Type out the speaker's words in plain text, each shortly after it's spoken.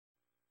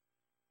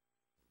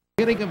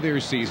Beginning of their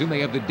season, they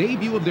have the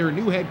debut of their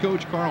new head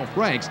coach, Carl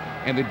Franks,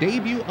 and the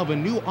debut of a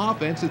new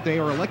offense that they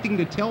are electing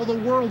to tell the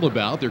world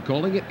about. They're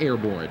calling it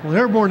Airborne. Well,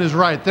 Airborne is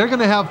right. They're going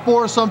to have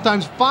 4,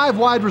 sometimes 5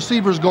 wide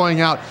receivers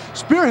going out,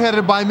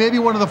 spearheaded by maybe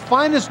one of the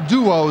finest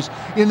duos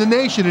in the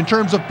nation in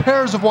terms of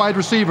pairs of wide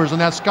receivers,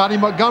 and that's Scotty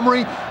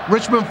Montgomery,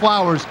 Richmond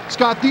Flowers.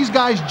 Scott, these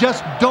guys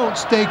just don't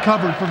stay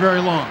covered for very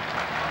long.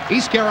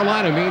 East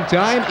Carolina,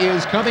 meantime,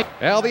 is coming.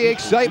 Now the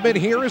excitement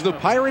here as the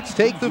Pirates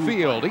take the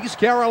field. East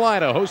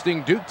Carolina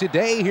hosting Duke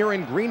today here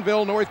in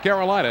Greenville, North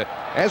Carolina.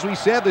 As we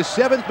said, the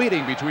 7th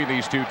meeting between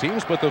these two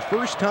teams, but the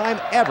first time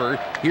ever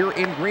here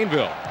in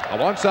Greenville.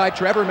 Alongside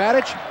Trevor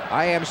Maddich,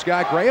 I am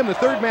Scott Graham. The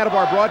third man of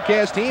our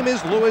broadcast team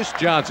is Lewis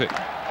Johnson.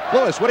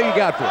 Lewis, what do you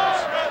got for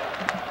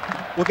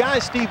us? Well,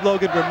 guys, Steve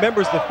Logan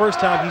remembers the first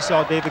time he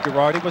saw David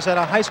Garrard. It was at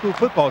a high school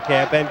football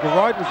camp, and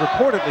Garrard was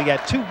reportedly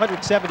at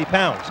 270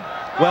 pounds.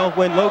 Well,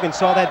 when Logan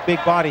saw that big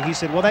body, he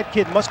said, well, that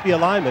kid must be a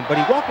lineman. But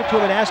he walked up to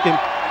him and asked him,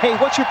 hey,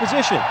 what's your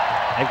position?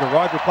 And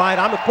Garrard replied,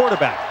 I'm a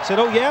quarterback. He said,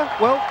 oh, yeah?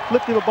 Well,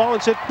 flipped him a ball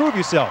and said, prove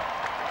yourself.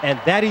 And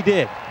that he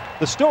did.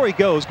 The story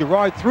goes,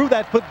 Garrard threw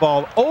that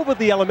football over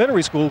the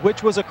elementary school,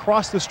 which was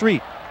across the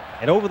street.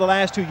 And over the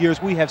last 2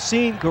 years, we have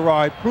seen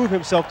Garrard prove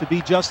himself to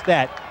be just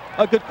that,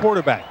 a good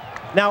quarterback.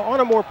 Now, on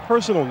a more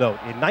personal note,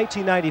 in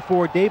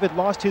 1994, David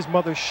lost his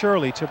mother,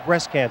 Shirley, to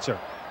breast cancer.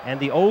 And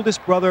the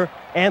oldest brother,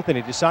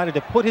 Anthony, decided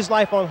to put his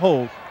life on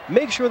hold,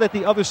 make sure that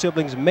the other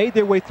siblings made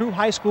their way through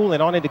high school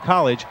and on into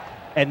college.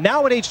 And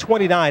now at age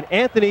 29,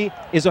 Anthony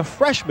is a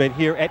freshman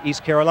here at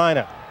East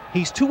Carolina.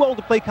 He's too old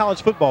to play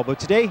college football, but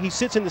today he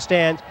sits in the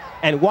stands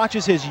and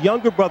watches his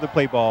younger brother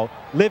play ball,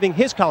 living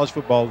his college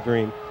football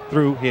dream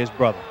through his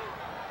brother.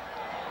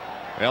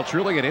 Well,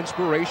 truly an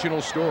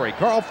inspirational story.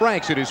 Carl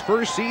Franks in his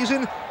first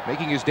season,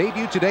 making his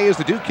debut today as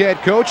the Duke head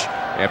coach.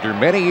 After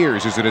many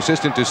years as an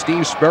assistant to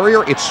Steve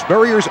Spurrier, it's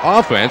Spurrier's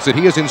offense that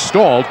he has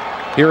installed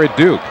here at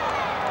Duke.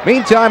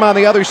 Meantime, on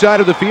the other side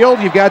of the field,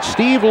 you've got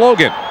Steve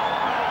Logan.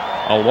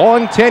 A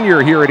long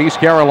tenure here at East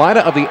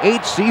Carolina. Of the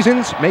 8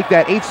 seasons, make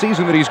that 8th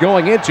season that he's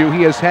going into,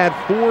 he has had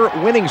 4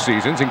 winning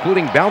seasons,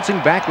 including bouncing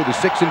back with a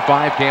 6-5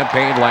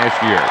 campaign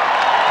last year.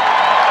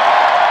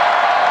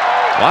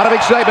 A lot of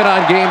excitement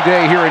on game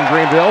day here in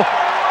Greenville.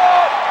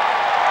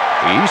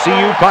 The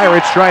ECU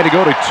Pirates trying to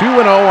go to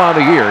 2-0 on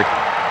the year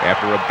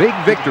after a big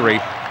victory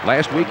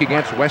last week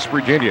against West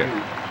Virginia.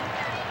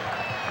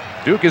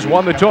 Duke has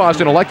won the toss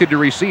and elected to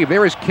receive.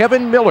 There is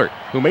Kevin Miller,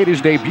 who made his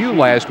debut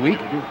last week,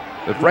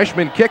 the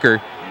freshman kicker,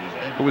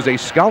 who was a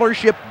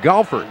scholarship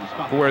golfer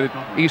for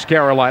East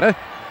Carolina,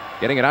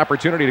 getting an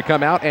opportunity to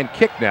come out and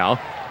kick now.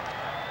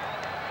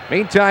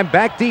 Meantime,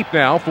 back deep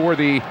now for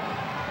the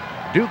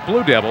Duke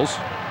Blue Devils,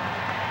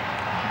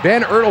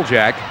 Ben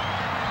Ertlejack,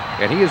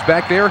 and he is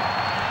back there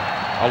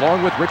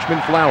along with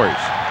Richmond Flowers.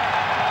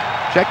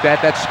 Check that,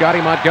 that's Scotty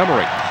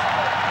Montgomery.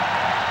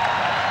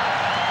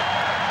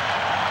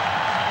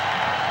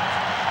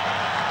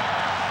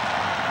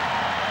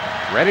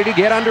 Ready to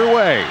get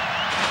underway.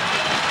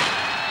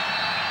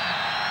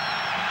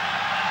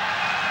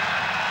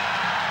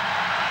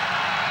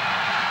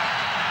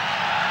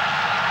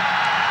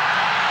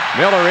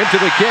 Miller into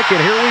the kick, and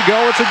here we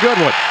go, it's a good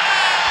one.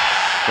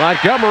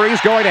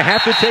 Montgomery's going to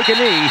have to take a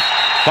knee.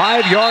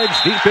 5 yards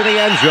deep in the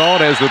end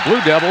zone as the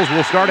Blue Devils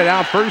will start it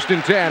out 1st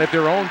and 10 at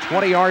their own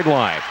 20-yard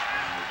line.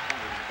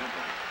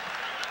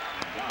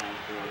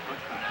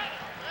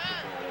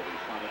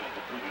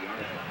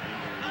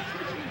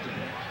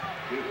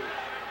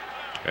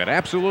 An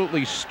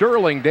absolutely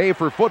sterling day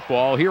for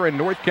football here in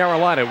North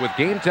Carolina with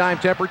game time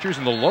temperatures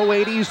in the low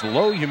 80s,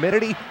 low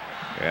humidity,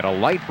 and a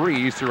light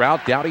breeze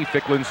throughout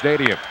Dowdy-Ficklin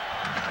Stadium.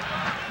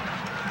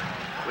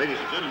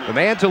 The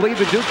man to lead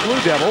the Duke Blue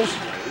Devils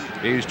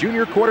is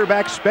junior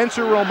quarterback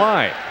Spencer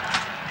Romine.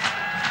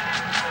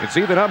 You can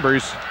see the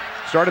numbers.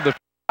 Started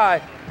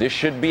the... This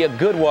should be a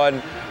good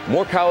one.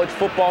 More college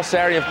football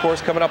Saturday, of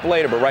course, coming up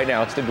later, but right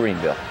now it's the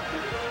Greenville.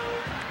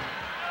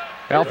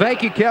 Well,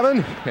 thank you,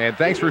 Kevin, and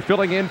thanks for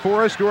filling in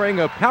for us during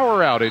a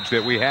power outage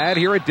that we had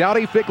here at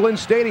Dowdy-Ficklin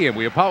Stadium.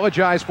 We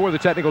apologize for the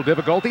technical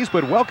difficulties,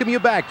 but welcome you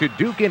back to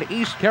Duke in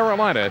East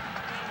Carolina.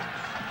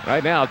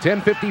 Right now,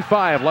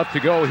 10:55 left to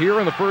go here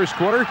in the first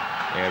quarter,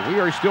 and we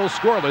are still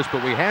scoreless,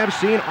 but we have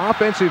seen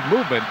offensive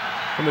movement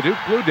from the Duke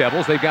Blue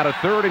Devils. They've got a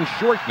 3rd and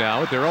short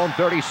now at their own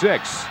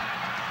 36.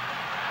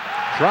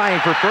 Trying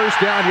for first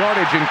down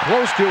yardage, and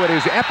close to it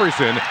is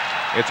Epperson.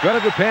 It's going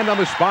to depend on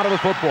the spot of the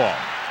football.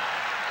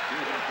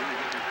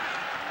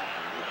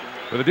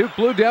 For the Duke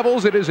Blue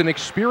Devils, it is an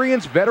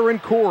experienced veteran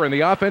core in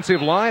the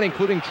offensive line,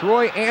 including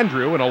Troy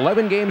Andrew, an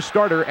 11-game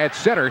starter at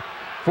center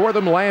for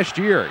them last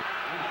year.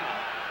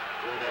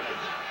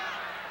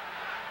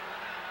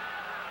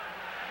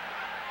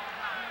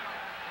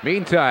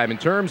 Meantime, in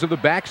terms of the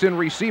backs and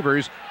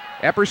receivers,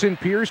 Epperson,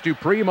 Pierce,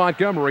 Dupree,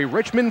 Montgomery,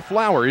 Richmond,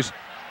 Flowers,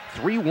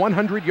 3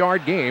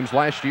 100-yard games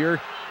last year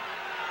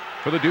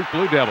for the Duke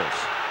Blue Devils.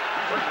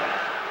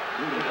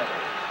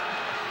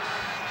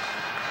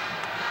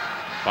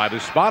 By the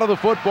spot of the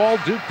football,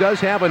 Duke does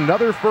have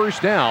another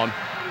first down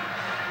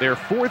their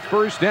 4th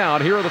first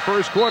down here in the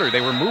first quarter. They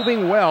were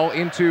moving well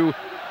into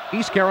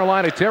East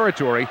Carolina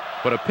territory,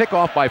 but a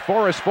pickoff by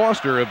Forrest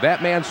Foster of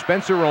that man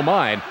Spencer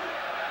Romine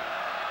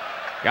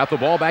got the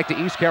ball back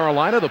to East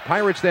Carolina. The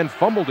Pirates then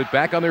fumbled it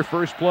back on their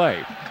first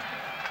play.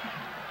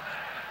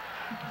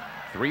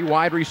 3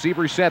 wide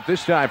receiver set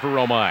this time for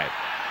Romine.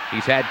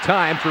 He's had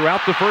time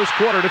throughout the first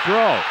quarter to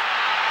throw.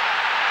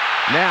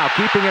 Now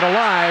keeping it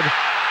alive.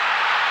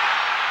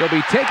 He'll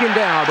be taken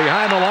down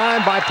behind the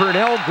line by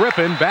Pernell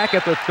Griffin back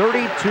at the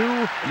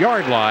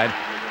 32-yard line.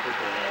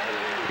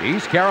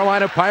 East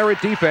Carolina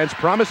Pirate defense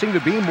promising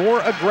to be more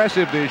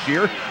aggressive this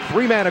year.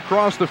 3 men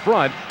across the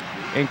front,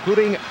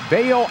 including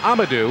Bayo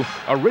Amadou,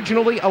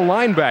 originally a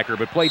linebacker,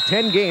 but played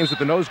 10 games at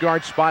the nose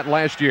guard spot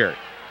last year.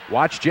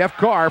 Watch Jeff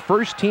Carr,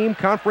 first team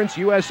Conference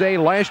USA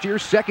last year,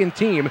 second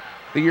team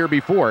the year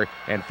before.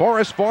 And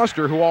Forrest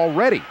Foster, who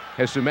already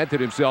has cemented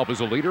himself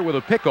as a leader with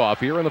a pickoff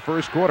here in the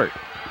first quarter.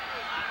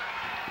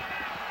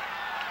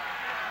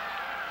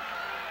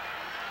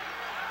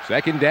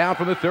 Second down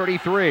from the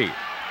 33.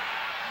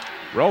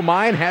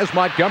 Romine has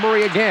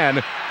Montgomery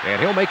again,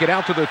 and he'll make it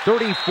out to the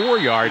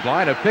 34-yard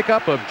line, a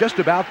pickup of just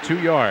about 2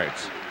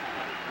 yards.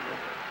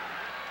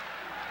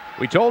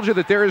 We told you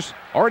that there's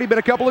already been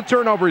a couple of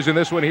turnovers in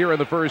this one here in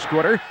the first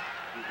quarter.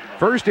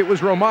 First, it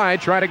was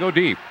Romine trying to go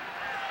deep.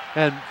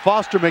 And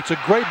Foster makes a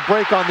great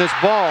break on this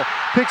ball,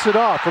 picks it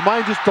off.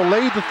 Romine just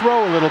delayed the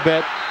throw a little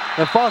bit,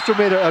 and Foster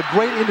made a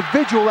great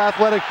individual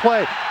athletic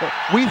play.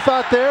 We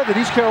thought there that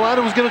East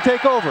Carolina was going to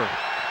take over.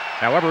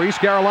 However, East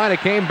Carolina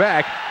came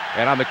back,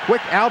 and on the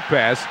quick out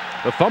pass,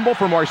 the fumble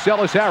for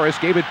Marcellus Harris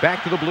gave it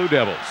back to the Blue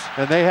Devils.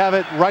 And they have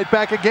it right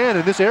back again,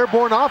 and this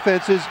airborne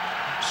offense is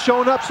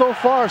shown up so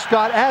far,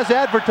 Scott, as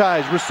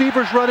advertised.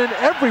 Receivers running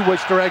every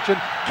which direction,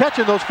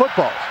 catching those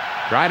footballs.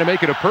 Trying to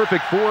make it a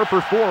perfect 4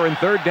 for 4 in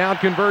third down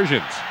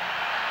conversions.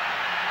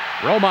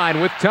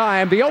 Romine with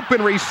time, the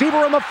open receiver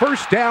on the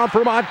first down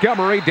for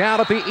Montgomery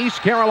down at the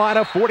East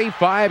Carolina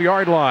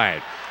 45-yard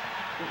line.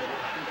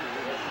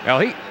 Well,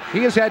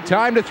 he has had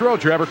time to throw,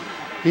 Trevor.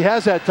 He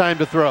has had time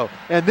to throw.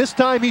 And this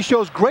time he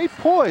shows great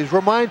poise.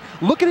 Romine,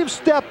 look at him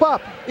step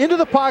up into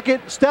the pocket,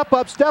 step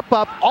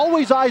up,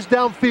 always eyes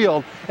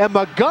downfield. And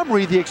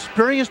Montgomery, the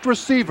experienced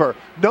receiver,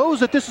 knows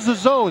that this is a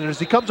zone. And as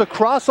he comes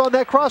across on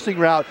that crossing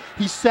route,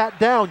 he sat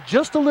down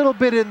just a little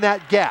bit in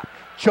that gap.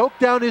 Choked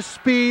down his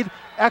speed.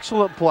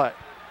 Excellent play.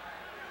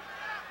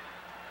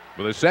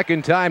 For the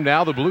second time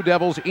now, the Blue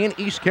Devils in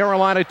East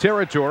Carolina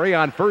territory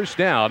on first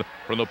down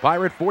from the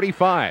Pirate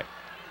 45.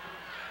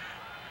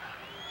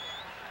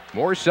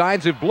 More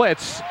signs of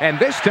blitz, and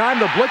this time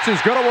the blitz is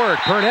going to work.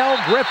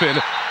 Pernell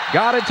Griffin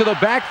got into the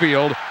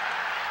backfield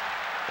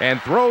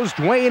and throws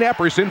Dwayne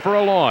Epperson for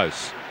a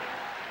loss.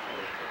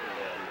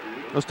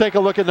 Let's take a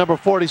look at number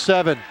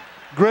 47.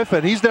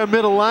 Griffin, he's their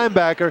middle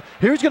linebacker.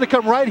 Here he's going to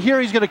come right here.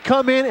 He's going to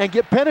come in and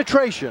get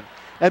penetration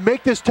and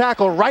make this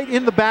tackle right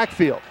in the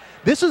backfield.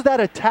 This is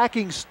that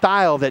attacking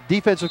style that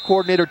defensive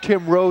coordinator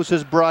Tim Rose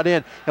has brought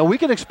in, and we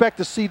can expect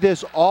to see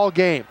this all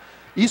game.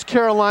 East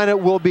Carolina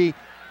will be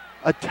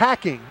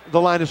attacking the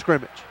line of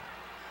scrimmage.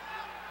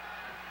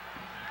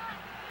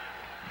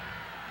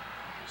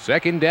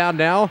 Second down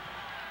now,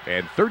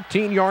 and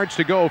 13 yards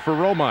to go for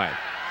Romine.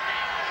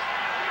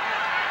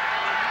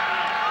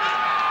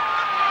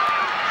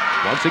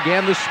 Once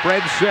again, the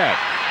spread set.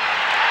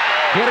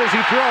 Hit as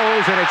he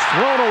throws, and it's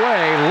thrown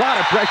away. A lot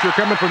of pressure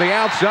coming from the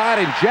outside,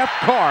 and Jeff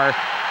Carr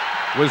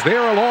was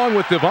there along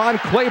with Devon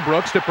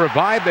Claybrooks to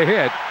provide the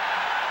hit.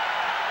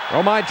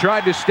 Romine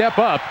tried to step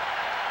up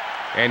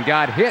and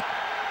got hit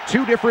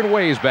 2 different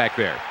ways back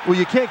there. Well,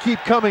 you can't keep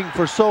coming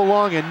for so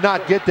long and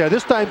not get there.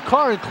 This time,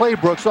 Carr and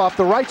Claybrooks off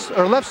the right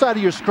or left side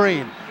of your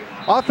screen.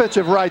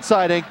 Offensive right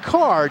side, and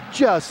Carr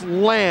just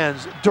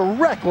lands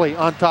directly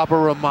on top of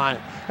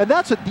Romine. And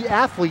that's what the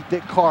athlete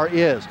that Carr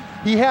is.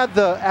 He had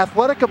the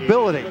athletic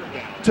ability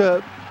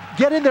to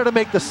get in there to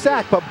make the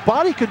sack, but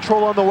body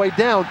control on the way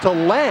down to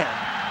land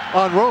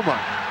on Romine.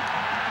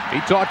 He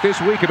talked this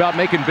week about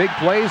making big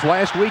plays.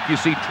 Last week, you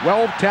see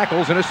 12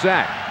 tackles and a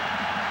sack.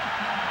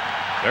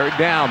 Third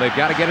down, they've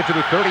got to get it to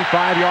the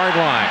 35-yard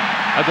line.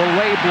 A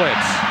delay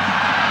blitz.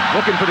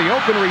 Looking for the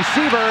open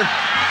receiver,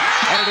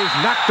 and it is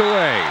knocked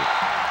away.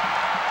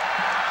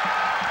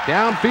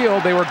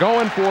 Downfield, they were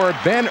going for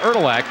Ben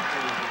Erdelak.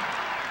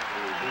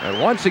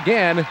 And once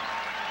again,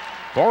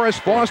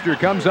 Forrest Foster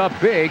comes up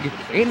big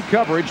in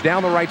coverage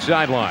down the right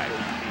sideline.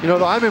 You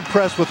know, I'm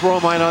impressed with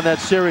Romine on that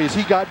series.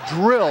 He got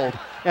drilled,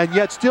 and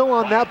yet still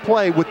on that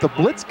play with the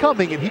blitz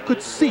coming, and he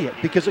could see it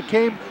because it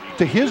came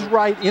to his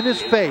right in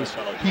his face.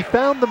 He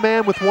found the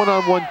man with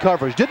one-on-one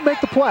coverage. Didn't make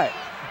the play,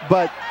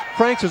 but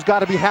Franks has got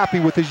to be happy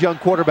with his young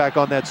quarterback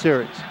on that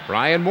series.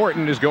 Brian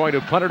Morton is going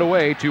to punt it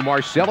away to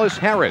Marcellus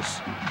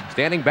Harris,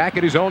 standing back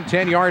at his own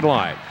 10-yard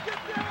line.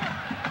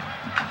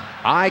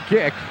 High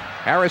kick.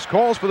 Harris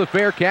calls for the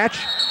fair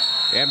catch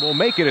and will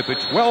make it at the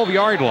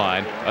 12-yard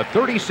line. A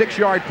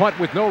 36-yard punt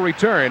with no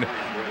return.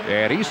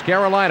 And East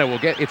Carolina will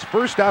get its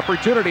first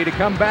opportunity to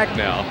come back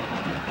now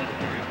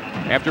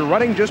after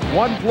running just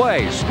one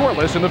play,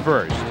 scoreless in the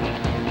first.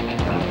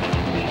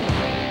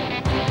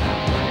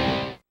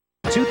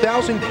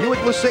 2000 Buick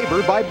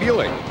LeSabre by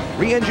Buick,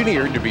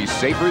 re-engineered to be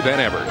safer than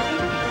ever.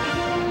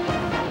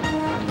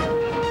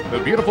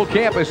 The beautiful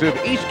campus of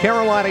East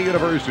Carolina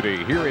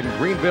University here in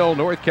Greenville,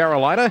 North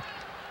Carolina.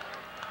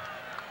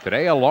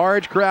 Today, a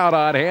large crowd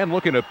on hand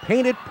looking to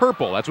paint it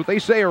purple. That's what they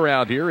say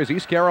around here as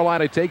East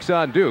Carolina takes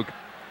on Duke.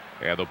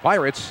 And the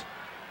Pirates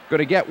going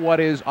to get what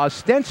is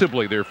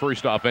ostensibly their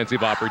first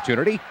offensive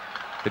opportunity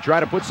to try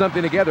to put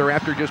something together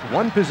after just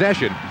one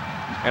possession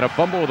and a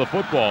fumble of the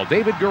football.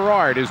 David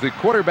Garrard is the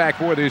quarterback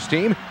for this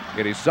team.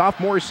 In his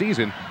sophomore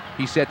season,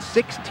 he set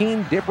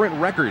 16 different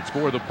records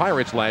for the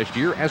Pirates last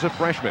year as a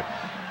freshman.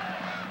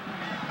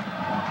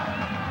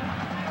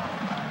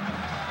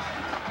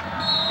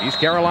 East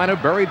Carolina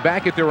buried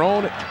back at their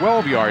own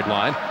 12-yard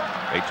line.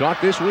 They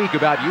talked this week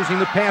about using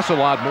the pass a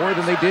lot more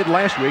than they did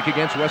last week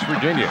against West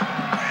Virginia.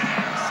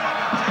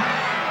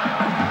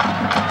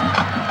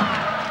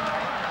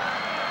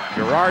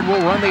 Garrard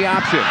will run the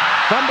option,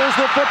 fumbles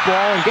the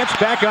football and gets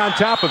back on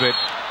top of it.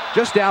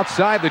 Just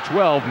outside the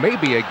 12,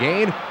 maybe a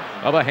gain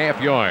of a half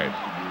yard.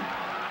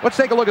 Let's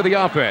take a look at the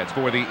offense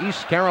for the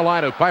East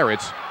Carolina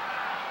Pirates.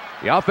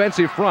 The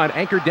offensive front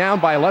anchored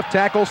down by left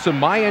tackle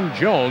Samayan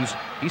Jones.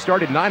 He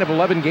started 9 of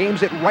 11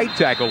 games at right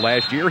tackle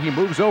last year. He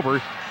moves over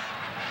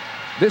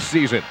this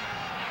season.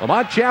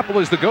 Lamont Chappell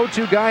is the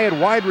go-to guy at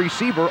wide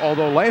receiver,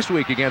 although last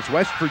week against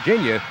West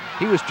Virginia,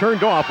 he was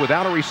turned off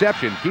without a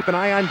reception. Keep an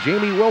eye on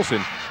Jamie Wilson,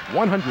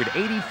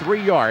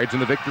 183 yards in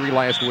the victory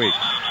last week.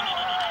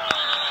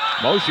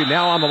 Motion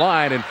now on the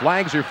line, and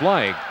flags are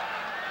flying.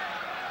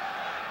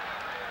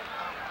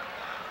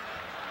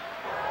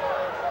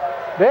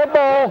 Dead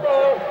ball.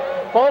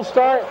 False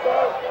start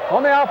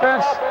on the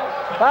offense.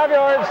 5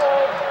 yards.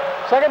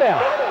 Second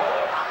down.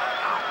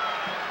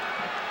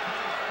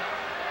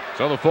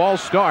 So the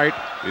false start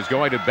is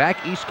going to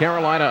back East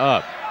Carolina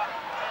up.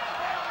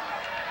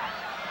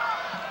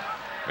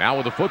 Now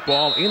with the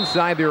football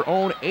inside their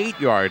own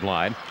 8-yard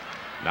line.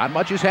 Not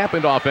much has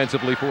happened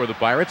offensively for the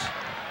Pirates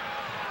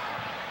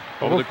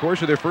over the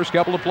course of their first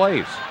couple of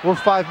plays. We're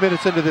 5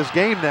 minutes into this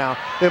game now.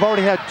 They've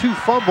already had 2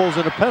 fumbles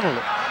and a penalty.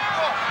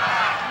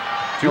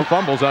 2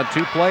 fumbles on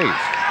 2 plays.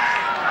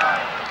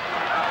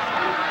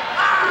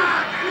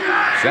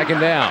 Second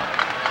down.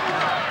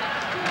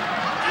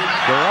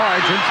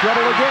 Garrard's in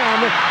trouble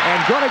again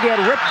and going to get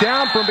ripped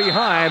down from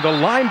behind. The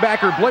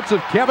linebacker blitz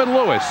of Kevin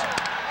Lewis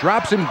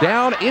drops him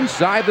down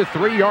inside the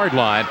 3-yard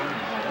line.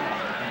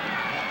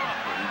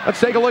 Let's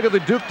take a look at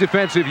the Duke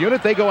defensive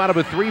unit. They go out of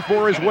a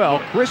 3-4 as well.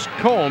 Chris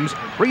Combs,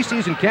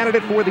 preseason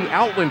candidate for the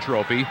Outland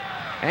Trophy,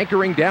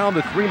 anchoring down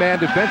the 3-man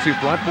defensive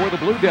front for the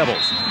Blue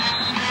Devils.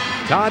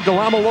 Todd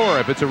DeLamalora,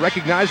 if it's a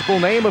recognizable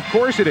name, of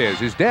course it is.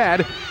 His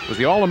dad was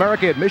the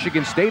All-America at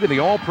Michigan State and the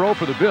All-Pro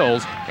for the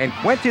Bills. And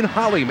Quentin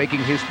Holly making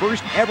his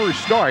first ever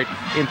start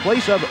in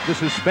place of the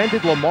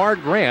suspended Lamar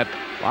Grant.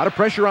 A lot of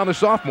pressure on the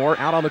sophomore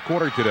out on the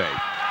corner today.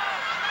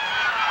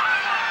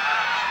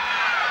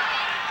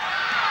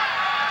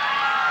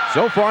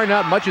 So far,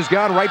 not much has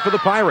gone right for the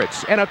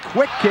Pirates. And a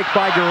quick kick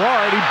by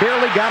Garrard. He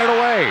barely got it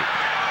away.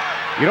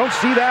 You don't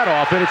see that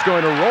often. It's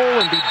going to roll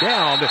and be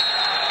downed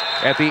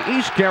at the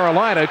East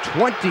Carolina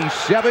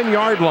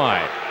 27-yard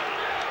line.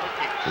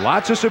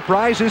 Lots of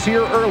surprises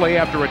here early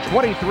after a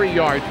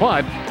 23-yard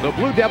punt. The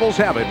Blue Devils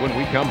have it when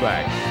we come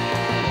back.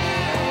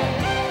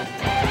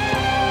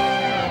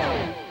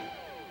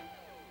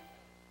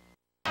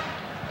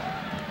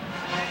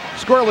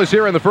 Scoreless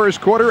here in the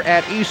first quarter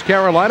at East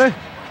Carolina.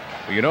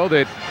 You know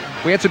that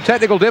we had some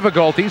technical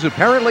difficulties.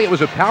 Apparently it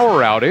was a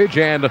power outage,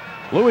 and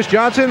Lewis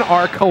Johnson,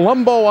 our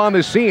Columbo on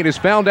the scene, has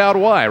found out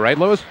why, right,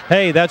 Lewis?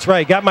 Hey, that's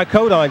right. Got my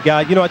coat on,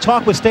 guy. You know, I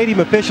talked with stadium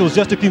officials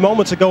just a few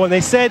moments ago, and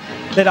they said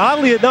that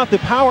oddly enough, the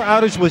power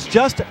outage was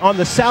just on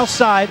the south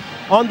side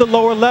on the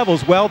lower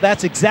levels. Well,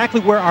 that's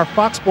exactly where our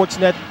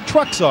FoxSportNet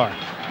trucks are.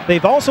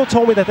 They've also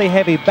told me that they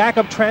have a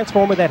backup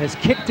transformer that has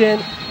kicked in.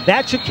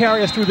 That should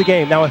carry us through the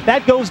game. Now, if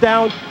that goes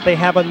down, they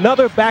have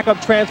another backup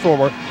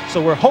transformer,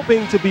 so we're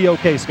hoping to be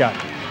okay, Scott.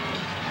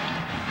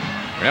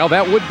 Well,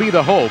 that would be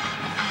the hope.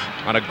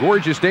 On a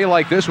gorgeous day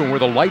like this one where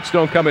the lights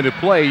don't come into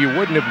play, you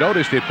wouldn't have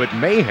noticed it, but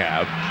may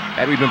have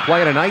had we been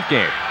playing a night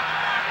game.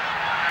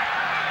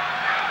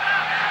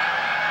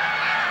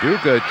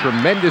 Duke, a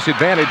tremendous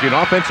advantage in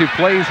offensive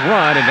plays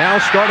run, and now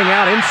starting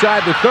out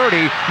inside the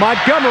 30,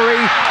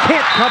 Montgomery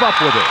can't come up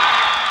with it.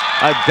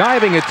 A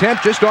diving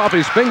attempt just off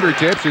his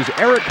fingertips as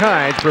Eric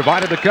Hines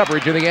provided the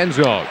coverage in the end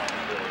zone.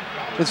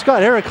 It's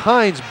got Eric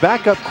Hines,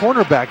 backup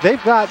cornerback.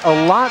 They've got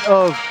a lot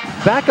of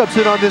backups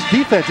in on this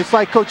defense. It's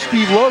like Coach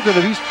Steve Logan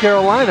of East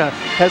Carolina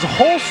has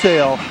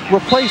wholesale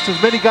replaced as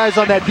many guys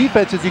on that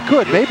defense as he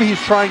could. Maybe he's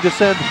trying to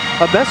send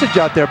a message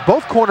out there.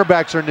 Both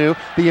cornerbacks are new.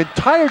 The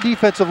entire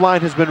defensive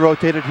line has been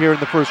rotated here in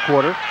the first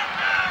quarter.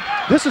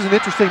 This is an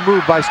interesting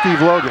move by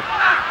Steve Logan.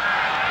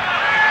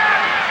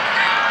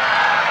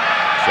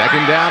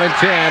 Second down and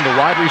 10. The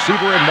wide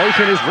receiver in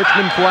motion is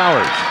Richmond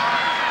Flowers.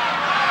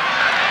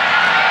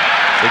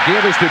 The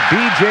give is to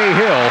B.J.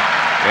 Hill,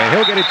 and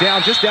he'll get it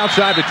down just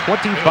outside the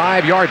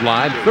 25-yard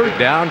line. Third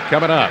down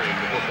coming up.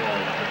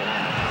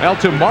 Well,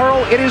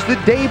 tomorrow it is the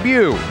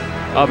debut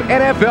of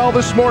NFL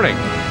This Morning.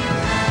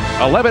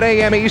 11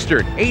 a.m.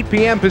 Eastern, 8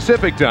 p.m.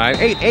 Pacific Time,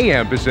 8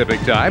 a.m.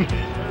 Pacific Time.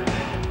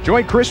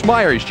 Join Chris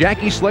Myers,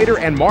 Jackie Slater,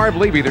 and Marv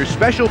Levy. Their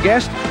special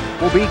guest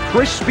will be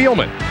Chris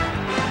Spielman.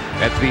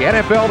 That's the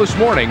NFL This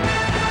Morning.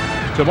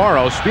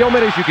 Tomorrow,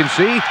 Spielman, as you can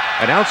see,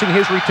 announcing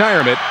his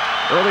retirement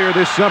earlier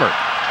this summer.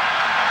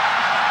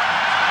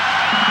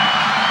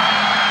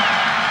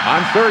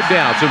 On third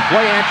down, some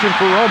play action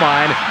for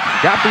Romine.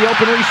 Got the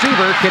open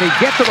receiver. Can he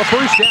get to the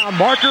first down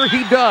marker?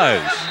 He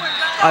does.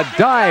 A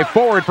dive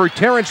forward for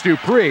Terrence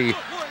Dupree.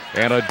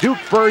 And a Duke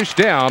first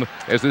down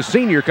as the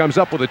senior comes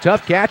up with a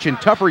tough catch and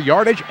tougher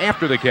yardage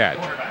after the catch.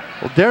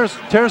 Well,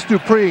 Terrence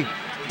Dupree,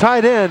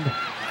 tight end,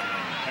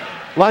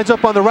 lines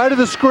up on the right of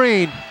the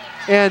screen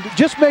and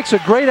just makes a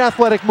great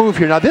athletic move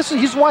here. Now,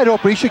 he's wide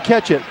open. He should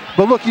catch it.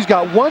 But look, he's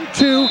got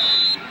 1-2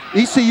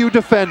 ECU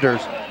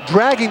defenders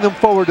dragging them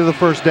forward to the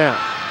first down.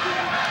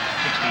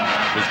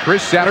 As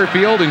Chris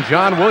Satterfield and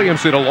John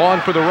Williamson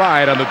along for the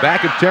ride on the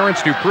back of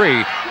Terrence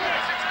Dupree.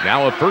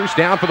 Now a first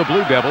down for the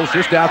Blue Devils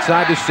just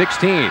outside the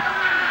 16.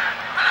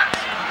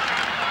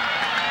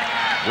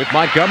 With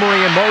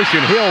Montgomery in motion,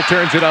 Hill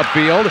turns it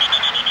upfield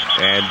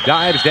and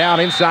dives down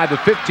inside the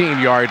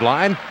 15-yard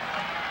line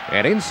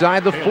and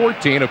inside the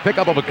 14, a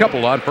pickup of a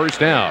couple on first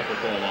down.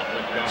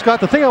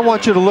 Scott, the thing I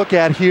want you to look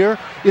at here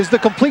is the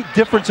complete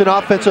difference in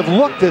offensive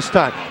look this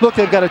time. Look,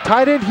 they've got a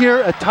tight end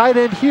here, a tight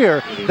end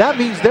here. That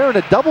means they're in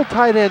a double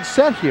tight end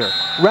set here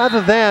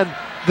rather than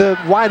the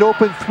wide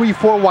open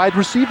 3-4 wide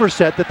receiver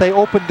set that they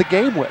opened the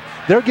game with.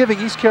 They're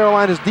giving East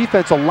Carolina's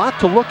defense a lot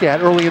to look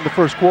at early in the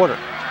first quarter.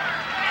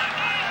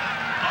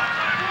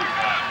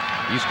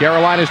 East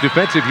Carolina's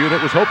defensive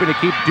unit was hoping to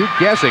keep Duke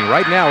guessing.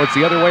 Right now, it's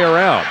the other way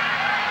around.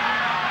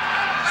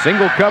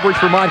 Single coverage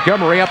for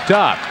Montgomery up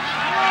top.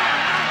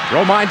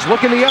 Romine's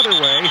looking the other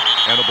way,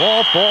 and the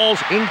ball falls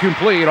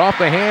incomplete off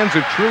the hands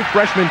of true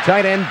freshman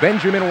tight end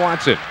Benjamin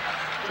Watson.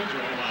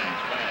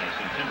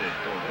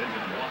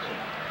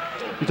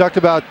 You talked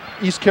about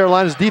East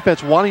Carolina's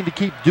defense wanting to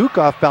keep Duke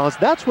off balance.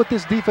 That's what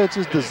this defense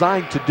is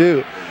designed to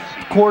do.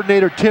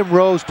 Coordinator Tim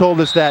Rose told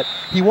us that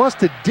he wants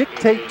to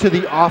dictate to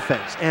the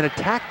offense and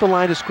attack the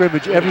line of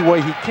scrimmage every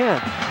way he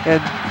can.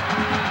 And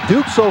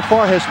Duke so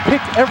far has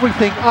picked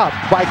everything up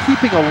by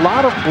keeping a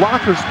lot of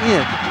blockers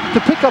in to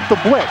pick up the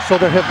blitz. So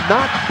there have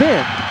not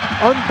been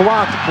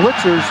unblocked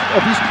blitzers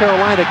of East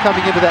Carolina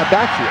coming into that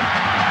backfield.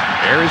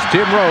 There is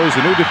Tim Rose,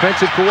 the new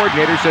defensive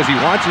coordinator, says he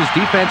wants his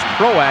defense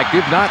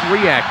proactive, not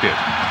reactive.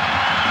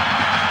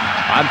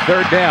 On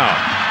third down,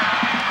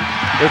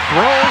 the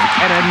throw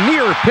and a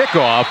near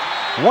pickoff.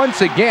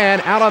 Once again,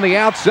 out on the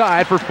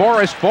outside for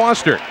Forrest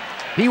Foster.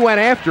 He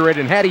went after it,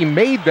 and had he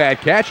made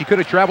that catch, he could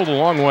have traveled a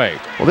long way.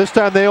 Well, this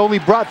time they only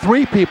brought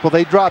 3 people.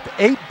 They dropped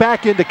 8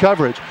 back into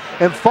coverage.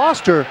 And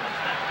Foster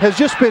has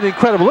just been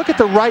incredible. Look at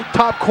the right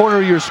top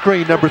corner of your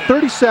screen, number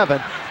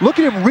 37. Look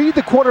at him read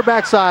the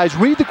quarterback's eyes,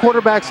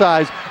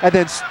 and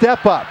then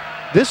step up.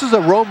 This is a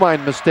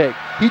Romine mistake.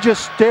 He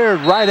just stared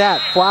right at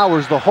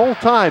Flowers the whole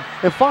time,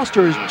 and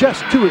Foster is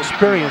just too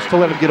experienced to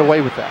let him get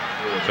away with that.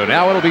 So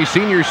now it'll be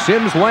senior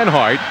Sims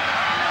Lenhart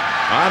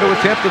on to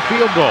attempt the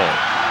field goal.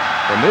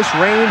 From this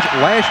range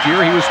last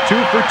year, he was 2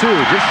 for 2,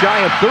 just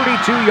shy of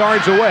 32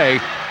 yards away,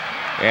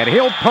 and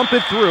he'll pump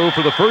it through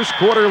for the first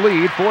quarter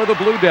lead for the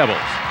Blue Devils.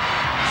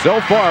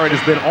 So far, it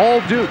has been all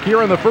Duke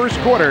here in the first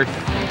quarter.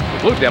 The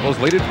Blue Devils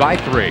lead it by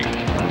 3.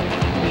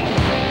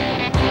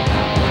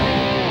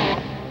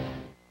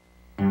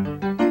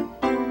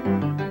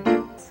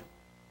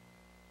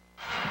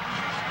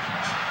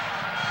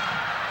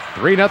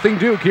 3-0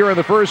 Duke here in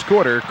the first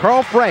quarter.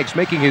 Carl Franks,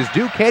 making his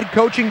Duke head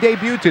coaching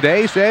debut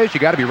today, says you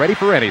got to be ready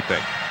for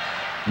anything.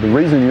 The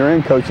reason you're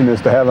in coaching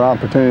is to have an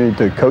opportunity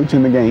to coach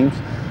in the games.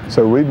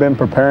 So we've been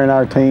preparing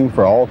our team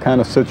for all kind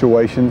of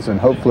situations, and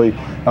hopefully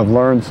I've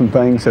learned some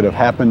things that have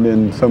happened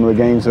in some of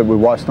the games that we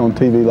watched on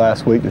TV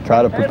last week to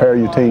try to prepare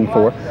your team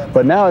for.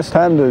 But now it's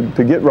time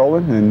to get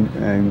rolling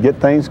and get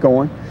things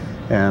going.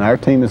 And our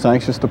team is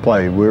anxious to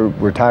play.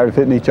 We're tired of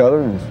hitting each other,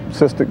 and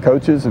assistant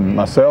coaches and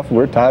myself,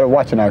 we're tired of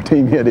watching our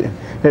team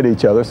hit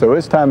each other. So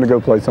it's time to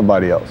go play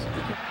somebody else.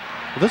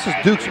 Well, this is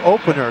Duke's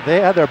opener. They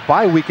had their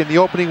bye week in the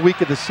opening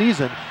week of the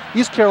season.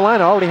 East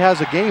Carolina already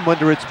has a game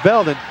under its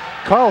belt, and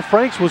Carl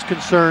Franks was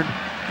concerned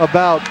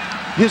about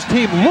his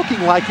team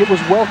looking like it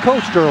was well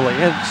coached early.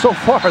 And so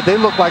far, they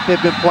look like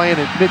they've been playing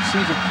in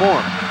mid-season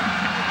form.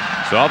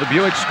 Saw the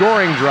Buick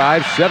scoring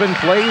drive. 7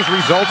 plays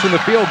results in the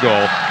field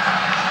goal.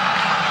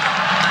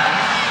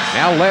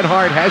 Now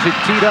Lenhart has it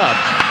teed up,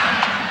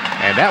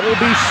 and that will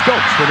be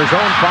Stokes from his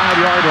own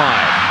 5-yard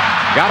line.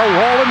 Got a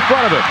wall in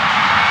front of him.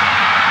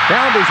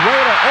 Found his way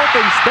to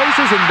open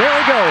spaces, and there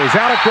he goes,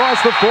 out across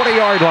the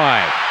 40-yard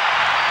line.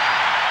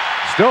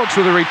 Stokes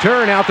with a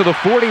return out to the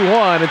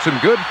 41, and some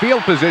good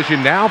field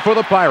position now for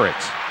the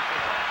Pirates.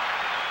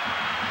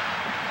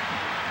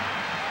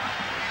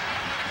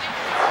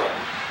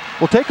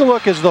 Well, take a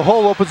look as the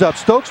hole opens up.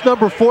 Stokes,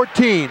 number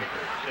 14.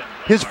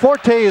 His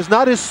forte is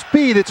not his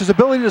speed, it's his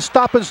ability to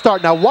stop and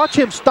start. Now watch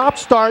him stop,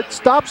 start,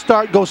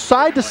 go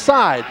side to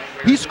side.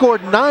 He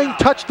scored 9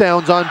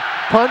 touchdowns on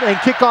punt and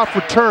kickoff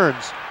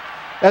returns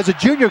as a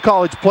junior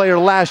college player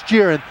last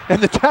year,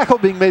 and the tackle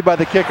being made by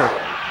the kicker.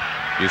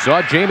 You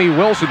saw Jamie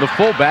Wilson, the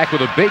fullback,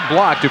 with a big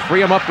block to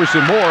free him up for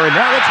some more, and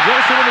now it's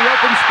Wilson in the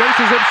open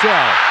spaces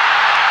himself.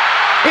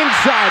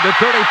 Inside the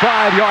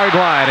 35-yard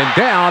line and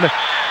down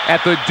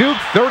at the Duke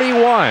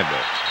 31.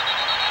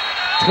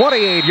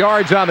 28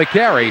 yards on the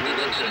carry.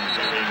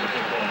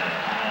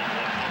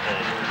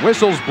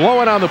 Whistles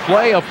blowing on the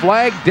play, a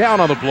flag down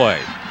on the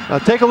play. Now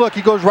take a look,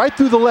 he goes right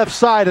through the left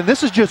side, and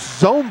this is just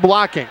zone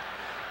blocking.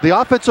 The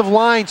offensive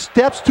line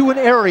steps to an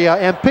area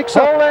and picks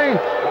up. Holding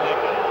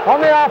on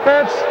the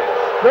offense.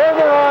 There's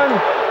the run.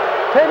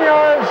 10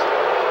 yards.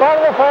 Start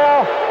of the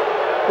foul.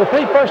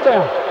 Repeat first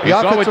down. The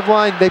offensive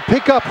line, they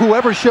pick up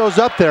whoever shows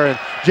up there, and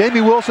Jamie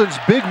Wilson's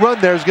big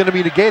run there is going to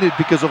be negated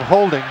because of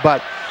holding.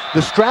 But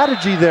the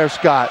strategy there,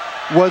 Scott,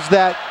 was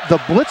that the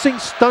blitzing,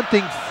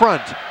 stunting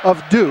front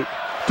of Duke,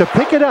 to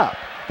pick it up,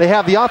 they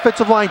have the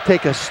offensive line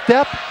take a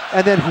step,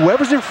 and then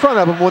whoever's in front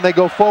of them when they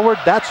go forward,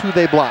 that's who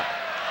they block.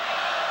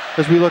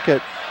 As we look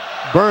at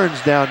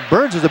Burns down,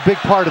 Burns is a big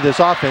part of this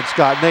offense,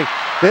 Scott, and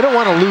they don't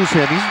want to lose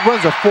him. He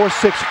runs a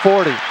 4.6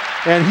 40,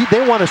 and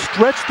they want to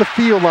stretch the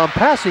field on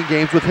passing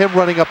games with him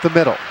running up the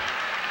middle.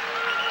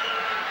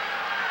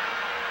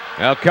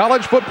 Now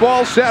college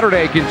football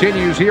Saturday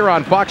continues here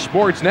on Fox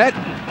Sports Net.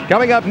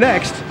 Coming up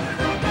next,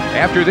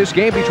 after this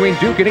game between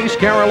Duke and East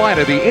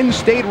Carolina, the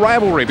in-state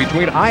rivalry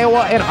between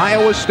Iowa and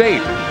Iowa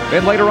State.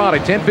 Then later on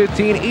at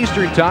 10:15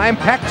 Eastern Time,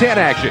 Pac-10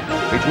 action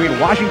between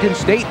Washington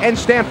State and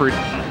Stanford.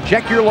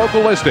 Check your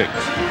local listings.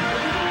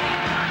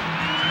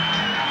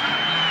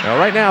 Now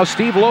right now,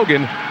 Steve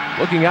Logan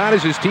looking on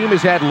as his team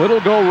has had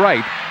little go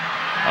right.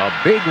 A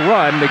big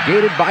run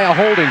negated by a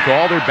holding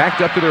call. They're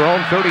backed up to their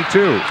own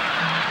 32.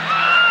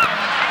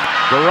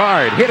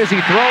 Gerard hit as he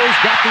throws,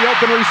 got the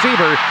open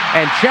receiver,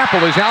 and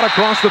Chappell is out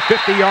across the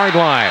 50-yard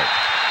line.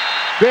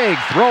 Big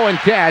throw and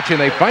catch, and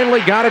they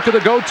finally got it to the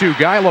go-to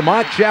guy,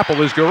 Lamont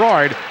Chappell, as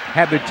Gerard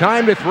had the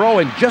time to throw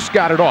and just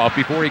got it off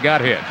before he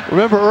got hit.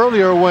 Remember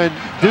earlier when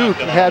Duke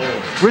had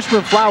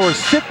Richmond Flowers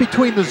sit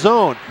between the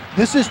zone.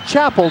 This is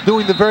Chappell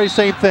doing the very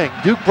same thing.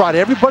 Duke brought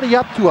everybody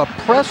up to a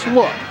press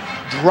look,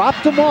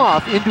 dropped them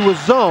off into a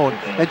zone,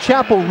 and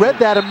Chappell read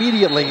that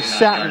immediately,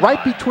 sat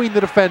right between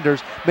the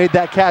defenders, made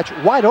that catch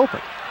wide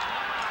open.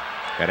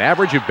 An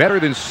average of better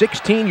than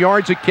 16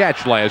 yards a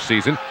catch last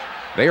season.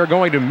 They are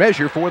going to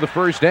measure for the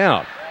first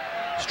down.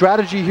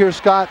 Strategy here,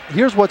 Scott.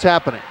 Here's what's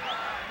happening.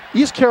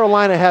 East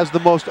Carolina has the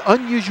most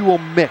unusual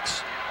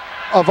mix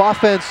of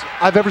offense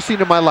I've ever seen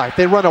in my life.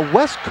 They run a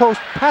West Coast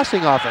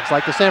passing offense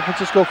like the San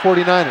Francisco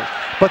 49ers,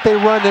 but they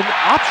run an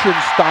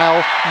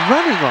option-style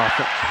running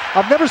offense.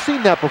 I've never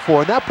seen that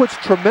before, and that puts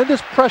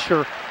tremendous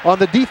pressure on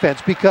the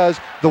defense because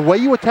the way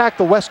you attack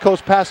the West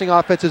Coast passing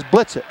offense is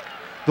blitz it.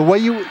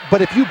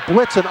 But if you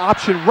blitz an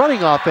option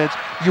running offense,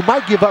 you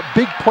might give up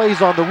big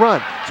plays on the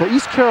run. So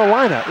East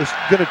Carolina is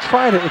going to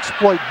try to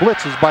exploit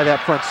blitzes by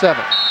that front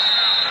seven.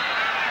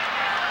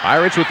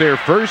 Pirates with their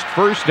first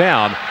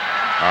down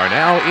are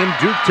now in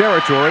Duke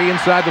territory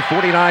inside the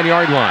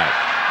 49-yard line.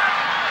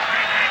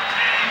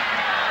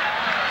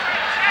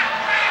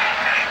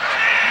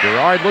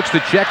 Gerard looks to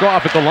check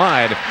off at the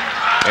line,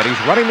 and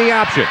he's running the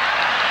option.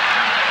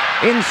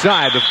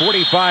 Inside the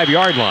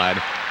 45-yard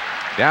line.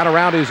 Down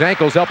around his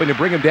ankles, helping to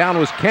bring him down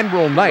was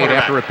Kendrell Knight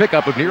after a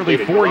pickup of nearly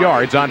 4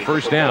 yards on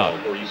first down.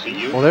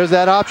 Well, there's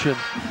that option,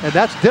 and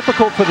that's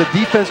difficult for the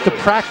defense to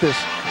practice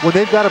when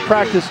they've got to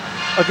practice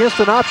against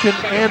an option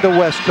and a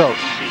West Coast.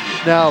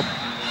 Now,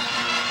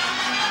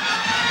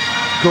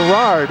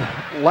 Gerard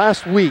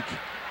last week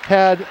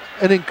had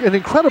an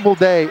incredible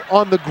day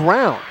on the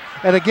ground.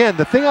 And again,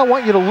 the thing I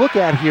want you to look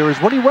at here is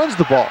when he runs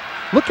the ball.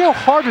 Look how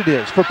hard it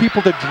is for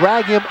people to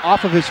drag him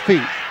off of his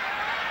feet.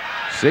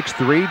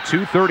 6'3",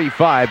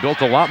 235,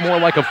 built a lot more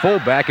like a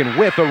fullback and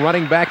with a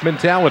running back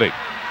mentality.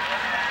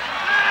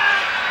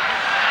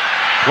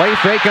 Play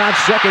fake on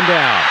second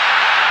down.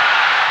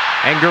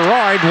 And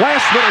Gerard,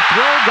 last minute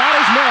throw, got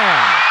his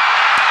man.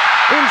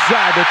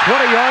 Inside the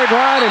 20-yard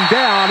line and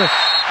down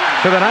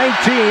to the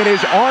 19 is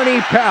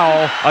Arnie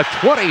Powell. A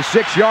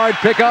 26-yard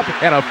pickup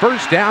and a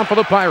first down for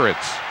the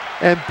Pirates.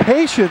 And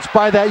patience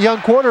by that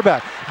young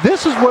quarterback.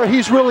 This is where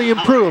he's really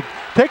improved.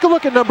 Take a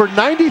look at number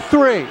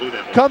 93.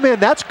 Come in,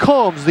 that's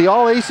Combs, the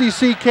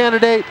All-ACC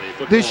candidate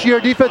this year,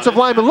 defensive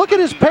lineman. Look at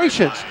his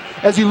patience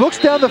as he looks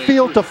down the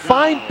field to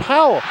find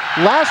Powell.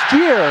 Last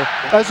year,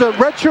 as a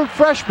redshirt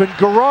freshman,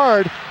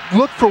 Gerard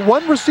looked for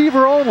one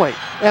receiver only.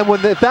 And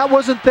if that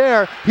wasn't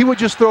there, he would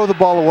just throw the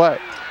ball away.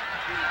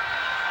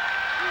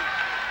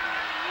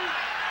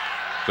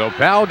 So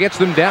Powell gets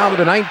them down to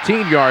the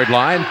 19-yard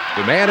line.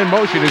 The man in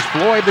motion is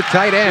Floyd, the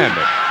tight end.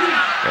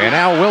 And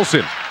now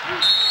Wilson.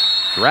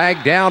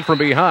 Dragged down from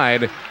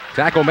behind.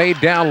 Tackle made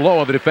down low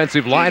of the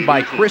defensive line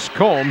by Chris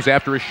Combs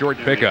after a short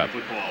pickup.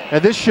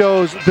 And this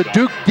shows the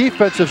Duke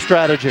defensive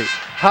strategy.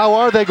 How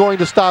are they going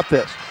to stop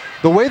this?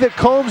 The way that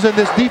Combs and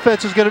this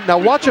defense is going to, now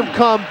watch them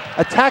come,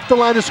 attack the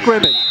line of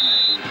scrimmage.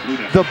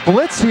 The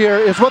blitz here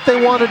is what they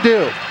want to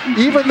do.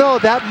 Even though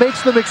that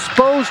makes them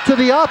exposed to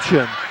the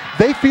option,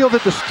 they feel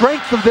that the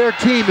strength of their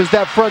team is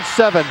that front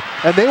seven,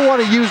 and they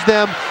want to use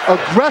them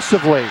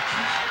aggressively.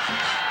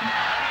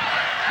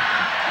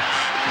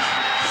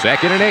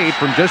 2nd and 8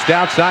 from just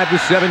outside the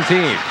 17.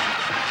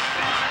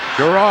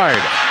 Gerard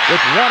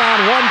with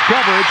one-on-one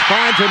coverage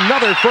finds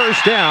another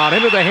first down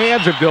into the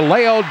hands of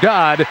DeLeo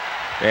Dodd,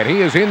 and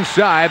he is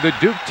inside the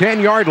Duke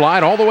 10-yard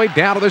line all the way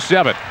down to the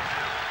 7.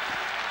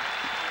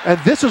 And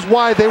this is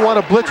why they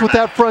want to blitz with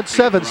that front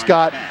seven,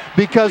 Scott,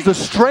 because the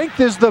strength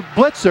is the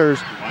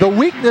blitzers, the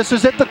weakness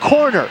is at the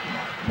corner.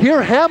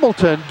 Here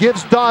Hamilton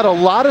gives Dodd a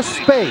lot of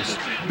space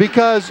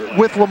because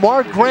with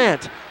Lamar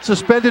Grant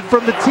suspended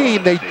from the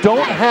team, they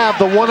don't have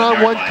the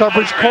one-on-one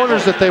coverage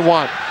corners that they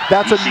want.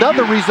 That's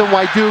another reason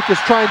why Duke is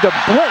trying to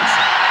blitz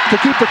to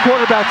keep the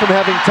quarterback from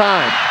having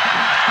time.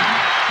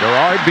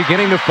 Gerard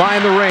beginning to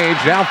find the range.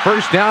 Now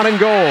 1st down and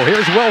goal.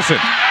 Here's Wilson.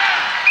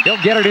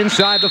 He'll get it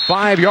inside the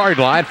 5-yard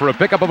line for a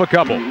pickup of a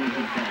couple.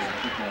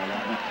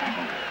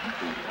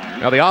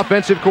 Now the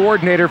offensive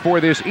coordinator for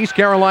this East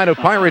Carolina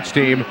Pirates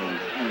team,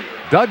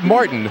 Doug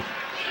Martin,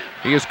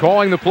 he is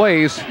calling the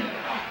plays.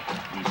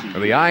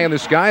 The eye in the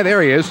sky,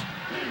 there he is.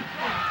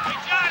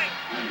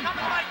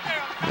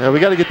 Yeah, we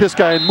got to get this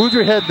guy and move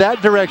your head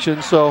that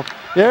direction. So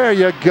there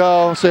you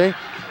go. See,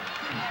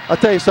 I'll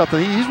tell you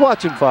something. He's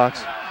watching,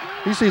 Fox.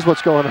 He sees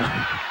what's going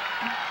on.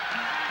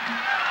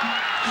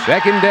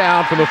 2nd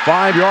down from the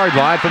 5-yard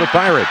line for the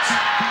Pirates.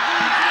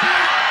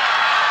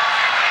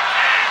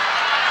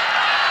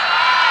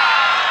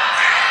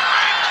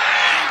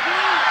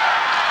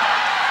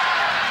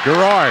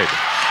 Gerard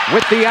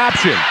with the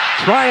option,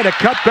 trying to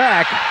cut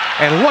back,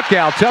 and look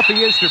how tough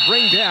he is to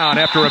bring down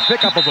after a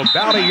pickup of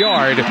about a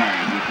yard,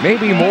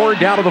 maybe more,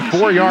 down to the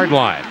 4-yard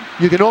line.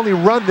 You can only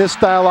run this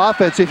style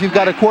offense if you've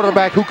got a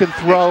quarterback who can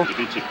throw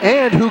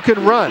and who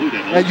can run,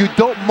 and you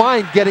don't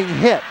mind getting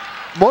hit.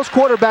 Most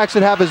quarterbacks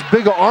that have as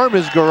big an arm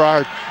as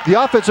Gerard,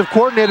 the offensive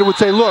coordinator would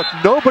say, look,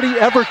 nobody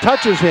ever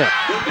touches him.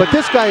 But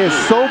this guy is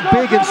so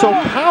big and so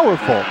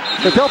powerful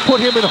that they'll put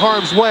him in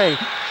harm's way.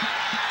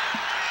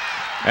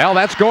 Well,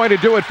 that's going to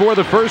do it for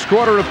the first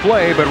quarter of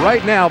play, but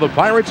right now the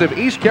Pirates of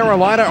East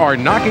Carolina are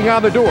knocking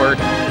on the door.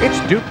 It's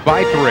Duke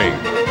by 3.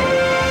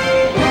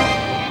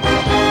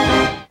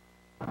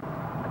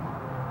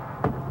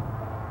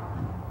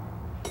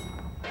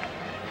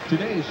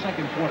 Today's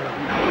second quarter.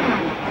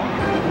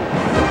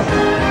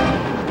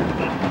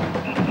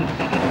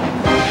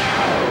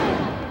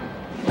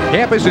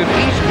 Campus at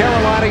East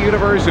Carolina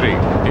University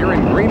here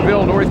in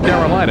Greenville, North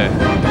Carolina.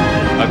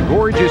 A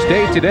gorgeous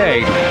day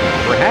today,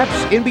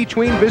 perhaps in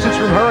between visits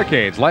from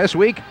hurricanes. Last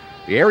week,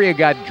 the area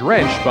got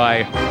drenched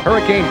by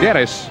Hurricane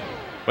Dennis,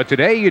 but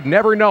today you'd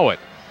never know it.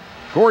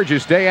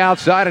 Gorgeous day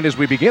outside, and as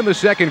we begin the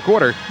second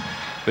quarter,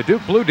 the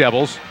Duke Blue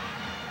Devils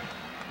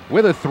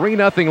with a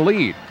 3-0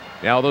 lead.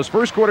 Now, those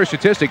first quarter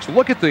statistics,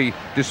 look at the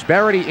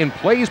disparity in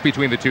plays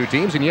between the two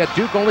teams, and yet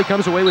Duke only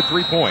comes away with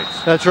 3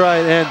 points. That's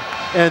right,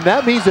 and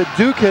that means that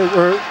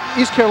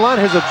East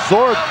Carolina has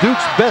absorbed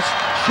Duke's best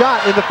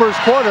shot in the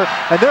first quarter,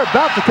 and they're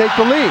about to take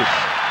the lead.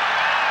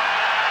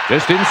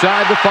 Just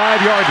inside the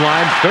 5-yard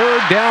line,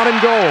 3rd down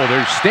and goal.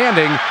 They're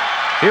standing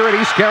here at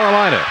East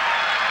Carolina.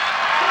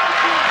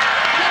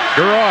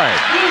 Gerard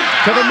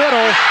to the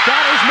middle,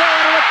 got his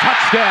man and a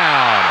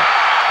touchdown.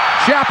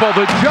 Chappell,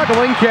 the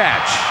juggling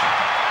catch.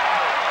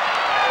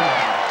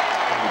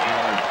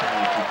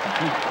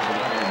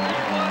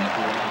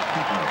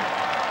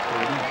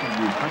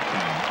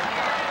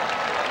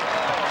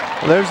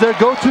 Well, there's their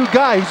go-to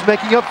guy. He's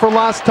making up for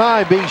lost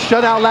time, being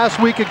shut out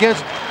last week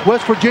against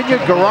West Virginia.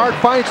 Gerard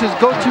finds his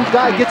go-to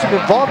guy, gets him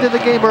involved in the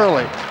game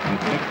early.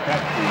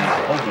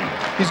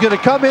 He's going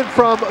to come in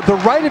from the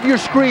right of your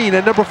screen,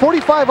 and number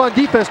 45 on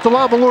defense,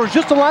 DeLon Malure, is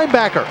just a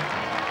linebacker.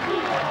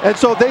 And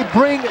so they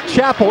bring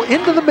Chappell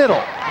into the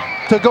middle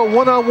to go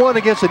one-on-one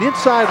against an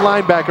inside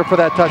linebacker for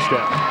that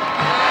touchdown.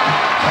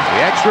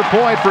 The extra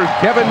point for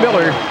Kevin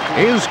Miller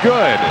is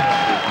good.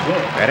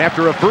 And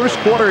after a first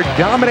quarter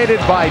dominated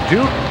by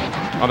Duke,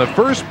 on the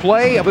first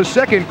play of the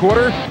second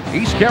quarter,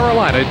 East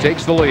Carolina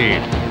takes the lead.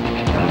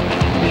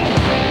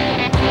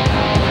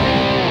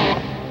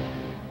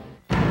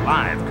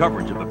 Live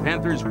coverage of the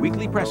Panthers'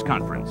 weekly press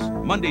conference,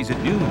 Mondays at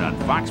noon on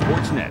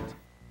FoxSportNet.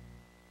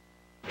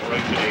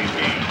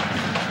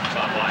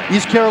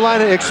 East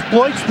Carolina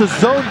exploits the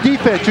zone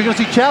defense. You're going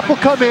to see Chappell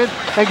come in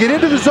and get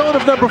into the zone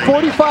of number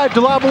 45,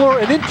 DeLon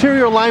Malure, an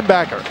interior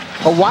linebacker.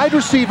 A wide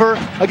receiver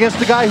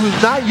against a guy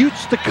who's not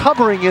used to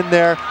covering in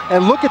there,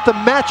 and look at the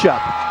matchup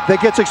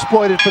that gets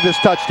exploited for this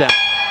touchdown.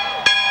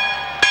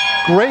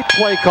 Great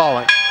play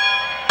calling.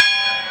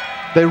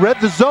 They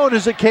read the zone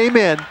as it came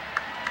in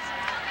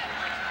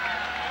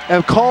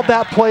and called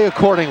that play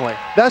accordingly.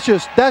 That's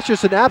just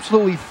an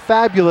absolutely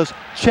fabulous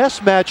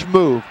chess match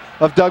move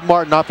of Doug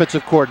Martin,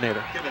 offensive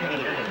coordinator.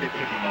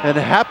 And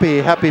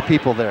happy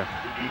people there.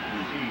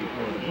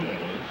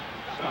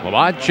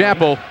 Lamont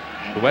Chappell,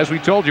 who, as we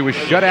told you, was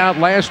shut out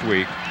last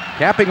week,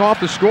 capping off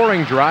the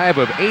scoring drive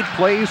of 8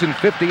 plays and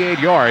 58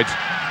 yards.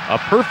 A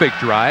perfect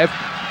drive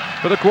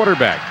for the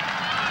quarterback.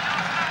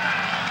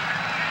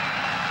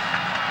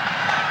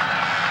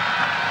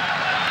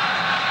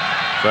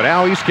 So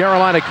now East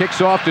Carolina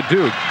kicks off to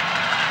Duke.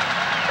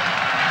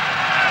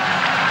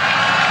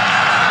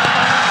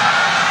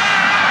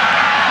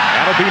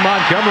 That'll be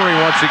Montgomery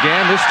once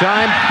again, this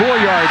time 4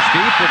 yards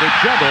deep with a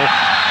juggle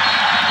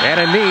and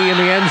a knee in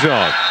the end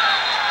zone.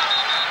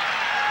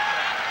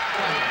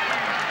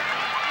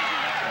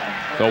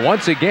 So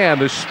once again,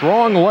 the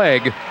strong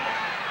leg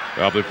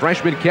of the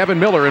freshman Kevin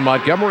Miller, and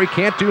Montgomery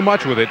can't do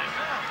much with it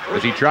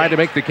as he tried to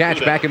make the catch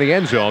back in the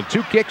end zone.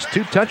 2 kicks,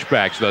 2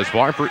 touchbacks thus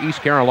far for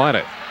East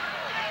Carolina.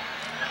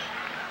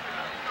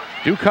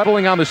 Duke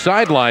huddling on the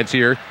sidelines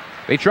here.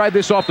 They tried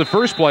this off the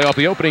first play off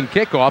the opening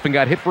kickoff and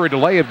got hit for a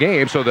delay of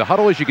game, so the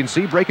huddle, as you can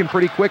see, breaking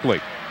pretty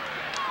quickly.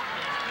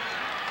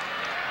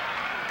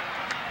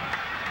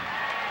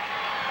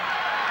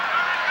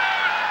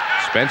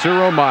 Spencer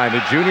Romine,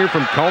 the junior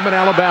from Coleman,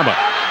 Alabama.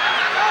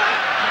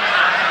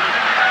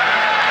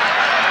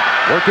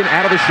 Working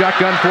out of the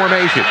shotgun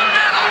formation.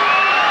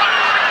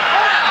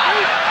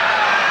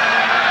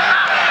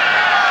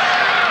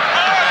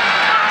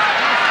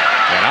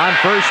 And on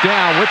first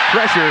down with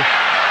pressure,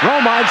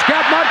 Romine's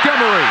got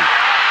Montgomery.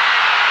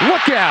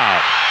 Look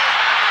out.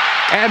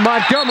 And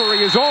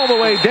Montgomery is all the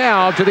way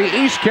down to the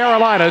East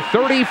Carolina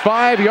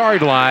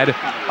 35-yard line.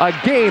 A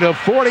gain of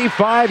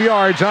 45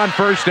 yards on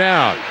first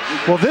down.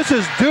 Well, this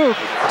is Duke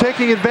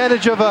taking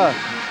advantage of a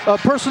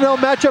personnel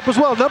matchup as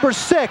well. Number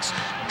 6,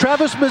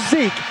 Travis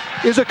Mazik,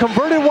 is a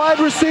converted wide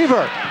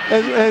receiver.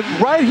 And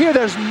right here,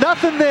 there's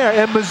nothing there.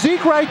 And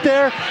Mazik right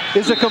there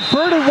is a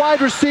converted wide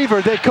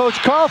receiver that Coach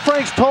Carl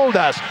Franks told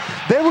us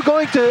they were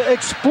going to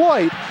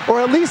exploit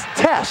or at least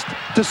test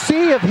to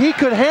see if he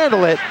could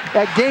handle it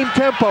at game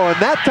tempo. And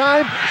that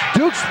time,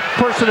 Duke's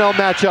personnel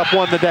matchup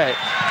won the day.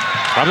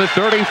 From the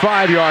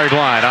 35-yard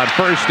line on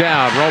first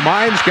down,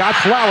 Romine's got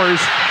Flowers,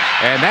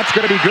 and that's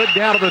going to be good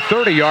down to the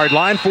 30-yard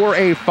line for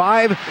a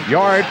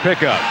 5-yard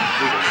pickup.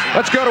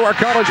 Let's go to our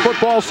college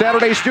football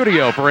Saturday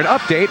studio for an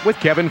update with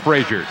Kevin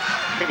Frazier.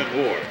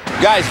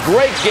 Guys,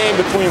 great game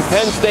between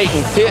Penn State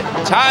and Pitt.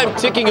 Time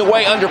ticking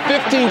away under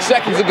 15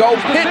 seconds ago.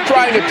 Pitt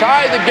trying to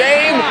tie the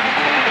game.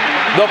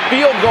 The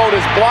field goal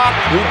is blocked.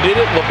 Who did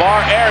it?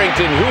 LeVar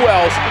Arrington. Who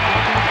else?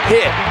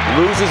 Pitt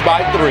loses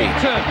by 3.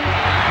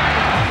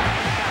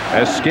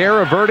 A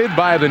scare averted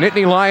by the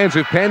Nittany Lions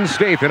of Penn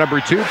State, the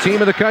number 2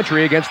 team in the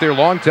country, against their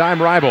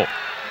longtime rival.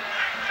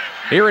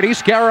 Here at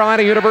East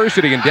Carolina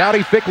University in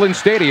Dowdy-Ficklin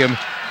Stadium,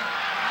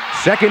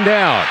 second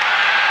down.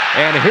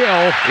 And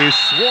Hill is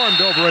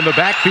swarmed over in the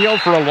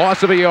backfield for a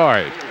loss of a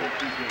yard.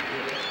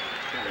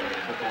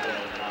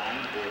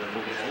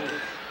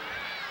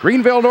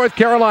 Greenville, North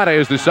Carolina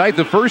is the site,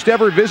 the first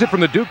ever visit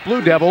from the Duke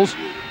Blue Devils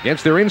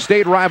against their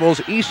in-state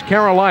rivals, East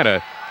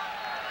Carolina.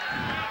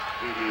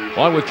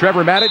 Along with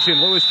Trevor Maddich and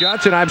Lewis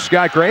Johnson, I'm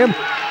Scott Graham.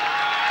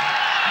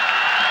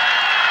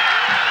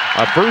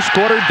 A first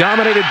quarter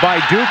dominated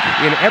by Duke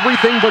in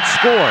everything but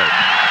score.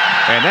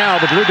 And now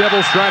the Blue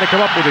Devils trying to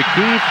come up with a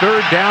key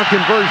third down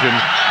conversion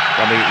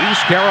from the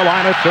East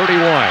Carolina 31.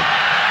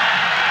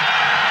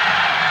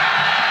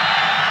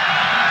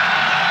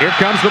 Here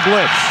comes the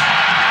blitz.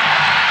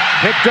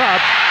 Picked up.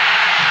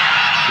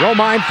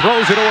 Romine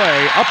throws it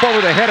away up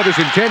over the head of his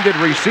intended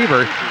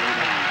receiver.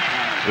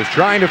 Was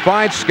trying to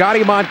find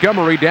Scotty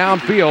Montgomery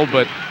downfield,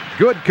 but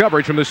good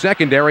coverage from the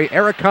secondary.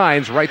 Eric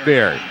Hines right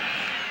there.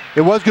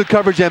 It was good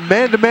coverage and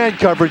man-to-man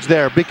coverage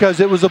there because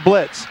it was a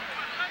blitz.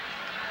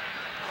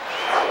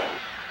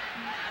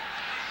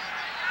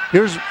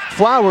 Here's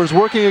Flowers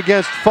working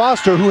against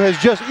Foster, who has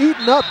just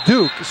eaten up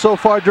Duke so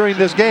far during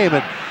this game.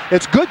 And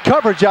it's good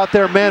coverage out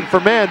there man for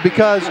man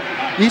because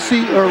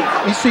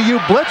ECU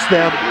blitzed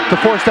them to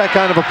force that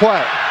kind of a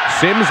play.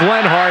 Sims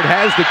Lenhart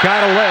has the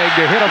kind of leg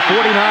to hit a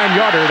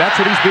 49-yarder. That's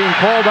what he's being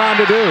called on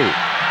to do.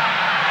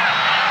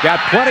 Got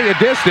plenty of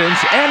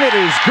distance, and it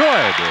is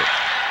good.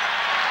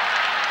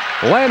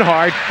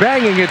 Lenhart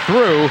banging it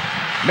through,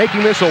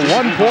 making this a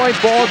one-point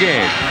ball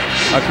game.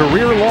 A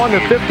career long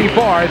of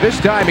 54. This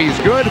time he's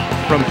good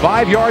from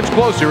 5 yards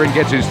closer and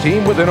gets his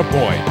team within a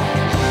point.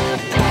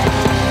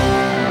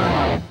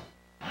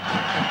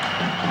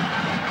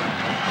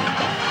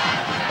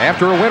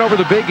 After a win over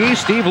the Big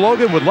East, Steve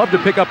Logan would love to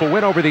pick up a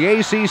win over the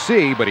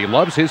ACC, but he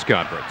loves his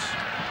conference.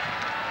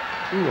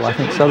 Well, I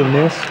think Southern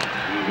Miss,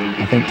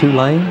 I think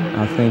Tulane,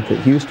 I think that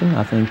Houston,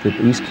 I think that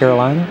East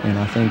Carolina, and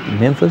I think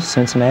Memphis,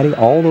 Cincinnati,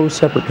 all those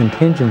separate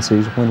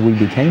contingencies when we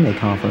became a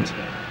conference,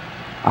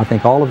 I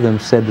think all of them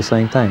said the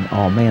same thing.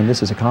 Oh man,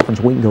 this is a conference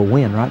we can go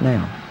win right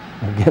now.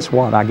 Well, guess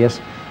what? I guess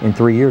in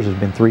 3 years there's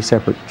been 3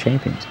 separate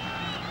champions.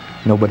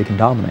 Nobody can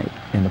dominate.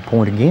 And the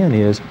point again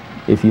is,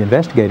 if you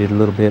investigate it a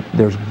little bit,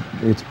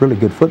 it's really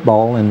good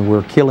football, and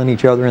we're killing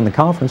each other in the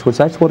conference, which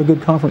that's what a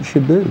good conference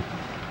should do.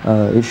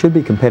 It should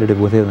be competitive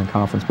within the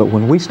conference, but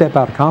when we step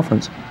out of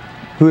conference,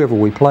 whoever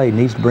we play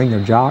needs to bring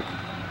their jock,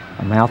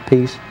 a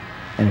mouthpiece,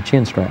 and a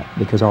chin strap,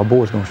 because our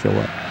boy's going to show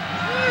up.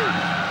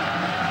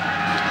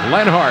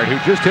 Lenhart, who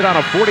just hit on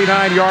a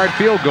 49-yard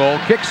field goal,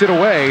 kicks it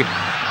away.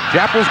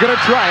 Chapel's going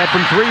to try it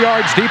from 3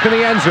 yards deep in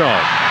the end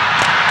zone.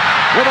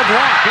 With a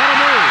block and a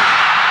move.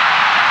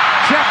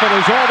 Chapel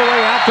is all the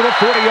way out to the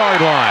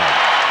 40-yard line.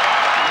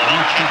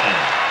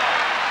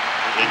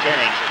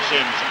 Returns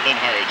Sims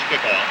Lenhart's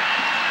kickoff.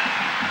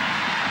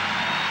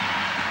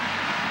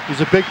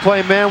 He's a big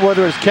play man,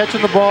 whether it's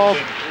catching the ball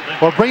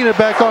or bringing it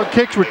back on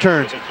kicks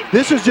returns.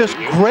 This is just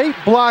great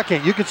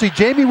blocking. You can see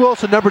Jamie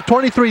Wilson, number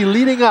 23,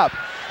 leading up.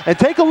 And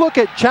take a look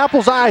at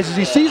Chapel's eyes as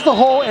he sees the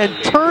hole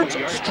and turns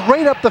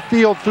straight up the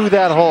field through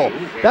that hole.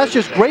 That's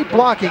just great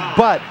blocking,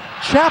 but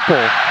Chapel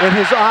and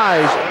his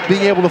eyes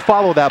being able to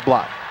follow that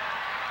block.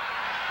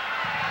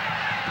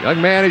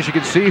 Young man, as you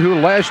can see, who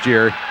last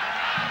year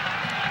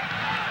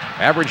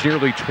averaged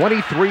nearly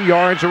 23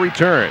 yards a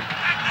return.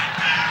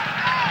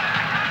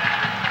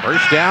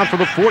 First down from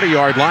the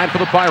 40-yard line for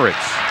the Pirates.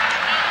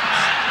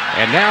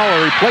 And now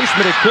a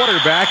replacement at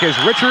quarterback as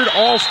Richard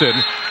Alston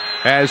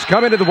has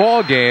come into the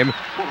ball game,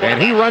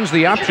 and he runs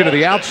the option to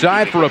the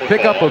outside for a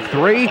pickup of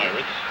 3.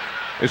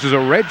 This is a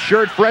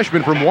redshirt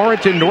freshman from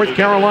Warrenton, North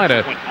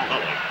Carolina,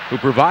 who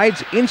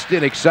provides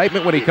instant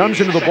excitement when he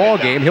comes into the ball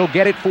game. He'll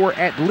get it for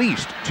at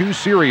least 2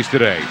 series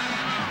today.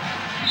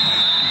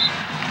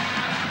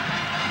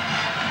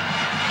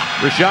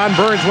 Rashawn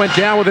Burns went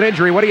down with an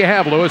injury. What do you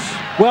have, Lewis?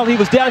 Well, he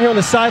was down here on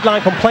the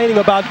sideline complaining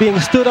about being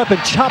stood up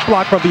and chop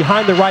blocked from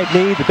behind the right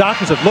knee. The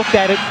doctors have looked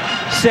at it,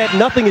 said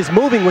nothing is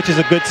moving, which is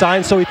a good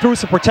sign, so he threw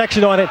some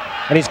protection on it,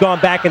 and he's gone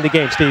back in the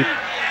game, Steve.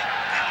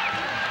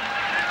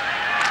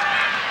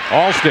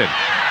 Alston,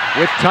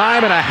 with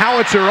time and a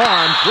howitzer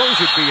arm,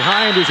 throws it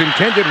behind his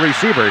intended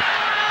receiver.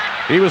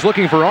 He was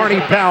looking for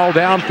Arnie Powell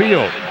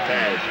downfield.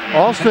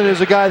 Alston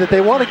is a guy that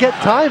they want to get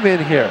time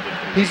in here.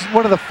 He's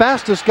one of the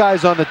fastest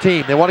guys on the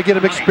team. They want to get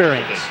him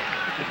experience.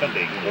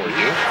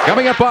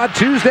 Coming up on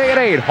Tuesday at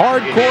 8,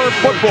 hardcore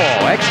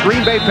football.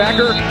 Ex-Green Bay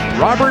Packer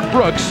Robert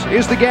Brooks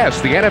is the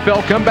guest. The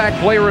NFL Comeback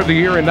Player of the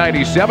Year in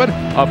 '97,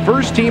 a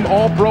first-team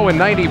All-Pro in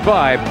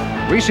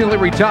 '95, recently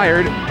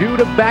retired due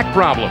to back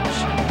problems.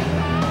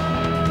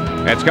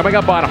 That's coming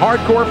up on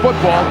hardcore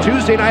football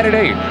Tuesday night at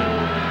 8.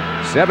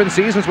 7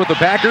 seasons with the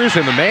Packers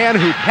and the man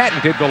who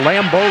patented the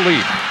Lambeau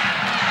Leap.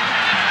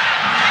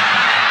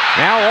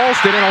 Now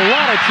Alston in a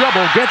lot of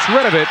trouble, gets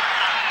rid of it,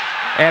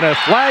 and a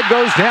flag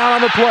goes down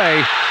on the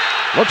play.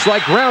 Looks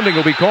like grounding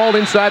will be called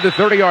inside the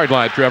 30-yard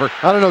line, Trevor.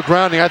 I don't know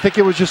grounding. I think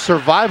it was just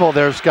survival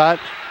there, Scott.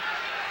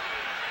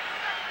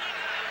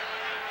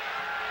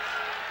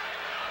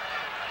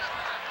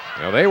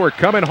 Now they were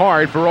coming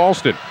hard for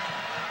Alston.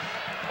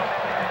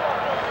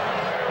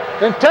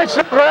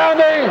 Intentional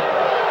grounding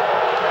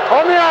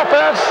on the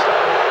offense.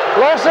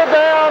 Lost it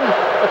down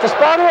at the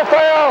spot of the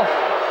foul.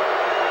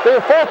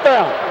 They're 4th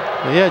down.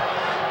 He had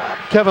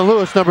Kevin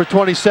Lewis, number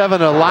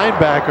 27, a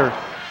linebacker,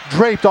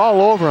 draped all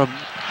over him.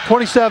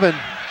 27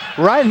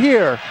 right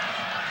here.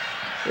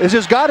 It's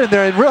just got in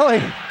there, and really,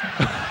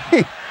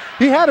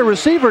 he had a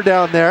receiver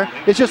down there.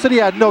 It's just that he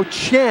had no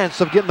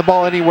chance of getting the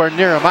ball anywhere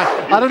near him.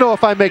 I don't know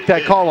if I make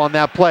that call on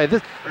that play.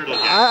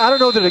 I don't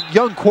know that a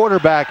young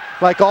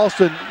quarterback like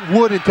Alston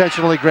would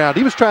intentionally ground.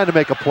 He was trying to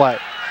make a play.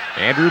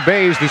 Andrew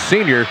Bays, the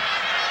senior,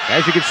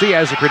 as you can see,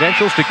 has the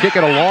credentials to kick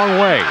it a long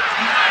way.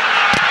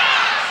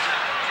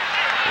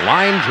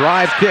 Line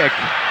drive kick.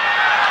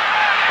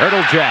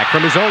 Ertlejack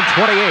from his own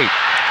 28.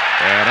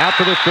 And out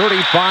to the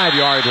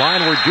 35-yard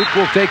line where Duke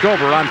will take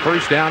over on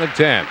first down and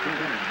 10.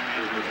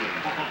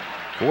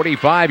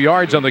 45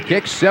 yards on the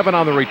kick, 7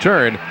 on the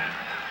return.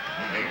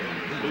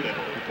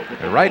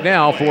 And right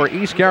now for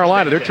East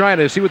Carolina, they're trying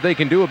to see what they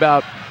can do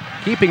about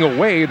keeping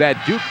away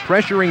that Duke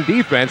pressuring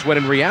defense, when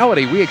in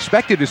reality we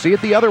expected to see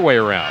it the other way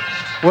around.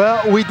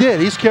 Well, we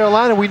did. East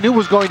Carolina we knew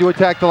was going to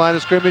attack the line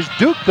of scrimmage.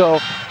 Duke, though,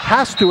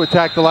 has to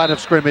attack the line of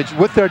scrimmage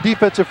with their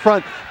defensive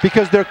front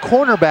because their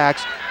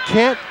cornerbacks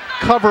can't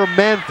cover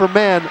man for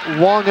man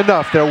long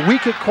enough. They're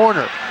weak at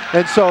corner.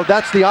 And so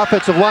that's the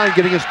offensive line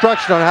getting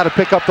instruction on how to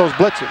pick up those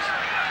blitzes.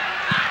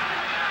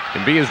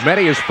 Can be as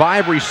many as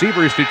 5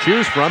 receivers to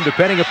choose from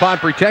depending upon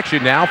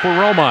protection now for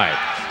Romine.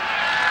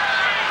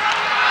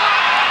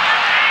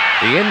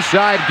 The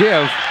inside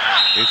give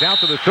is out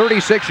to the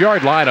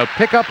 36-yard line, a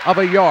pickup of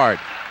a yard.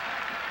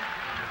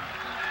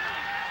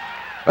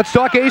 Let's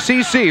talk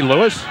ACC,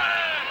 Lewis.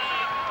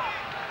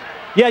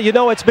 Yeah, you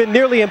know, it's been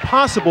nearly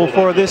impossible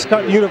for this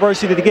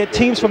university to get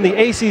teams from the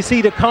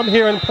ACC to come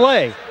here and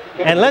play.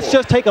 And let's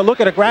just take a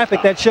look at a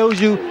graphic that shows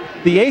you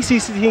the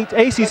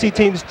ACC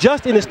teams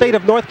just in the state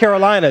of North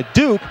Carolina.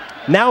 Duke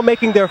now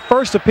making their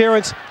first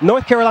appearance.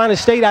 North Carolina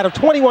State, out of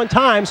 21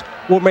 times,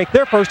 will make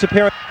their first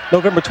appearance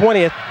November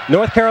 20th.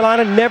 North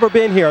Carolina never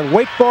been here. And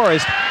Wake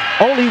Forest,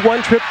 only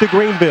 1 trip to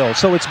Greenville.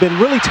 So it's been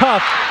really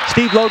tough.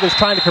 Steve Logan's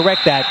trying to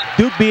correct that.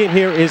 Duke being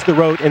here is the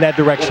road in that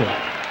direction.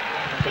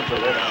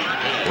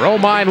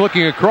 Romine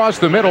looking across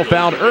the middle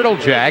found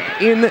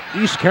Ertlejack in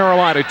East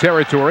Carolina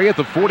territory at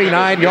the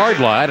 49-yard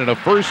line, and a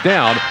first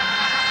down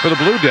for the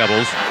Blue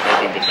Devils.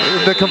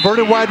 The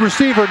converted wide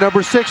receiver,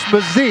 number 6,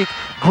 Mazik.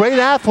 Great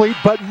athlete,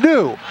 but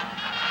new.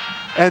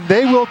 and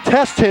they will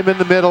test him in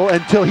the middle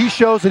until he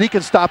shows that he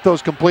can stop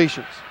those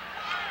completions.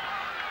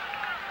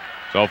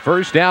 So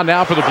first down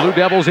now for the Blue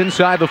Devils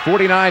inside the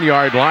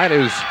 49-yard line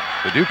as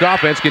the Duke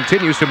offense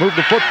continues to move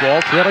the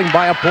football, trailing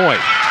by a point.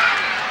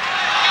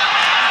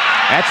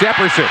 That's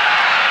Epperson.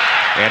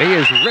 And he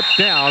is ripped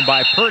down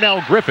by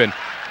Pernell Griffin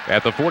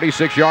at the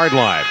 46-yard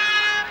line.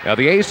 Now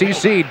the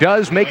ACC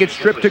does make its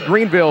trip to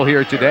Greenville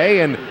here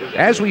today, and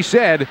as we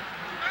said,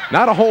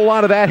 not a whole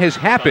lot of that has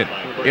happened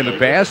in the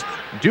past.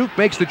 Duke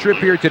makes the trip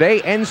here today.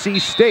 NC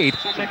State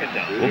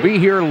will be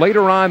here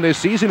later on this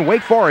season.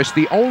 Wake Forest,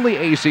 the only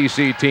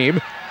ACC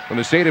team from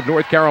the state of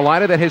North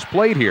Carolina that has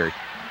played here.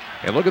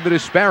 And look at the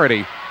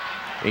disparity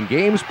in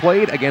games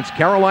played against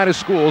Carolina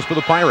schools for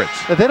the Pirates.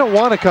 They don't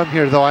want to come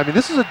here, though. I mean,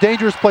 this is a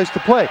dangerous place to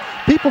play.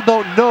 People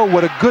don't know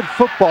what a good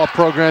football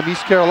program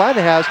East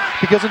Carolina has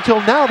because until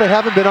now they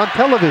haven't been on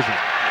television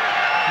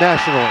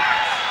nationally.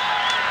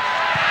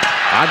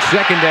 On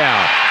second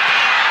down,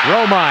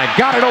 Romine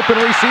got an open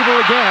receiver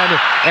again,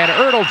 and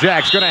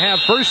Erdeljack's going to have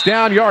first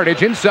down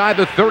yardage inside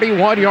the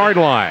 31-yard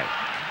line.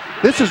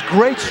 This is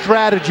great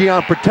strategy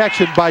on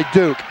protection by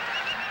Duke.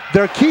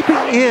 They're keeping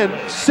in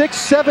 6,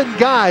 7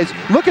 guys.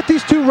 Look at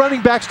these 2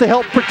 running backs to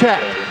help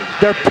protect.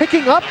 They're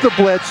picking up the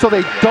blitz so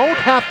they don't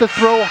have to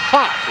throw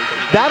hot.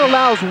 That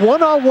allows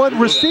one-on-one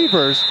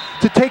receivers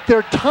to take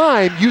their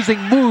time using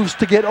moves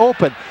to get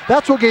open.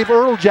 That's what gave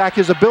Erdeljack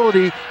his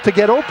ability to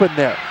get open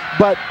there.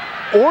 But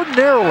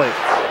ordinarily,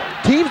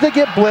 teams that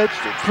get blitzed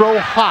throw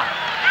hot.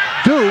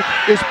 Duke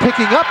is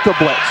picking up the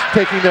blitz,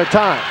 taking their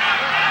time.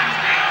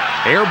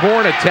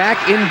 Airborne attack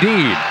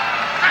indeed.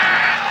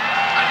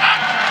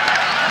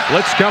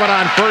 Blitz coming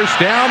on first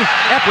down.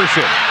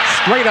 Epperson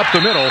straight up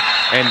the middle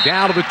and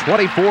down to the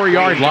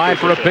 24-yard line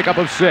for a pickup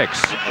of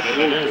 6.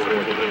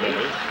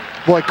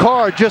 Boy,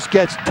 Carr just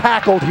gets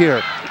tackled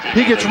here.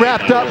 He gets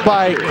wrapped up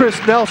by Chris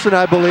Nelson,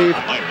 I believe,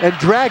 and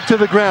dragged to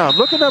the ground.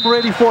 Look at number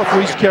 84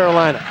 for East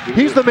Carolina.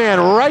 He's the man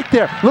right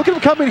there. Look at him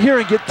come in here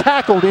and get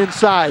tackled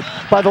inside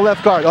by the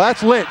left guard. Oh,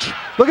 that's Lynch.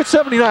 Look at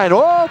 79.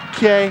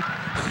 Okay.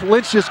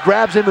 Lynch just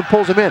grabs him and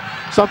pulls him in.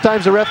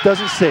 Sometimes the ref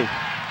doesn't see.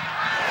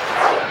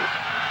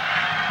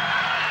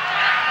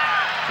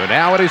 So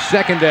now it is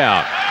second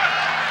down.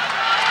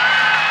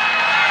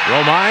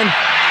 Romine,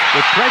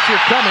 with pressure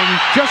coming,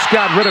 just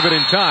got rid of it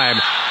in time.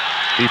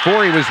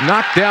 Before he was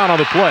knocked down on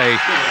the play,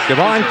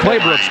 Devon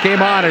Claybrooks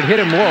came on and hit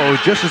him low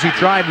just as he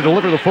tried to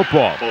deliver the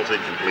football.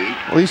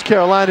 Well, East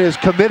Carolina is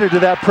committed to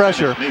that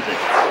pressure.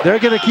 They're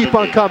going to keep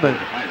on coming.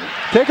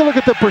 Take a look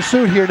at the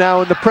pursuit here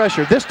now in the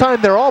pressure. This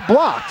time they're all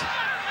blocked,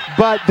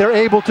 but they're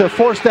able to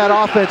force that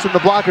offense and the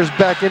blockers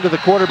back into the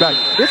quarterback.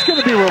 It's going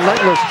to be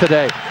relentless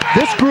today.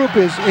 This group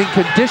is in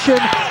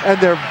condition, and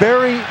they're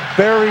very,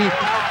 very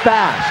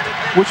fast,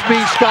 which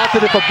means, Scott,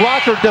 that if a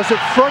blocker doesn't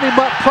front him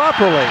up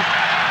properly,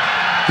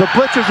 the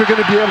blitzers are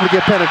going to be able to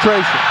get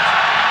penetration.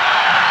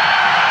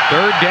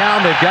 Third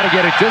down, they've got to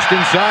get it just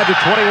inside the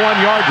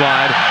 21-yard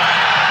line.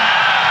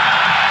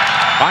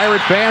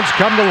 Pirate fans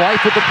come to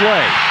life with the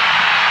play.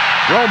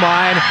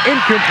 Romine,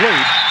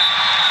 incomplete.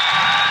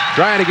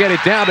 Trying to get it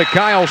down to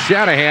Kyle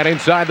Shanahan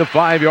inside the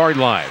 5-yard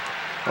line.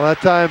 Well,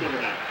 that time,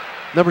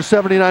 number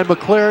 79,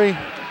 McCleary,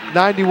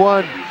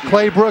 91,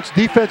 Claybrooks,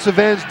 defensive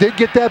ends, did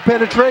get that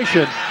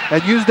penetration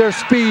and use their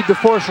speed to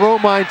force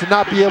Romine to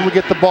not be able to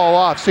get the ball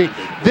off. See,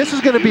 this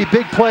is going to be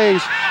big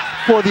plays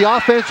for the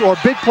offense or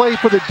big play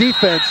for the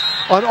defense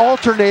on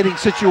alternating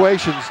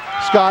situations.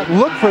 Scott,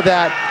 look for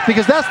that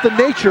because that's the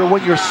nature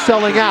when you're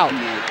selling out.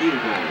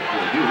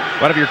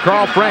 But if you're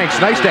Carl Franks,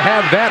 nice to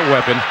have that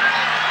weapon.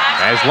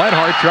 As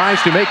Lenhart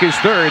tries to make his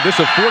third, this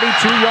is a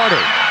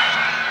 42-yarder.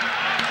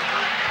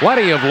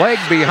 Plenty of leg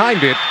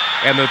behind it,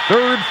 and the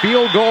third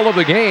field goal of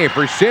the game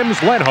for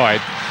Sims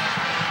Lenhart.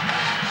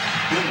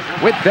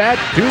 With that,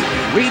 Duke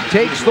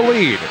retakes the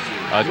lead.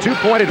 A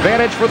 2-point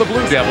advantage for the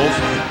Blue Devils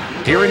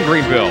here in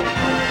Greenville.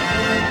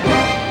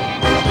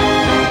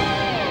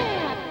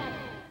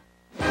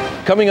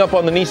 Coming up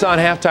on the Nissan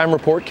Halftime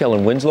Report,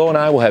 Kellen Winslow and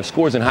I will have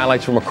scores and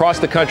highlights from across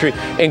the country,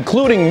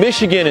 including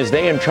Michigan as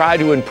they try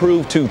to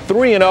improve to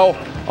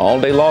 3-0. All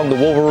day long, the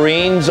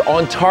Wolverines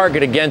on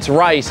target against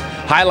Rice.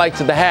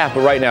 Highlights of the half,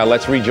 but right now,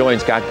 let's rejoin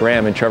Scott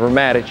Graham and Trevor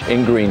Maddich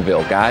in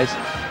Greenville. Guys.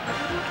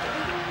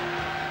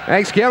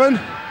 Thanks, Kevin.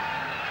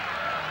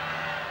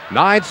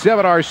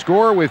 9-7 our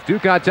score with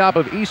Duke on top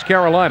of East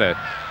Carolina.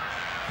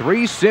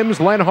 3 Sims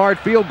Lenhart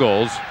field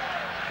goals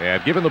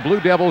have given the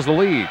Blue Devils the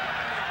lead.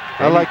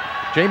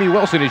 Jamie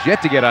Wilson is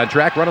yet to get on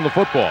track running the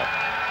football.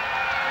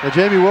 Now,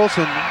 Jamie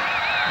Wilson,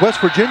 West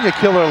Virginia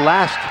killer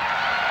last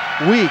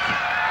week,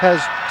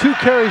 has 2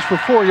 carries for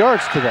 4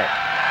 yards today.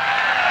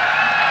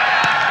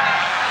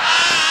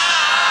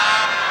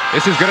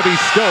 This is going to be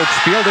Stokes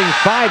fielding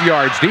 5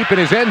 yards deep in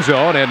his end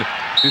zone, and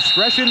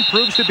discretion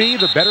proves to be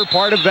the better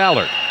part of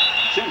valor.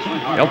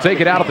 He'll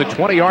take it out at the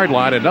 20-yard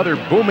line. Another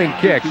booming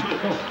kick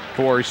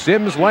for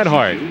Sims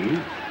Lenhart.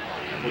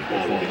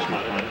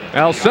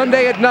 Now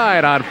Sunday at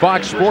 9 on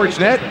Fox Sports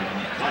Net,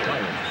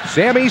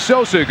 Sammy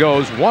Sosa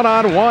goes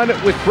one-on-one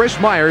with Chris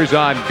Myers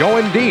on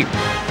Going Deep.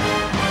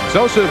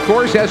 Sosa, of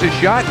course, has a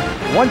shot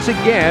once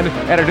again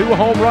at a new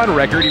home run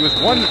record. He was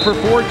 1 for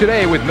 4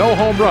 today with no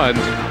home runs.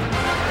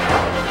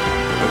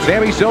 But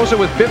Sammy Sosa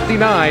with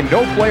 59.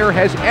 No player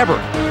has ever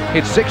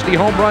hit 60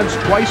 home runs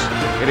twice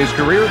in his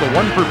career. The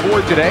 1 for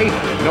 4 today.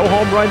 No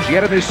home runs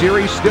yet in this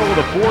series. Still with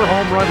a 4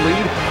 home run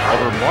lead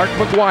over Mark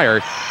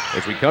McGwire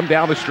as we come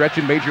down the stretch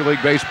in Major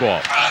League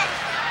Baseball.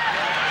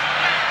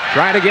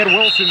 Trying to get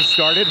Wilson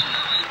started.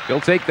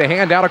 He'll take the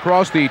hand out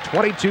across the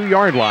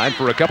 22-yard line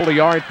for a couple of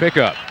yard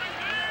pickup.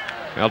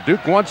 Now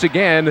Duke once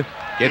again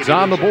gets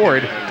on the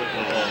board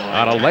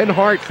on a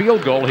Lenhart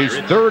field goal, his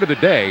 3rd of the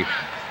day,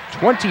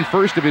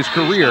 21st of his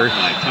career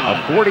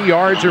of 40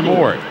 yards or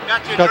more.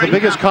 Now the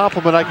biggest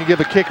compliment I can give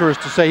a kicker is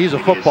to say he's a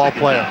football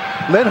player.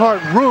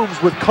 Lenhart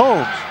rooms with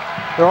Combs.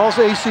 They're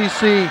also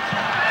ACC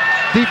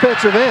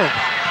defensive end.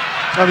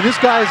 I mean, this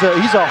guy's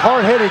he's a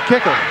hard-headed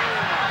kicker.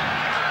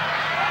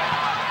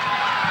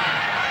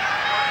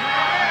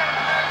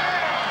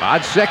 On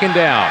 2nd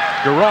down,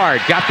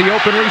 Garrard got the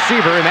open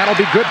receiver, and that'll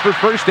be good for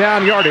 1st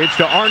down yardage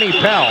to Arnie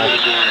Pell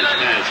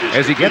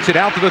as he gets it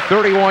out to the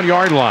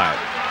 31-yard line.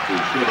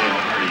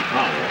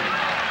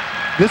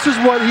 This is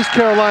what East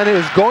Carolina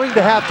is going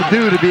to have to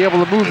do to be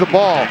able to move the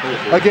ball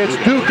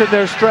against Duke in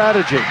their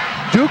strategy.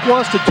 Duke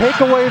wants to take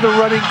away the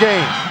running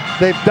game.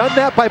 They've done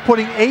that by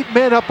putting 8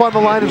 men up on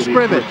the line of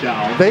scrimmage.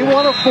 They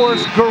want to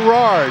force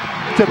Garrard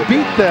to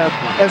beat them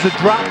as a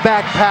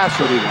drop-back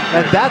passer,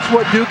 and that's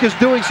what Duke is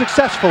doing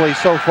successfully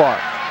so far.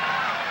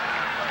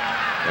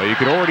 Well, you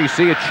can already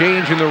see a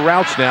change in the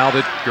routes now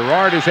that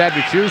Garrard has had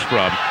to choose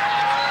from.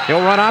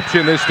 He'll run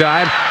option this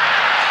time,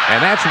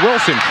 and that's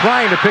Wilson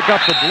trying to pick up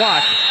the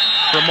block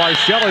from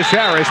Marcellus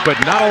Harris, but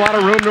not a lot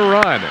of room to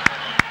run.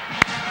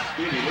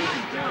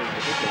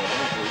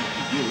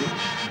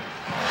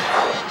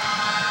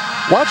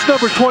 Watch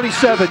number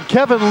 27,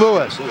 Kevin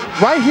Lewis.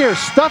 Right here,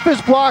 stuff his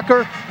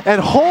blocker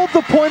and hold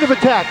the point of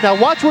attack. Now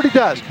watch what he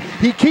does.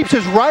 He keeps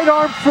his right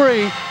arm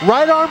free,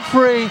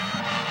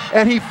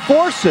 and he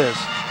forces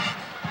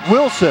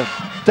Wilson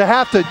to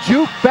have to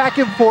juke back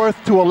and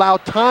forth to allow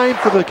time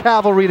for the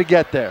cavalry to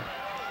get there.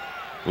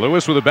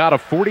 Lewis with about a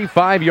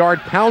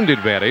 45-yard pound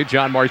advantage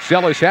on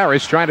Marcellus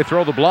Harris trying to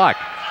throw the block.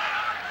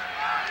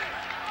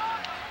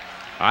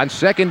 On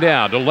 2nd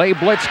down, delay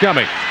blitz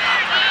coming.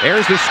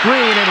 There's the screen,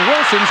 and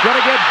Wilson's going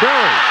to get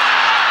buried.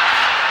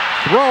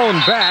 Thrown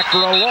back for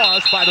a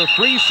loss by the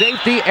free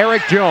safety,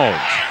 Eric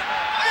Jones.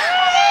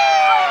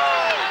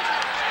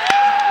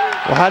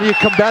 Well, how do you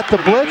combat the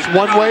blitz?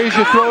 One way is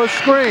you throw a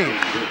screen.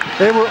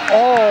 They were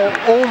all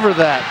over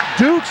that.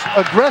 Duke's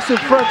aggressive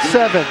front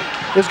 7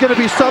 is going to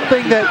be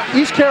something that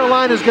East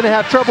Carolina is going to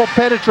have trouble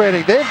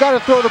penetrating. They've got to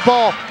throw the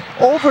ball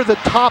over the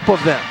top of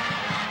them.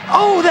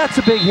 Oh, that's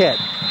a big hit.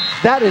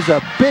 That is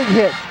a big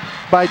hit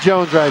by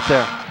Jones right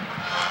there.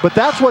 But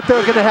that's what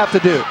they're going to have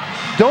to do.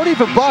 Don't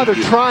even bother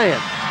trying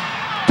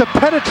to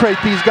penetrate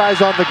these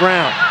guys on the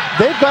ground.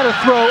 They've got to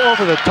throw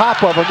over the top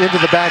of them into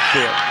the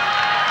backfield.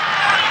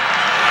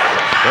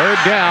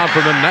 3rd down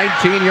from the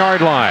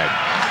 19-yard line.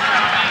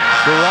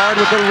 Garrard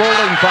with the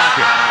rolling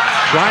pocket,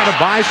 trying to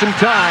buy some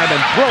time and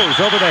throws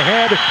over the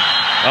head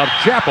of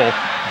Chappell.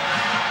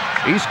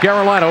 East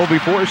Carolina will be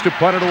forced to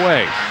punt it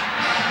away.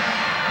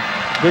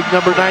 Big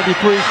number 93,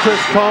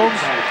 Chris Combs.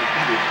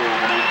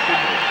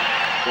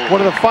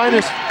 One of the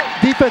finest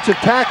defensive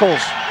tackles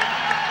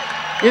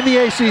in the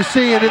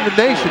ACC and in the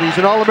nation. He's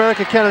an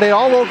All-America candidate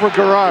all over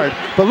Garrard.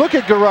 But look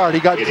at Garrard. He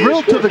got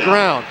drilled to the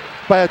ground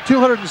by a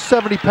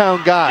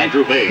 270-pound guy.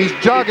 He's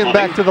jogging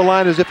back to the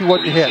line as if he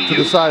wasn't hit, to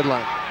the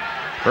sideline.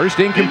 First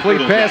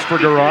incomplete pass for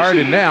Garrard,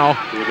 and now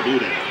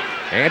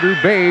Andrew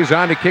Bays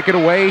on to kick it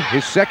away,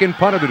 his 2nd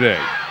punt of the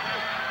day.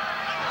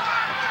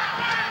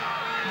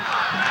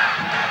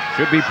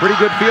 Should be pretty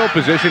good field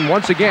position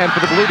once again for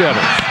the Blue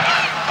Devils.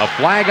 A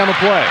flag on the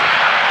play.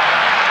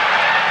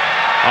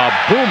 A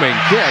booming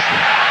kick,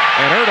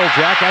 and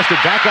Erdeljak has to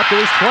back up to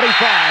his 25.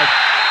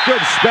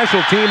 Good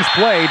special teams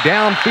play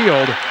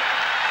downfield.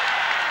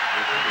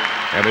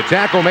 And the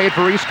tackle made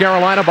for East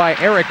Carolina by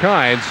Eric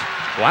Hines.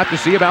 We'll have to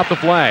see about the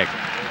flag.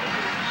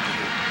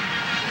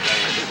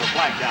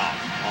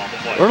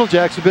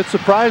 Erdljak's a bit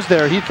surprised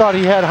there. He thought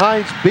he had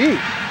Hines beat.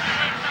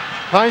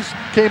 Hines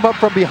came up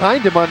from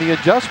behind him on the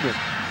adjustment.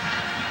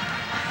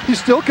 He's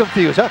still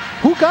confused.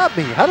 Who got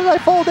me? How did I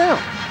fall down?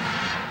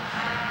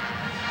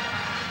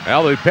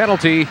 Well, the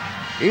penalty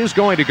is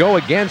going to go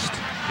against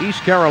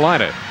East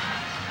Carolina.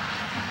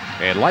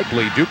 And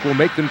likely Duke will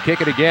make them kick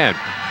it again.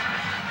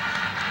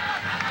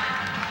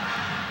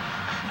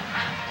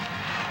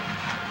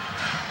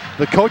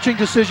 The coaching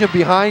decision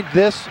behind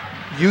this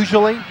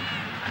usually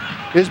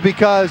is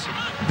because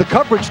the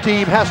coverage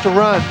team has to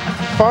run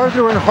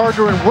farther and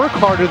harder and work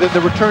harder than the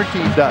return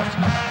team does.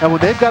 And when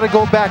they've got to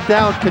go back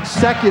down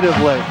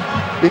consecutively,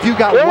 if you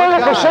got one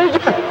guy...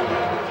 procedure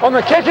on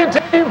the kicking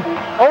team,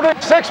 only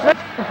 6 men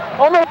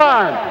on the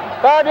line.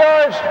 5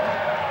 yards,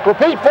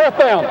 repeat 4th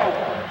down.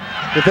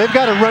 If they've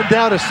got to run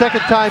down a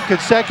 2nd time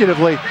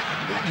consecutively,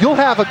 you'll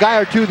have a guy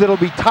or two that'll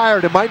be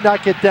tired and might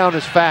not get down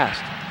as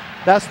fast.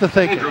 That's the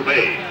thinking.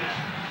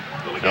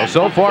 Now,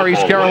 so far,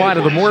 East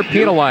Carolina, the more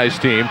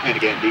penalized team.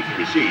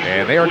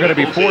 And they are going to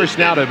be forced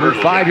now to move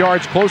 5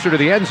 yards closer to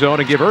the end zone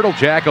and give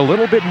Erdeljak a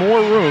little bit more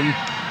room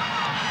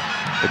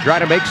to try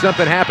to make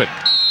something happen.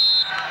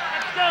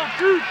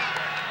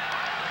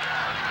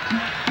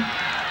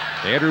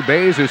 Andrew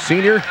Bays, a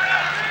senior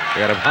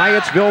out of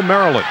Hyattsville,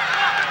 Maryland.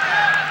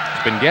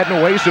 He's been getting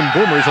away some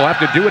boomers. He'll have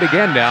to do it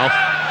again now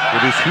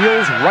with his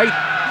heels right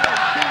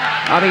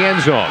on the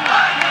end zone.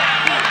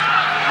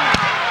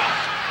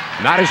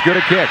 Not as good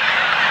a kick.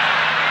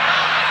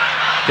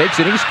 Takes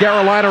an East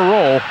Carolina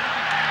roll,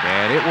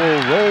 and it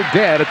will roll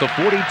dead at the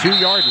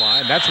 42-yard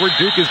line. That's where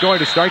Duke is going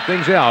to start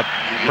things out.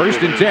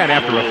 1st and 10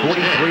 after a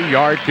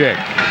 43-yard kick.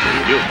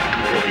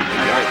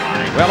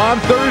 Well, on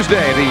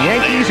Thursday, the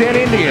Yankees and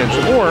Indians,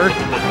 or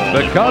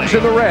the Cubs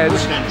and the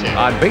Reds,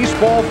 on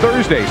Baseball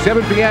Thursday,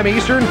 7 p.m.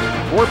 Eastern,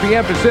 4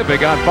 p.m.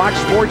 Pacific on Fox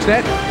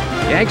SportsNet.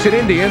 Yanks and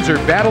Indians are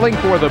battling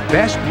for the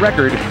best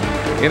record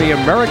in the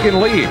American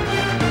League.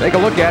 Take a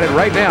look at it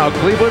right now.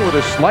 Cleveland with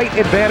a slight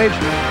advantage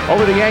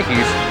over the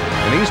Yankees.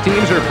 And these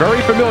teams are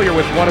very familiar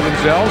with one of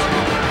themselves.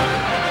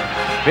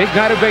 Big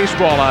night of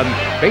baseball on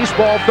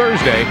Baseball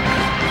Thursday.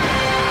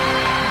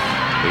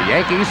 The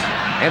Yankees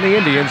and the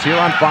Indians here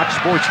on Fox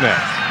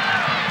SportsNet.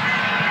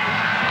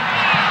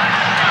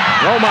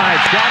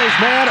 Romine's got his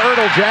man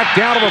Erdeljak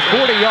down to the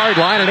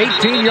 40-yard line. An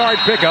 18-yard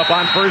pickup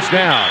on 1st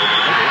down.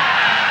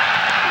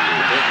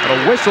 But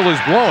a whistle is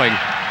blowing.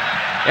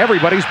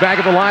 Everybody's back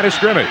at the line of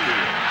scrimmage.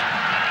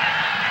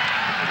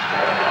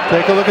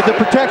 Take a look at the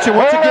protection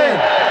once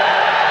again.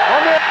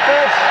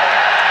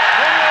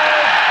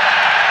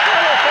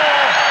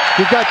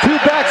 You've got 2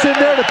 backs in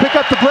there to pick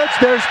up the blitz.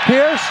 There's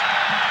Pierce.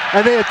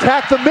 And they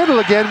attack the middle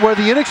again, where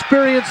the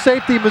inexperienced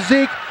safety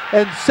Mazik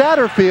and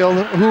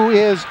Satterfield, who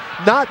is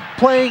not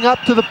playing up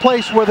to the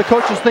place where the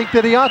coaches think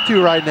that he ought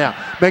to right now.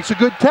 Makes a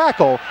good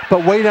tackle,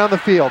 but way down the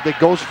field. It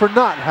goes for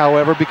naught,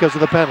 however, because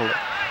of the penalty.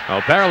 Well,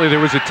 apparently there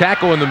was a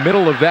tackle in the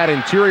middle of that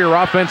interior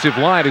offensive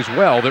line as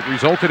well that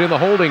resulted in the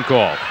holding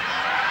call.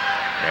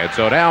 And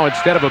so now,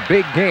 instead of a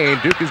big gain,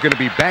 Duke is going to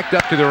be backed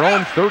up to their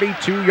own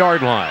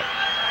 32-yard line.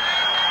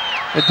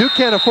 And Duke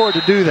can't afford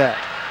to do that.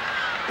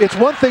 It's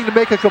one thing to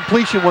make a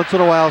completion once in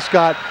a while,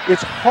 Scott.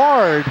 It's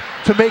hard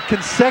to make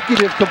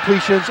consecutive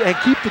completions and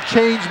keep the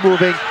chains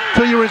moving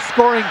till you're in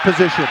scoring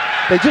position.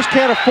 They just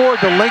can't afford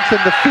to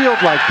lengthen the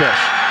field like this.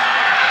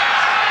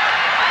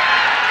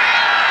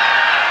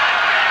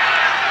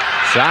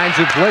 Signs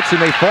of blitz,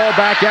 and they fall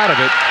back out of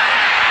it.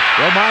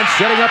 Romine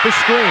setting up a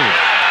screen.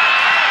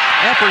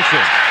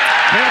 Epperson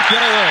can't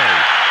get away.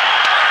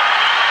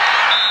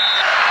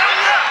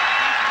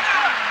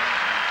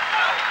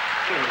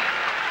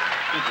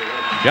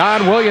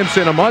 John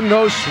Williamson among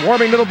those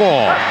swarming to the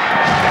ball.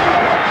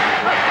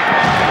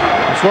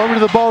 Swarming to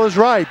the ball is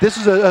right. This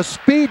is a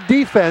speed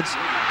defense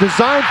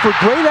designed for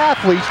great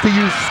athletes to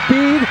use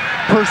speed,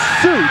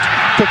 pursuit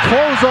to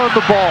close on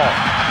the ball.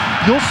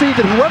 You'll see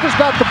that whoever's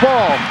got the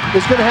ball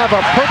is going to have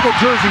a purple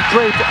jersey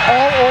draped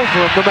all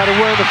over him, no matter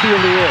where in the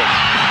field he is.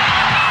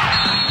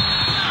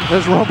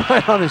 There's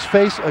Romine on his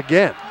face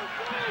again.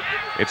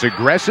 It's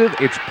aggressive,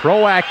 it's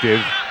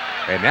proactive,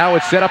 and now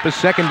it's set up a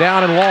 2nd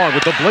down and long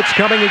with the blitz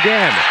coming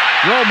again.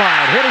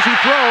 Romine hit as he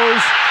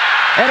throws,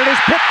 and it is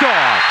picked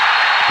off.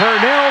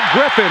 Pernell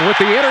Griffin with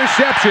the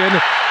interception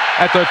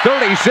at the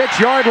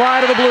 36-yard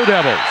line of the Blue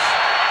Devils.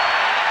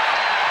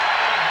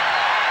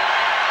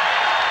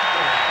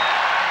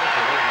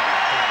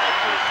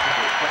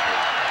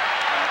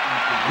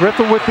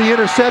 Griffin with the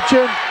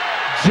interception.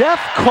 Jeff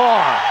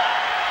Carr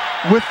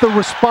with the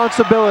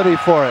responsibility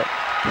for it.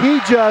 He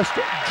just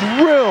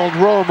drilled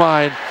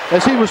Romine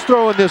as he was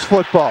throwing this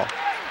football.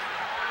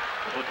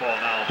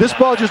 This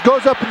ball just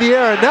goes up in the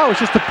air, and now it's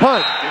just a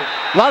punt.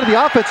 A lot of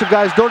the offensive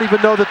guys don't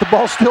even know that the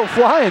ball's still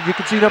flying. You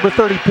can see number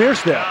 30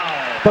 Pierce there.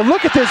 But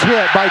look at this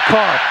hit by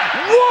Carr.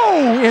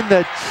 Whoa!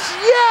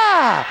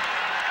 Yeah!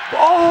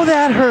 Oh,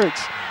 that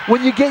hurts.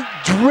 When you get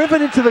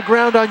driven into the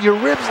ground on your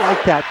ribs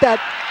like that,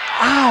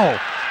 ow.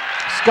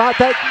 Scott,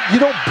 you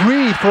don't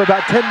breathe for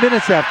about 10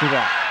 minutes after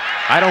that.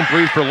 I don't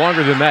breathe for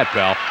longer than that,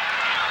 pal.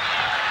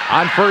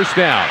 On 1st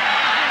down,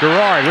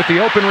 Gerard with the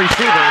open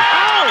receiver.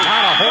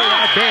 Not a whole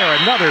lot there.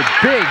 Another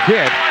big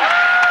hit.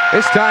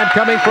 This time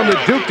coming from the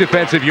Duke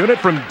defensive unit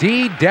from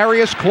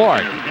Darius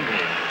Clark.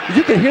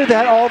 You can hear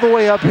that all the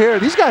way up here.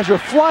 These guys are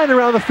flying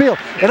around the field,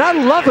 and I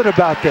love it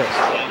about this.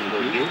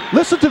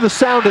 Listen to the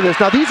sound of this.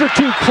 Now, these are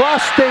 2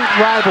 cross-state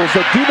rivals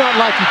that do not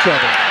like each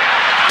other.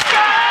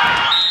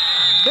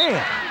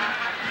 Man.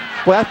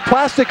 Well, that's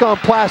plastic on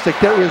plastic.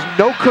 There is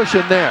no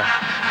cushion there.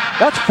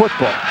 That's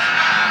football.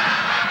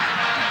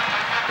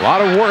 A lot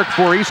of work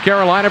for East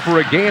Carolina for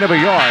a gain of a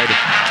yard.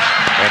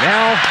 And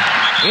now,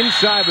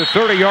 inside the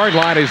 30-yard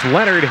line is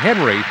Leonard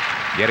Henry,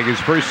 getting his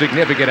first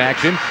significant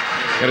action.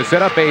 Going to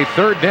set up a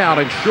 3rd down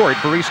and short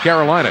for East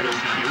Carolina.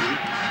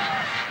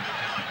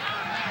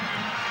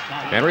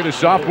 Henry, the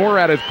sophomore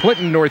out of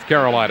Clinton, North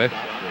Carolina.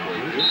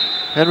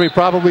 Henry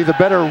probably the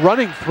better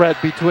running threat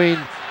between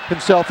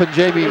himself and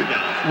Jamie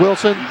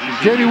Wilson.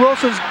 Jamie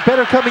Wilson's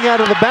better coming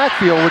out of the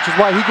backfield, which is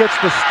why he gets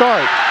the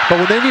start. But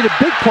when they need a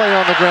big play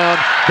on the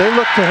ground, they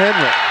look to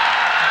Henry.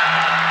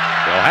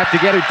 They'll have to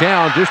get it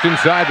down just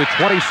inside the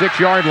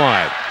 26-yard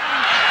line.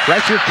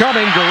 Pressure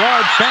coming.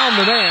 Garrard found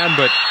the man,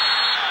 but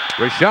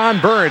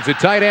Rashawn Burns, the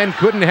tight end,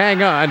 couldn't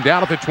hang on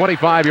down at the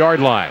 25-yard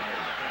line.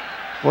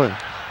 Boy.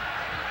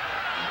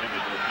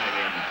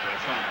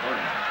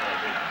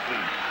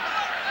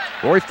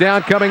 Fourth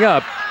down coming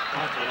up.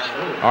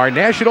 Our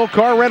National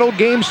Car Rental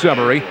game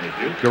summary.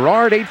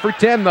 Garrard 8 for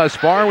 10 thus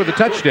far with a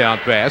touchdown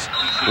pass.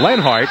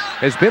 Lenhart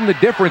has been the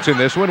difference in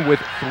this one with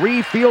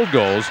 3 field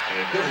goals.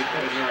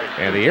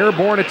 And the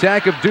airborne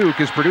attack of Duke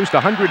has produced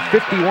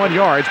 151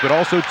 yards, but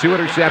also 2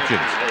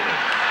 interceptions.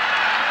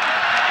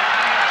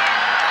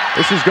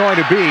 This is going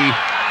to be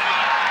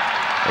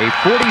a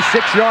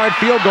 46-yard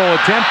field goal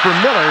attempt for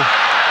Miller,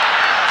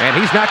 and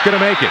he's not going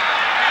to make it.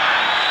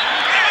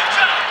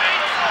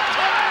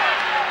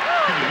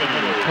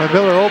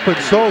 Miller opened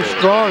so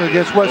strong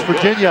against West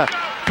Virginia.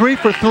 3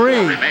 for 3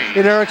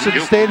 in Erickson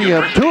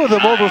Stadium, 2 of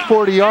them over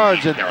 40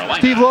 yards. And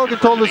Steve Logan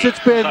told us it's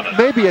been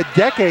maybe a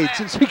decade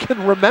since he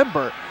can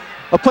remember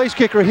a place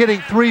kicker hitting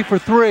 3 for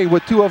 3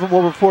 with 2 of them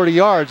over 40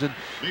 yards. And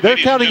they're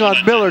counting on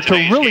Miller to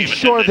really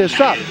shore this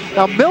up.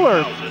 Now,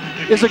 Miller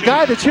is a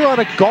guy that's here on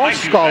a golf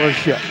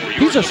scholarship.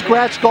 He's a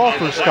scratch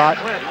golfer, Scott.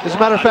 As a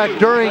matter of fact,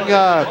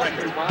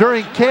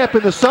 during camp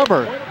in the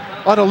summer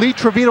on a Lee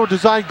Trevino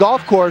designed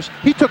golf course,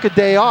 he took a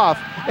day off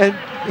and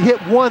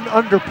hit 1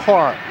 under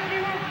par.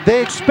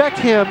 They expect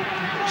him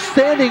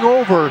standing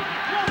over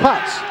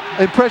putts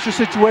in pressure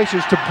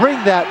situations to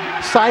bring that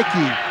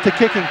psyche to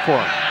kicking for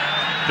him.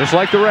 Just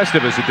like the rest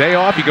of us, a day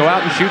off, you go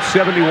out and shoot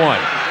 71.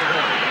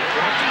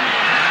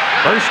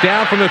 First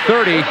down from the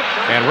 30,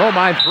 and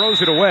Romine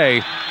throws it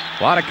away.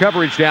 A lot of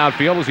coverage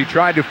downfield as he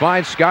tried to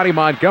find Scotty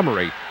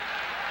Montgomery.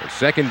 The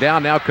second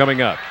down now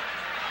coming up.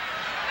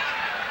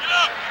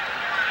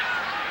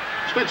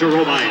 Spencer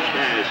Romine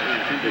pass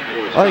intended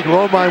for. I think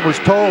Romine was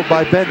told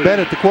by Ben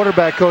Bennett, the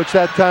quarterback coach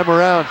that time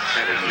around,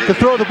 to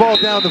throw the ball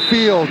down the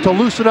field, to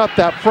loosen up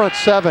that front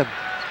 7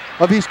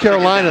 of East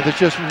Carolina that's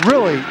just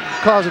really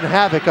causing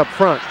havoc up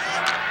front.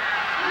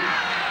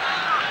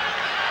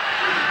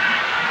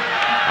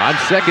 On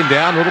second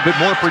down, a little bit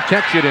more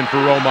protection in for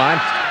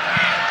Romine.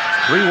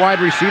 3 wide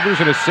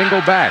receivers and a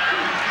single back.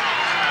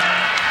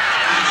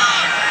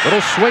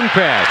 Little swing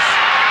pass.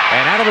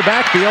 And out of the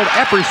backfield,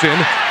 Epperson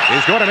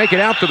is going to make it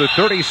out to the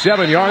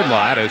 37-yard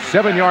line. A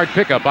 7-yard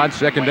pickup on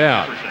second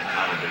down.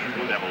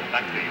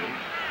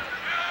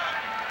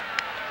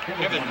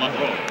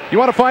 You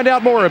want to find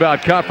out more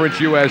about Conference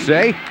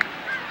USA?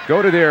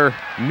 Go to their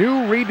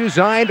new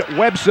redesigned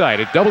website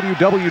at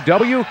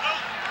www.c-usa.org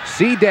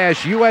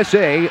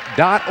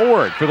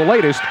for the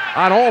latest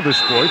on all the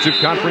sports of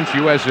Conference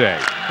USA.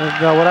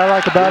 And what I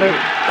like about it,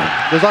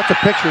 there's lots of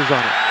pictures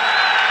on it.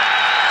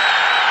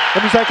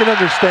 That means I can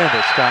understand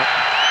it, Scott.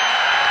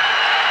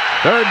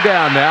 Third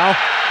down now.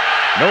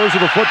 Nose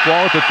of the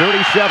football at the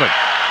 37.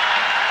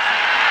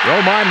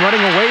 Romine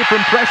running away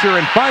from pressure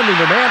and finding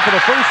the man for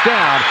the first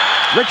down.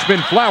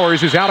 Richmond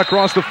Flowers is out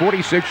across the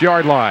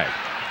 46-yard line.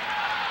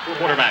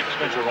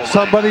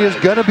 Somebody is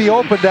going to be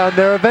open down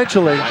there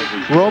eventually.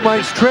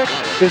 Romine's trick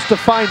is to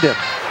find him.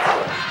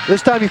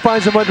 This time he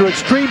finds him under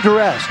extreme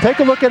duress. Take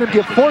a look at him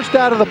get forced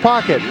out of the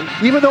pocket.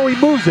 Even though he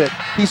moves it,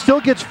 he still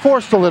gets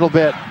forced a little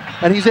bit,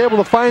 and he's able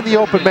to find the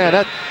open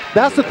man.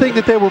 That's the thing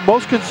that they were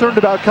most concerned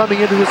about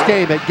coming into this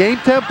game. At game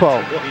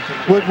tempo,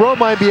 would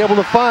Romine be able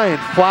to find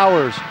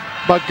Flowers,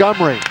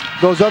 Montgomery,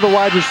 those other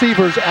wide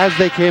receivers as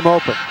they came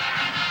open?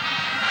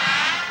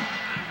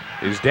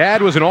 His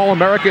dad was an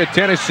All-America at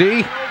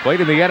Tennessee, played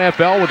in the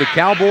NFL with the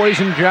Cowboys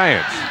and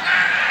Giants.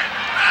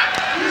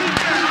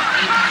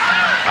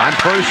 On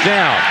first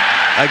down,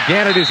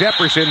 again it is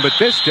Epperson, but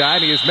this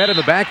time he is met in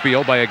the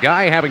backfield by a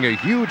guy having a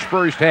huge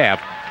first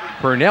half.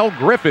 Pernell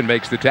Griffin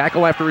makes the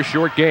tackle after a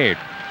short gain.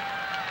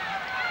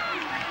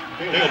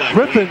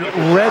 Griffin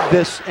read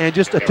this and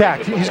just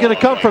attacked. He's going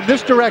to come from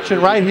this direction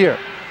right here.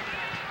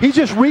 He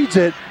just reads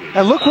it,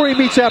 and look where he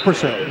meets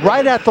Epperson,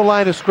 right at the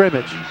line of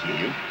scrimmage.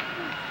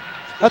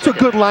 That's what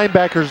good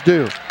linebackers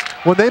do.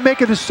 When they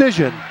make a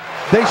decision,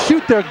 they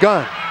shoot their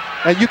gun,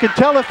 and you can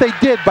tell if they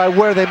did by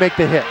where they make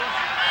the hit.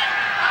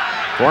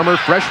 Former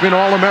freshman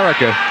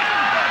All-America.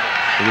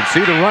 You can see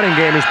the running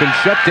game has been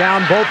shut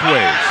down both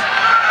ways.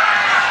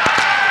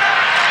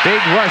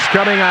 Big rush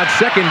coming on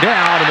second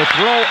down, and the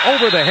throw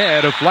over the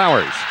head of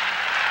Flowers.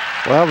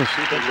 Well,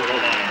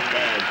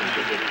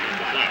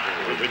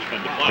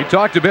 we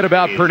talked a bit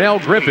about Pernell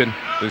Griffin,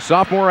 the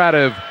sophomore out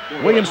of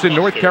Williamson,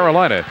 North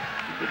Carolina.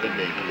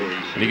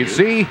 And you can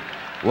see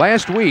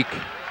last week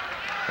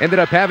ended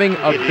up having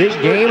a big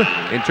game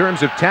in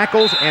terms of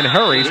tackles and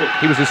hurries.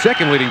 He was the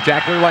second leading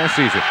tackler last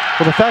season.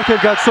 Well, the fact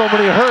they've got so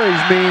many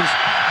hurries means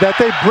that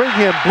they bring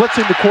him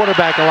blitzing the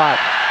quarterback a lot.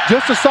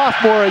 Just a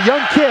sophomore, a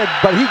young kid,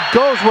 but he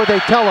goes where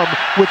they tell him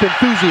with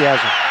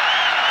enthusiasm.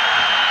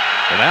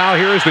 And now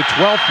here is the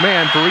 12th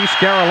man for East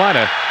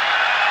Carolina,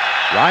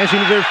 rising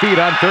to their feet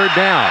on third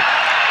down.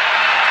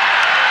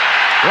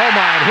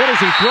 Romine hit as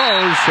he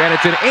throws, and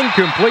it's an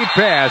incomplete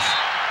pass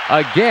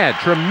Again,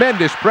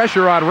 tremendous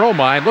pressure on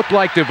Romine. Looked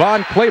like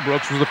Devon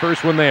Claybrooks was the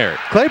first one there.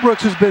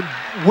 Claybrooks has been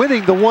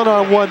winning the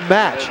one-on-one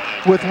match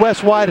with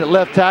Wes White at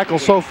left tackle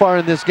so far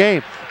in this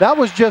game. That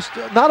was just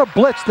not a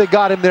blitz that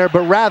got him there,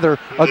 but rather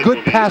a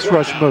good pass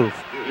rush move.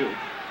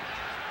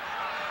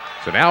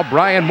 So now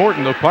Brian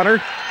Morton, the punter,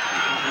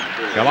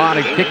 come on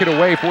and kick it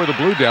away for the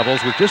Blue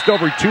Devils with just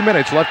over 2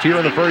 minutes left here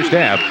in the first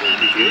half.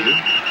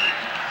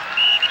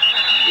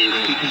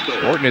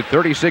 Morton at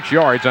 36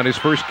 yards on his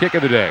first kick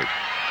of the day.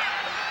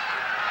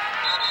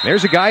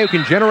 There's a guy who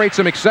can generate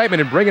some excitement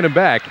in bringing him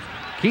back,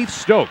 Keith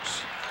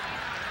Stokes.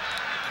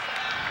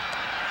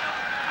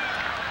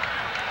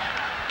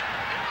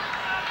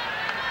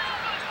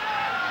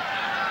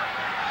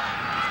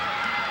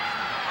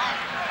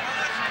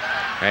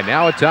 And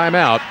now a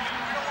timeout.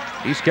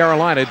 East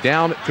Carolina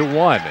down to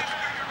 1.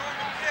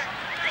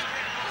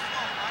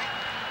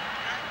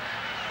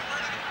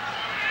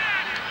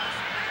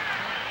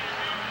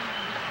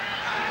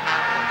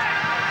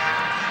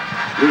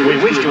 We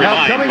wish to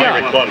Now coming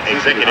up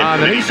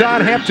on the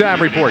Nissan Halftime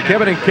Report,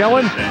 Kevin and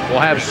Kellen will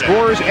have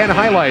scores and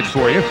highlights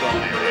for you.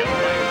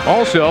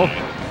 Also,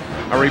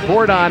 a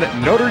report on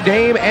Notre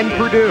Dame and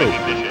Purdue.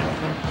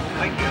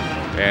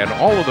 And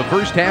all of the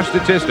first half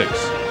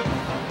statistics.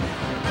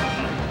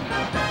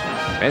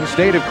 Penn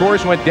State, of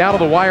course, went down to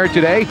the wire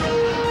today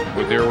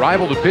with their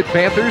rival, the Pitt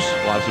Panthers.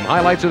 We'll have some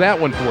highlights of that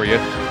one for you.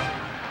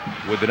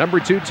 With the number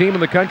 2 team in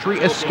the country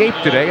escape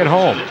today at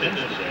home.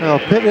 No,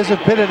 Pitt isn't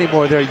Pitt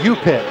anymore. They're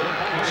UPitt.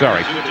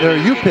 Sorry. They're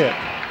UPitt.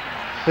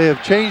 They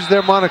have changed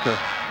their moniker.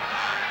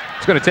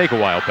 It's going to take a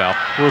while, pal.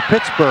 We're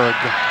Pittsburgh.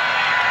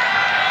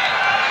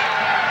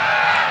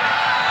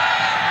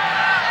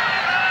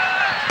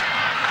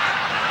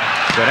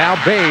 So now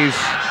Bays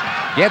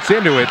gets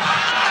into it.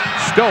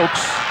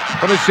 Stokes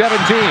from the 17.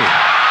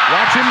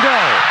 Watch him go.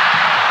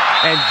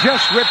 And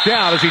just ripped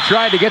out as he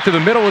tried to get to the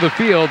middle of the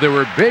field. There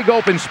were big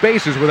open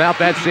spaces without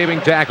that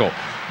saving tackle.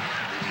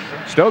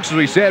 Stokes, as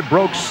we said,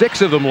 broke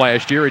 6 of them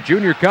last year at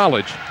junior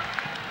college.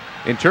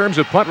 In terms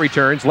of punt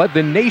returns, led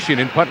the nation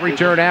in punt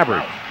return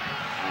average.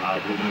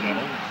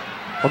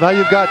 Well, now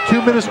you've got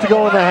 2 minutes to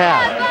go in the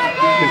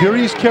half. If you're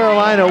East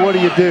Carolina, what do?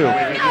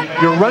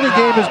 Your running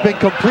game has been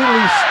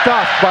completely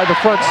stuffed by the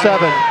front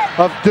 7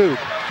 of Duke.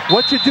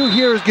 What you do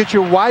here is get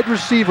your wide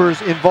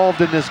receivers involved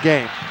in this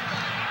game.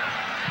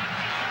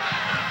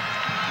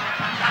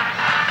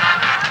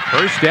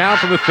 First down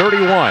from the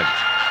 31.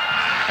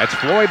 That's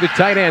Floyd, the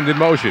tight end, in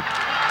motion.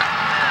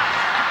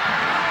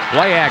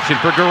 Play action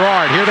for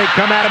Garrard. Here they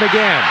come at him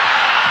again.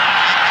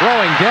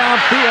 Throwing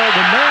downfield.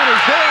 The man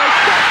is there.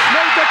 Stokes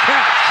made the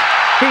catch.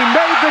 He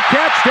made the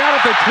catch down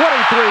at the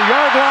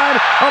 23-yard line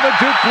of the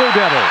Duke Blue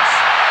Devils.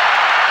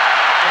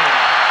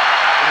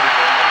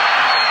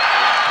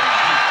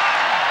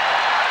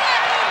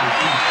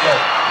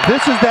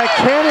 This is that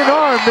cannon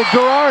arm that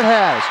Garrard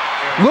has.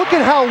 Look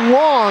at how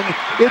long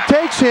it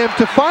takes him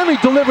to finally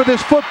deliver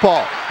this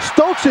football.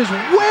 Stokes is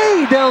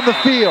way down the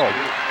field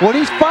when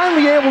he's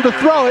finally able to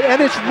throw it,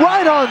 and it's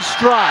right on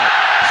stride.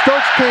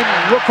 Stokes came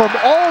from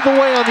all the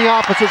way on the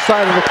opposite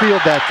side of the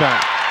field that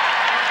time.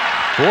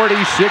 46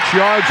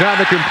 yards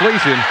on the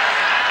completion.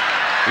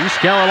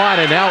 East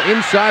Carolina now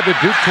inside the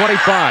Duke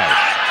 25.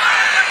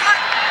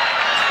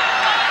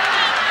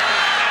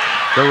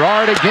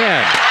 Garrard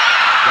again.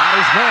 Got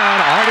his man,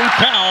 Arnie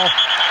Powell.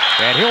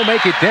 And he'll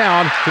make it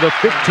down to the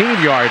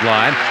 15-yard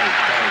line.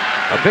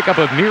 A pickup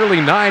of nearly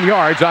 9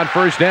 yards on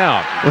first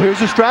down. Well,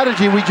 here's a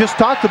strategy we just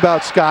talked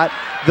about, Scott.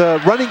 The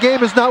running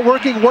game is not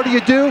working. What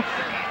do?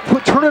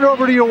 Turn it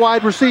over to your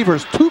wide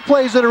receivers. 2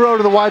 plays in a row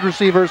to the wide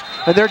receivers,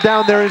 and they're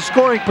down there in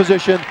scoring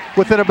position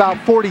within about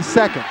 40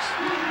 seconds.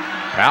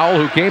 Powell,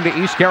 who came to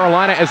East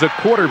Carolina as a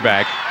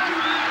quarterback,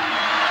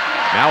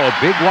 now a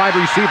big wide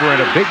receiver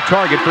and a big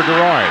target for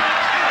Garrard.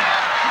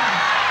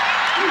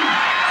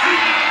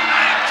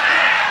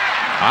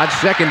 On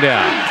second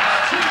down,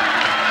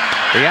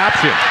 the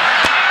option,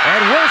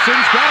 and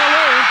Wilson's got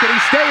away. Can he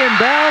stay in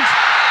bounds?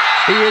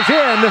 He is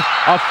in.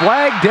 A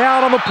flag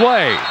down on the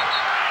play.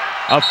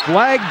 A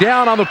flag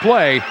down on the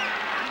play.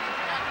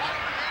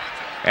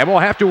 And we'll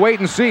have to wait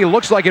and see.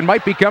 Looks like it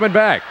might be coming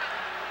back.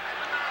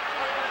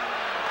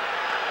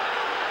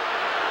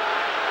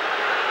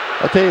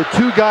 I'll tell you,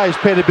 2 guys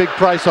paid a big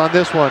price on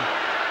this one.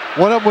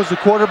 One of them was the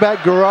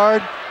quarterback,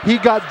 Garrard. He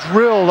got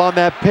drilled on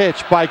that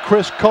pitch by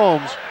Chris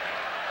Combs.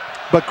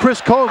 But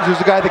Chris Combs is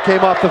the guy that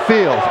came off the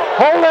field.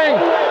 Holding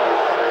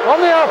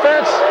on the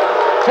offense,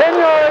 10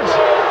 yards,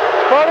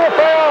 final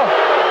foul,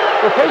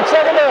 repeat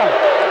second down.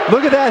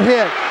 Look at that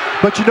hit.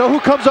 But you know who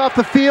comes off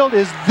the field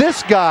is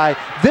this guy.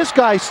 This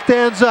guy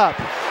stands up,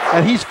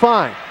 and he's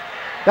fine.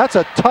 That's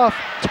a tough,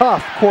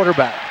 tough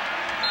quarterback.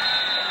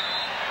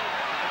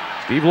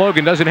 Steve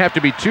Logan doesn't have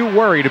to be too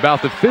worried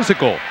about the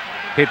physical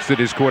hits that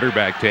his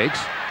quarterback takes.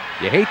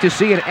 You hate to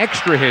see an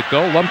extra hit,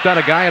 though, lumped on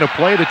a guy in a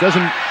play that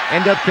doesn't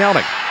end up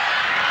counting.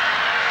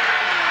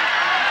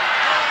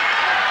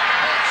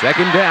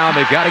 Second down,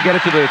 they've got to get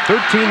it to the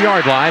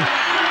 13-yard line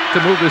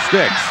to move the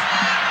sticks.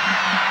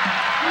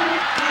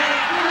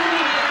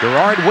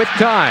 Garrard with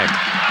time.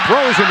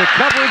 throws into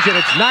coverage, and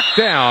it's knocked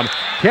down.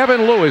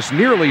 Kevin Lewis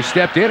nearly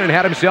stepped in and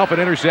had himself an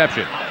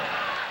interception.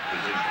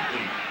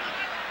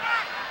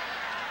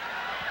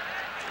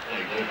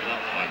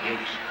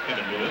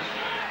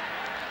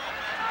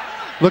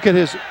 Look at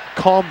his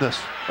calmness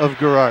of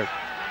Gerard.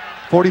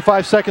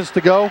 45 seconds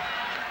to go.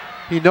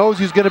 He knows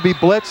he's going to be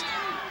blitzed,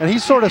 and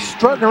he's sort of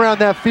strutting around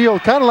that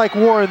field, kind of like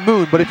Warren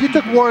Moon. But if you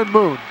took Warren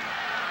Moon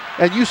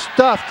and you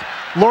stuffed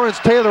Lawrence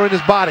Taylor in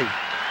his body,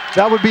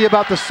 that would be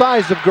about the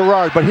size of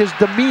Gerard. But his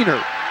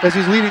demeanor as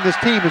he's leading this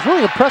team is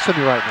really impressing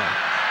me right now.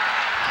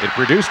 It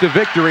produced a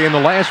victory in the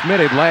last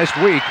minute last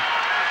week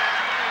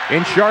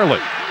in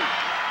Charlotte.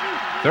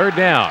 Third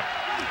down.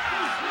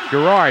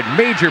 Gerard,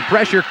 major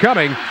pressure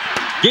coming.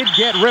 Did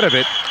get rid of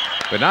it,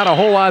 but not a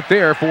whole lot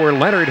there for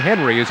Leonard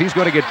Henry as he's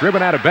going to get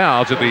driven out of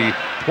bounds at the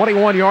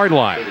 21-yard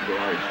line.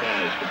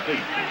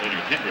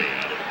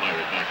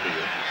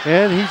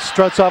 And he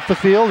struts off the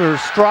field, or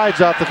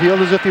strides off the field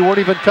as if he weren't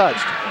even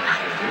touched.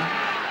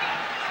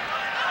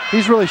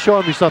 He's really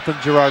showing me something,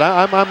 Gerard.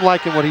 I'm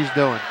liking what he's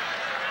doing.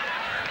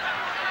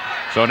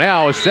 So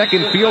now a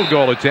second field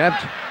goal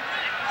attempt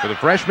for the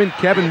freshman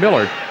Kevin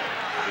Miller.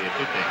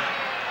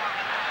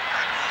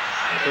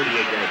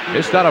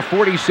 Missed on a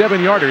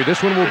 47-yarder.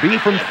 This one will be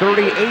from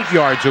 38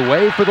 yards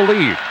away for the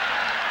lead.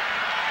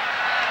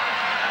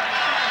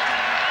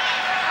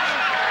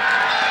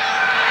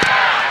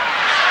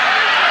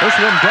 This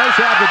one does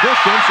have the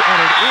distance,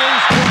 and it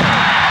is good.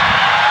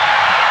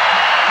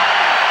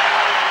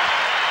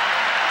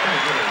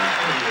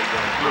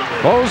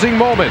 Closing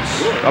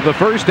moments of the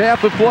first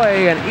half of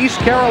play, and East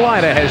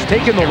Carolina has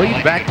taken the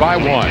lead back by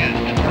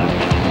 1.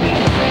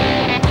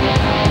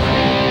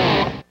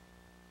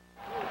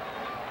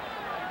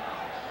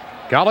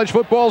 College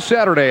football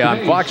Saturday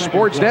on Fox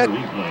SportsNet.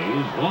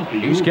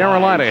 East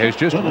Carolina has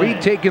just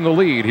retaken the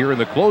lead here in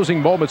the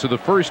closing moments of the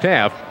first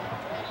half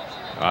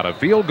on a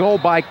field goal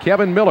by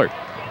Kevin Miller.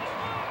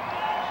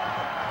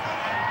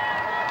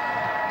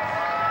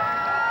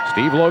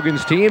 Steve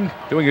Logan's team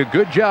doing a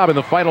good job in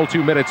the final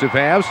 2 minutes of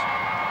halves.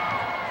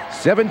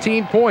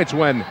 17 points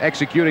when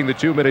executing the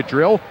 2-minute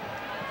drill.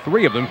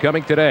 3 of them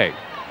coming today.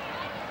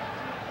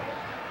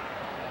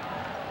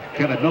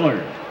 Kevin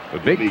Miller. The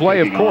big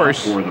play, of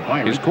course,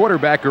 is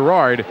quarterback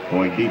Gerard. A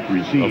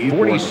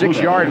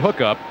 46-yard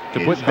hookup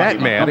to put that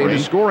man into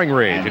scoring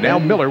range. And now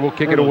Miller will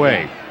kick it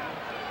away.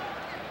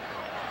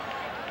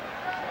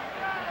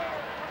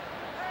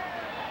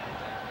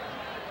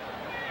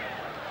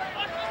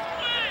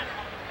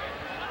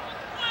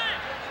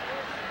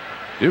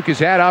 Duke has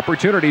had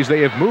opportunities.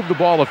 They have moved the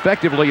ball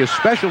effectively,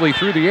 especially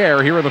through the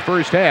air here in the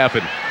first half.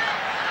 And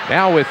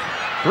now with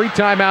 3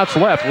 timeouts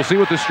left, we'll see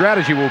what the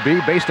strategy will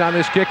be based on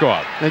this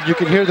kickoff. And you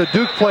can hear the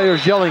Duke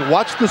players yelling,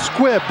 watch the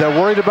squib. They're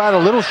worried about a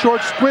little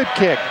short squib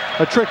kick.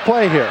 A trick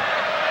play here.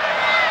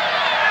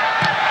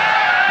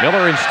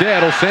 Miller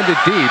instead will send it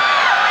deep.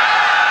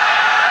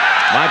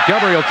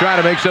 Montgomery will try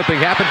to make something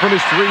happen from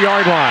his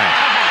 3-yard line.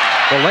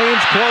 The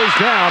lane's closed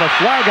down, a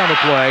flag on the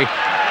play.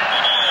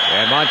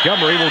 And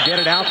Montgomery will get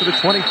it out to the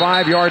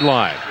 25-yard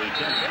line.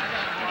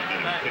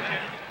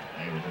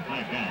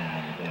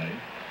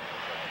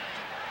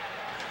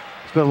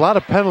 There's been a lot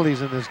of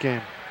penalties in this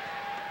game.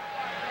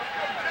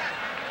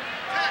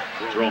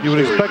 You would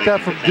expect that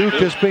from Duke,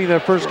 this being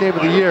their first game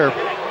of the year.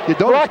 You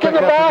don't expect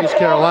that from East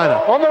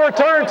Carolina. On the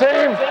return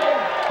team,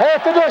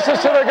 half the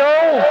distance to the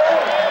goal.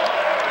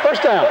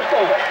 First down.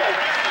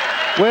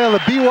 Well,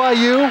 at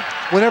BYU,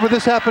 whenever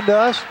this happened to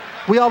us,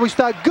 we always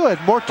thought, good,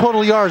 more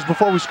total yards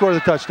before we score the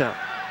touchdown.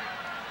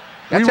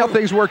 That's how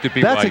things worked at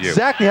BYU. That's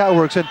exactly how it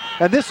works. And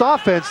this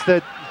offense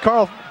that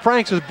Carl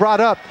Franks has brought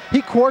up,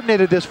 he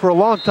coordinated this for a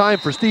long time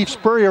for Steve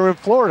Spurrier in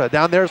Florida.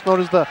 Down there it's known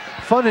as the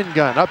fun and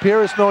gun. Up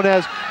here it's known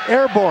as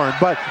airborne.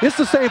 But it's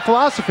the same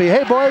philosophy.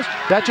 Hey, boys,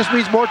 that just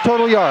means more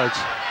total yards.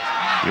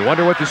 You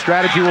wonder what the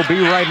strategy will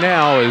be right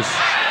now as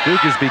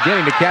Duke is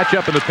beginning to catch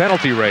up in the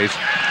penalty race.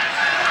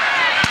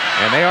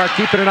 And they are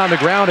keeping it on the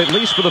ground, at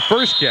least for the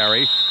first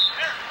carry.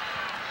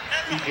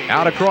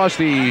 Out across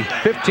the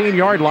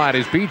 15-yard line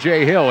is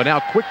B.J. Hill, and now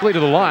quickly to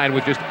the line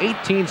with just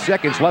 18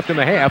 seconds left in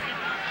the half.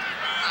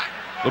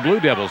 The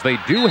Blue Devils, they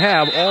do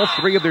have all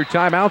 3 of their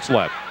timeouts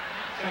left.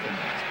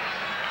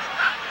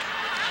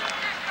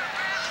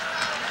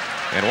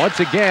 And once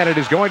again, it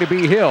is going to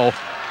be Hill,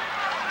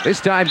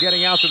 this time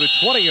getting out to the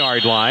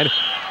 20-yard line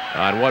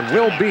on what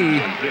will be,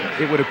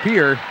 it would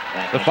appear,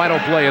 the final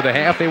play of the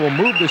half. They will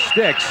move the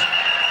sticks.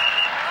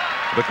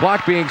 The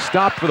clock being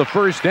stopped for the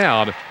first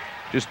down.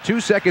 Just 2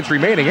 seconds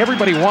remaining.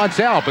 Everybody wants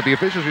out, but the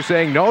officials are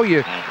saying, no,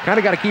 you kind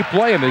of got to keep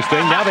playing this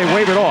thing. Now they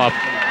wave it off,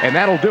 and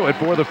that'll do it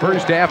for the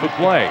first half of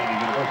play.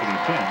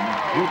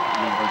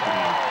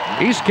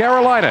 East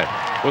Carolina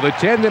with a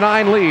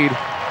 10-9 lead.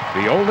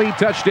 The only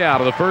touchdown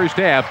of the first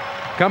half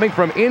coming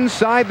from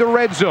inside the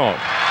red zone.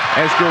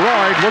 As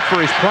Gerard looked for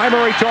his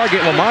primary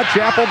target, Lamont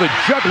Chappell, the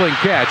juggling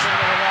catch,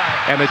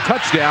 and the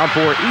touchdown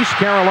for East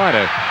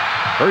Carolina.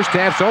 First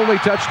half's only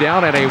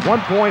touchdown and a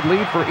 1-point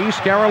lead for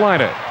East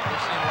Carolina.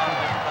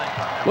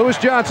 Lewis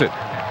Johnson.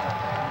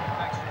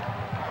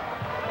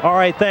 All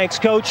right, thanks,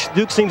 Coach.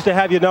 Duke seems to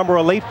have your number,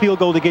 a late field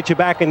goal to get you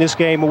back in this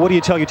game. What do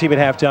you tell your team at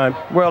halftime?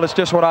 Well, it's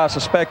just what I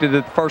suspected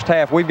at the first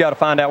half. We've got to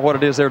find out what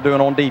it is they're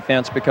doing on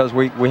defense because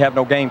we have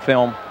no game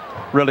film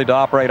really to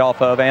operate off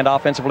of, and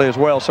offensively as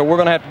well. So we're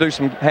going to have to do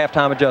some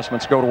halftime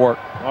adjustments, go to work.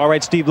 All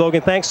right, Steve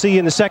Logan, thanks. See you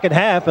in the second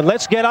half. And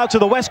let's get out to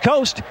the West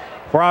Coast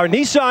for our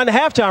Nissan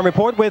halftime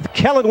report with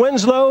Kellen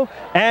Winslow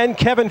and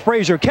Kevin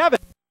Frazier. Kevin.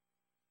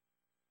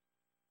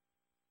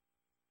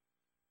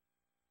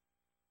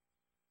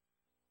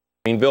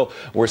 Greenville,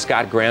 where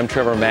Scott Graham,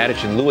 Trevor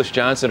Maddich, and Lewis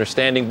Johnson are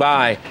standing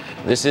by.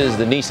 This is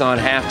the Nissan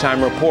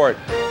halftime report.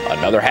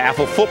 Another half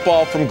of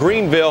football from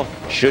Greenville.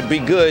 Should be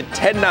good.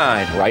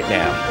 10-9 right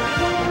now.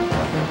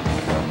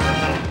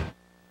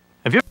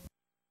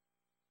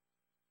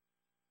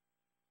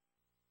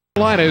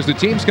 As the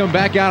teams come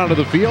back out onto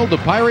the field, the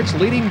Pirates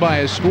leading by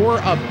a score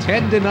of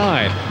 10-9.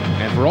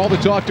 And for all the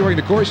talk during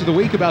the course of the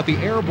week about the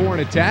airborne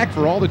attack,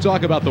 for all the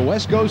talk about the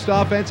West Coast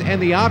offense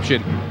and the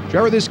option,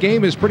 Trevor, this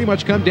game has pretty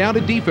much come down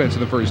to defense in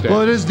the first half.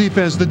 Well, it is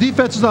defense. The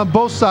defenses on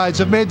both sides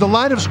have made the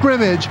line of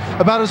scrimmage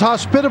about as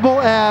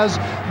hospitable as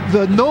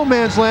the no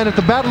man's land at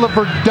the Battle of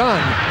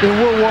Verdun in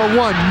World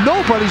War I.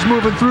 Nobody's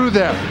moving through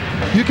there.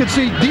 You can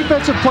see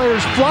defensive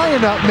players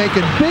flying up,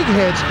 making big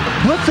hits,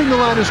 blitzing the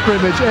line of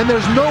scrimmage, and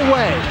there's no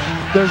way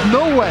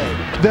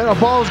that a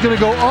ball is going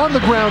to go on the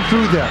ground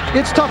through there.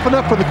 It's tough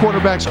enough for the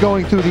quarterbacks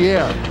going through the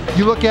air.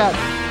 You look at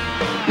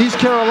East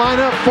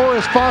Carolina,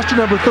 Forrest Foster,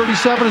 number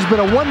 37, has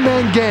been a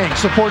one-man gang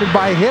supported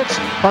by hits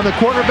on the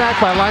quarterback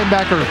by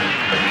linebacker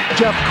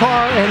Jeff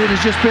Carr, and it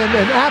has just been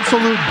an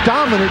absolute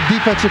dominant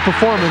defensive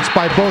performance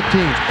by both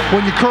teams.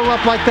 When you curl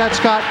up like that,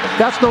 Scott,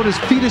 that's known as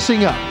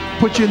fetusing up.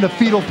 Put you in the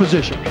fetal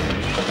position.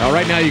 Now,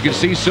 right now you can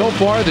see so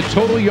far the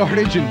total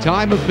yardage and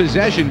time of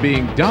possession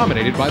being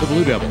dominated by the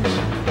Blue Devils.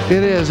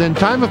 It is, and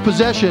time of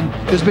possession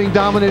is being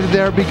dominated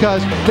there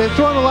because they've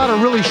thrown a lot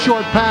of really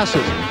short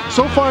passes.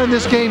 So far in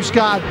this game,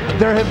 Scott,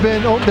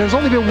 there's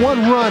only been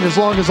one run as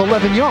long as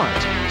 11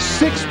 yards.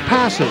 6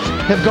 passes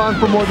have gone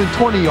for more than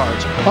 20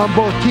 yards on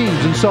both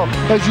teams. And so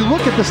as you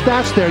look at the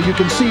stats there, you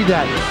can see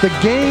that the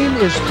game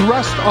is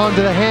thrust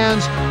onto the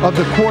hands of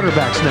the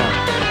quarterbacks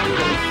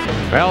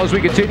now. Well, as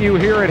we continue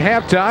here at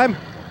halftime,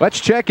 let's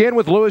check in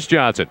with Lewis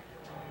Johnson.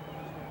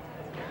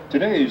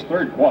 Today's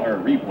third quarter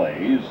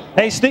replays.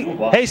 Hey,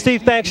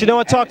 Steve, thanks. You know,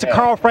 I talked to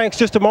Carl Franks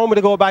just a moment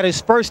ago about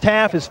his first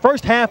half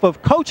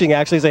of coaching,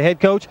 actually, as a head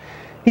coach.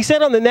 He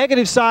said on the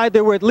negative side,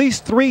 there were at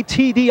least 3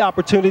 TD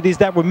opportunities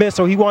that were missed,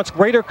 so he wants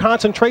greater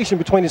concentration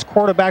between his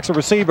quarterbacks and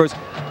receivers.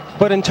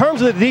 But in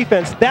terms of the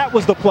defense, that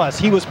was the plus.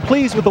 He was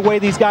pleased with the way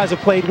these guys have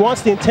played,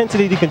 wants the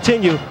intensity to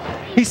continue.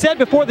 He said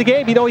before the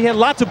game, you know, he had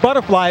lots of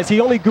butterflies.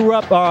 He only grew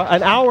up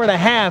an hour and a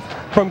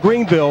half from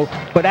Greenville.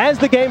 But as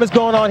the game has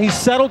gone on, he's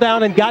settled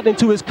down and gotten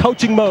into his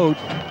coaching mode.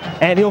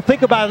 And he'll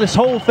think about this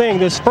whole thing,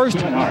 this first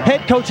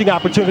head coaching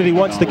opportunity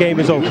once the game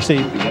is over,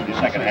 Steve.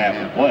 Second half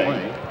of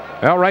play.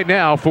 Well, right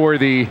now for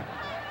the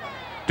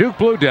Duke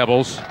Blue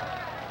Devils,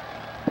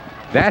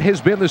 that has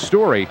been the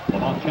story.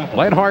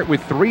 Lenhart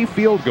with 3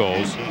 field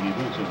goals.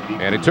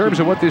 And in terms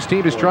of what this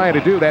team is trying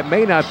to do, that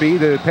may not be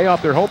the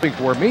payoff they're hoping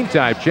for.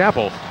 Meantime,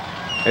 Chappell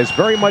has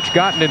very much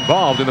gotten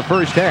involved in the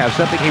first half,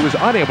 something he was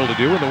unable to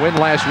do in the win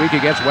last week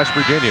against West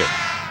Virginia.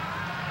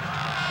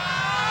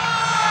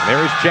 And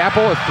there's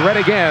Chappell, a threat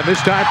again, this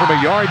time from a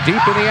yard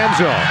deep in the end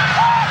zone.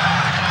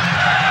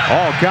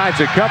 All kinds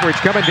of coverage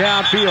coming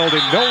downfield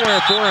and nowhere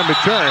for him to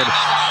turn.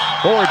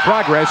 Forward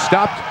progress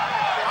stopped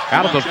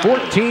out of the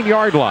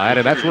 14-yard line,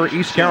 and that's where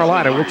East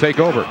Carolina will take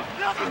over.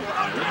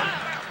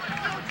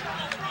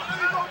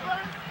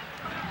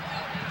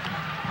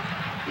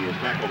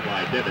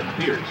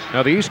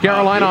 Now the East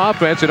Carolina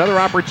offense, another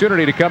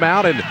opportunity to come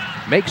out and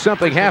make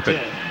something happen.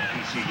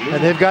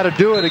 And they've got to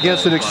do it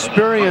against an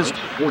experienced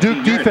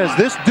Duke defense.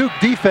 This Duke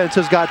defense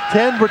has got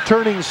 10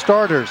 returning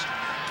starters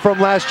from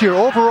last year.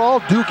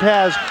 Overall, Duke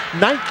has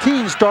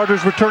 19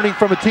 starters returning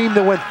from a team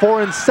that went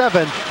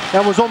 4-7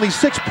 and was only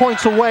 6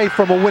 points away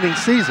from a winning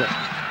season.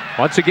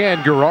 Once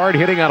again, Garrard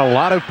hitting on a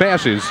lot of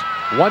passes.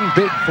 One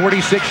big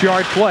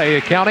 46-yard play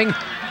accounting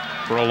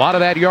for a lot of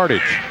that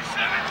yardage.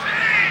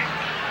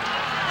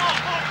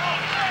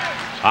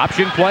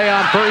 Option play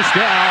on first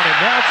down, and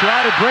now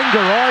try to bring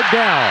Garrard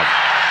down.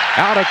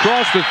 Out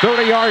across the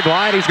 30-yard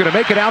line. He's going to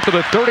make it out to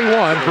the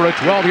 31 for a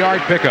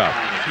 12-yard pickup.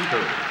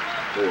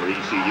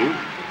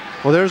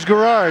 Well, there's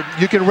Garrard.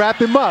 You can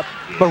wrap him up,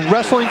 but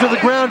wrestling to the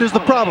ground is the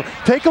problem.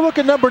 Take a look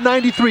at number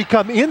 93.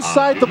 Come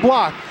inside the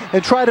block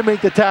and try to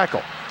make the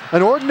tackle.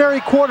 An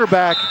ordinary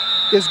quarterback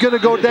is going to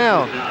go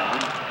down.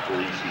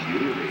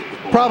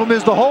 Problem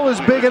is the hole is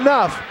big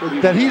enough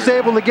that he's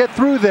able to get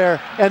through there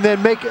and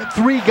then make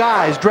 3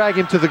 guys drag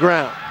him to the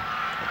ground.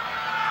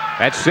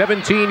 That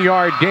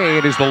 17-yard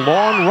gain is the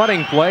long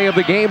running play of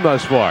the game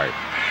thus far.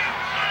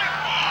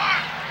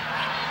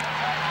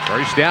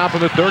 First down from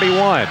the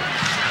 31.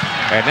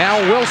 And now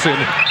Wilson,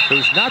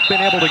 who's not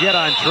been able to get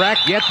on track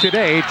yet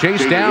today,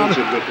 chased down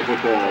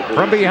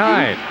from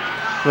behind.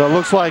 Well, it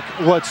looks like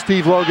what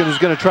Steve Logan is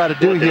going to try to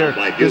do here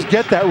is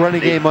get that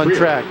running game on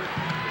track.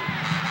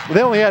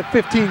 They only had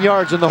 15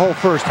 yards in the whole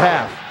first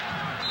half.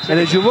 And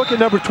as you look at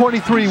number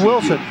 23,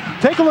 Wilson,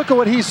 take a look at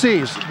what he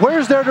sees.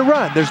 Where's there to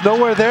run? There's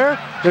nowhere there.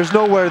 There's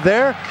nowhere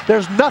there.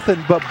 There's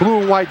nothing but blue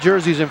and white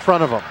jerseys in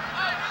front of him.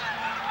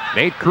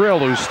 Nate Krill,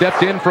 who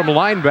stepped in from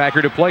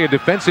linebacker to play a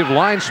defensive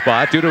line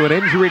spot due to an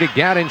injury to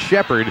Gannon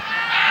Shepard,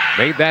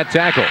 made that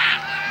tackle.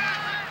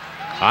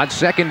 On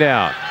second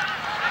down.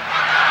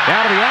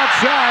 Down to the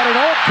outside and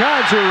all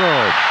kinds of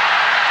room.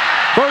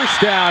 First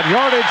down,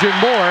 yardage and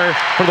more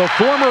for the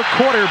former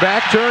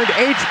quarterback turned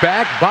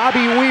H-back,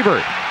 Bobby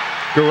Weaver.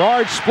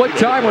 Garrard split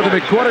time with him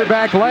at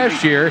quarterback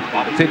last year.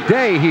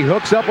 Today, he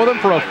hooks up with him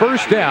for a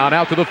first down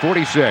out to the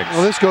 46.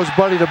 Well, this goes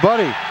buddy to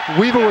buddy.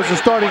 Weaver was the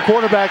starting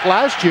quarterback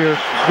last year.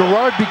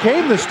 Garrard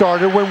became the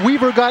starter when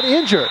Weaver got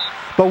injured.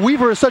 But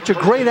Weaver is such a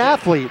great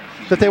athlete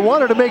that they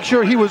wanted to make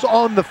sure he was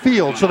on the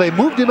field. So they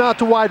moved him out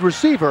to wide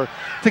receiver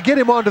to get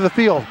him onto the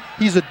field.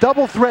 He's a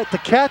double threat to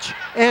catch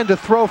and to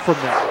throw from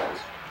there.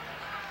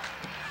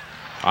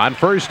 On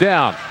first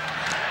down.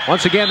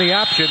 Once again, the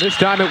option. This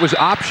time it was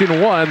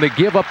option 1, the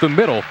give up the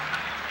middle.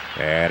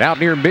 And out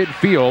near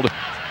midfield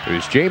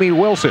is Jamie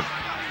Wilson.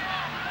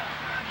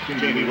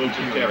 Jamie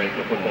Wilson carrying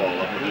the football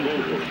up the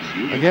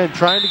middle. Again,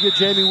 trying to get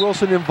Jamie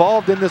Wilson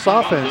involved in this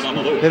offense.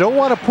 They don't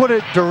want to put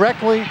it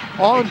directly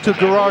onto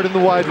Garrard and the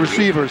wide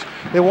receivers.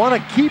 They want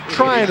to keep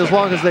trying as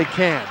long as they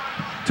can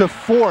to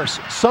force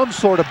some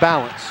sort of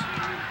balance.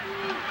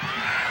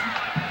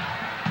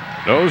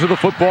 Those are the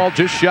football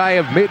just shy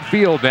of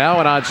midfield now,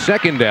 and on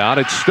second down,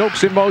 it's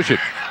Stokes in motion.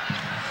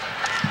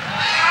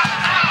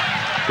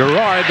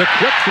 Garrard, the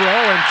quick throw,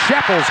 and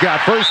Chappell's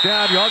got first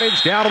down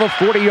yardage down to the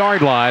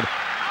 40-yard line.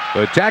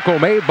 The tackle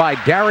made by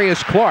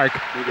Darius Clark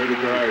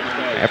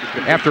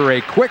after a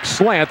quick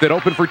slant that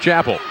opened for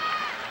Chappell.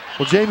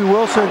 Well, Jamie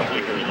Wilson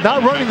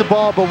not running the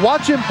ball, but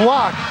watch him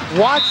block.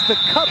 Watch the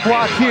cut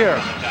block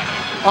here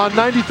on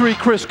 93,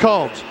 Chris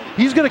Combs.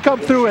 He's going to come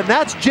through, and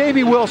that's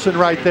Jamie Wilson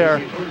right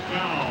there.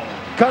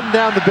 Cutting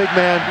down the big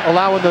man,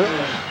 allowing the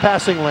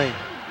passing lane.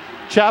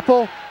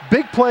 Chappell,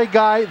 big play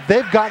guy.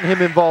 They've gotten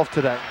him involved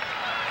today.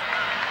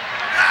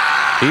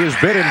 He has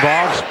been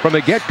involved from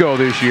the get-go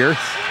this year,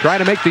 trying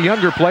to make the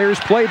younger players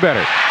play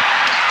better.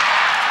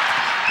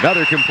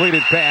 Another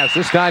completed pass,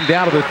 this time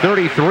down to the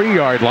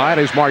 33-yard line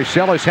as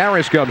Marcellus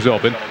Harris comes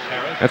open.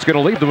 That's going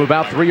to leave them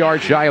about 3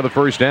 yards shy of the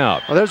first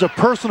down. Well, there's a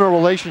personal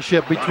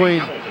relationship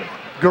between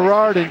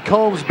Garrard and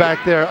Combs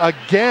back there.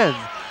 Again,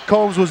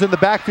 Combs was in the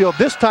backfield.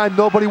 This time,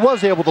 nobody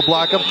was able to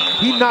block him.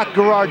 He knocked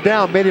Garrard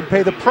down, made him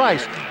pay the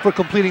price for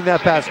completing that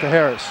pass to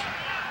Harris.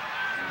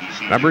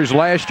 Numbers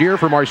last year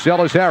for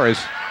Marcellus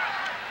Harris.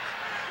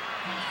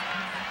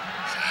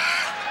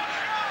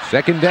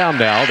 Second down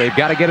now. They've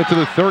got to get it to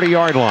the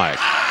 30-yard line.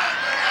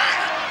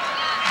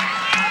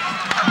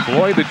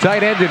 Floyd, the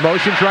tight end in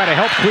motion, trying to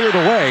help clear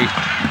the way.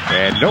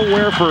 And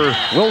nowhere for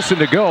Wilson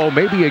to go.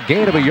 Maybe a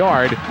gain of a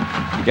yard.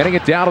 Getting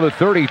it down to the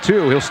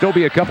 32. He'll still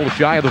be a couple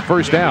shy of the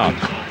first down.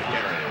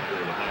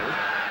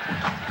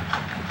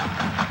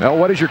 Well,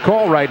 what is your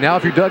call right now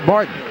if you're Doug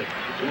Martin?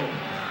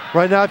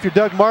 Right now, if you're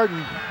Doug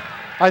Martin,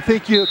 I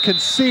think you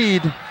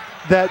concede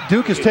that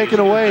Duke has taken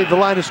away the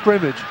line of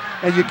scrimmage,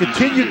 and you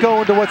continue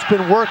going to what's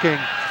been working,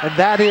 and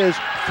that is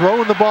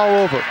throwing the ball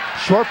over.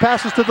 Short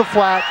passes to the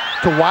flat,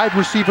 to wide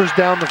receivers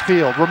down the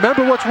field.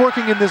 Remember what's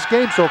working in this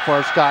game so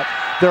far, Scott.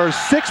 There are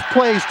 6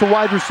 plays to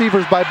wide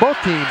receivers by both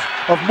teams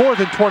of more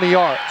than 20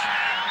 yards.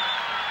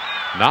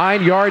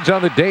 9 yards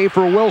on the day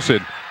for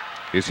Wilson.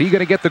 Is he going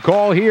to get the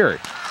call here?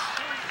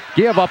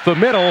 Give up the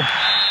middle,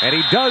 and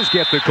he does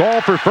get the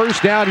call for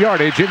first down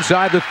yardage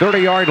inside the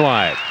 30-yard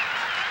line.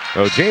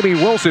 So Jamie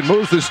Wilson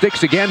moves the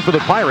sticks again for the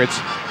Pirates,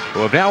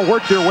 who have now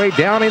worked their way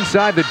down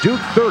inside the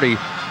Duke 30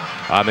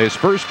 on this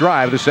first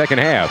drive of the second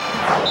half.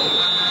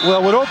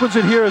 Well, what opens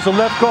it here is the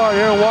left guard,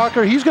 Aaron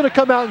Walker. He's going to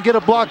come out and get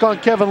a block on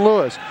Kevin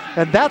Lewis,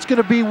 and that's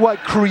going to be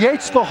what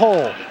creates the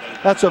hole.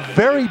 That's a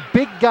very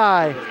big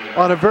guy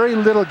on a very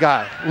little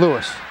guy,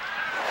 Lewis.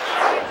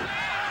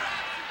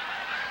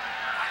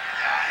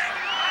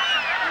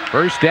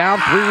 First down,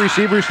 3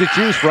 receivers to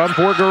choose from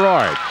for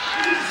Garrard.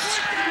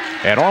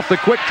 And off the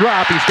quick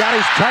drop, he's got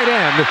his tight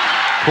end,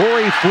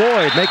 Corey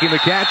Floyd, making the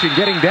catch and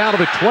getting down to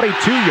the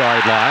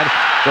 22-yard line.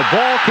 The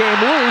ball came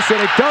loose, and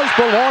it does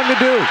belong to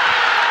Duke.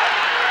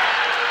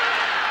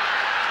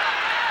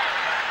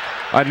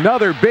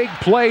 Another big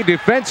play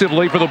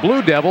defensively for the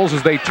Blue Devils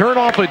as they turn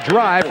off a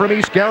drive from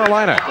East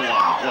Carolina.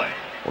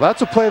 Well,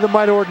 that's a play that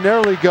might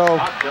ordinarily go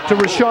to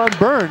Rashawn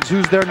Burns,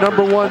 who's their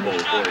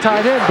 #1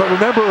 tight end. But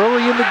remember,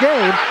 early in the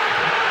game,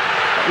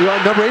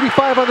 number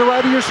 85 on the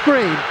right of your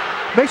screen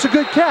makes a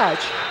good catch,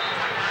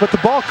 but the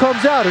ball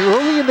comes out. And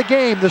early in the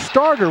game, the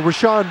starter,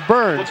 Rashawn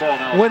Burns,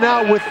 went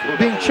out with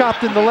being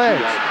chopped in the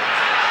legs.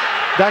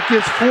 That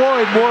gives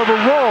Floyd more of a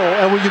role,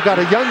 and when you've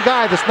got a young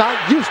guy that's not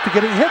used to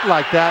getting hit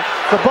like that,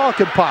 the ball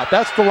can pop.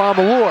 That's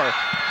DeLamalure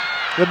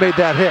that made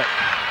that hit.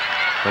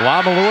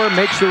 DeLamalure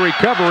makes the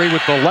recovery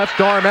with the left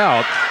arm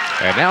out,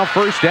 and now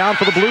first down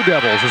for the Blue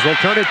Devils as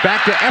they'll turn it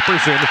back to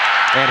Epperson,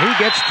 and he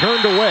gets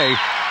turned away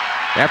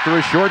after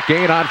a short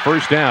gain on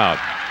first down.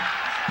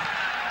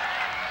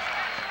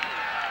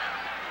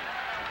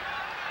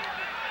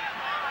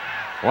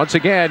 Once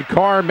again,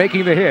 Carr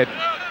making the hit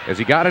as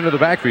he got into the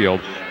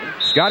backfield.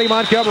 Scotty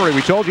Montgomery,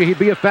 we told you he'd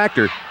be a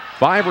factor.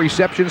 5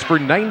 receptions for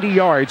 90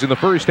 yards in the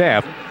first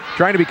half.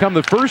 Trying to become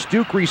the first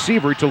Duke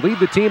receiver to lead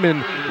the team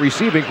in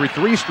receiving for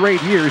 3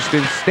 straight years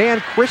since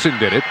Stan Christen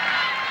did it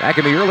back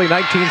in the early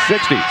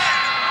 1960s.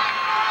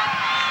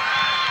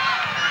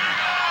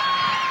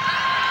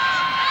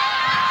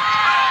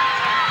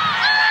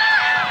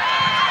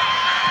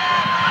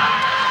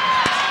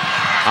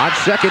 On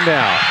second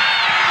down,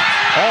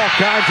 all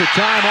kinds of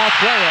time off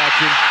play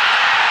action.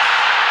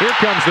 Here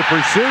comes the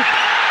pursuit,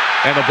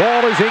 and the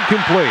ball is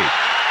incomplete.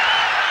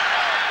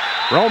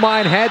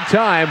 Romine had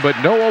time, but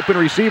no open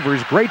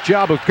receivers. Great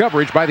job of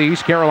coverage by the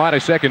East Carolina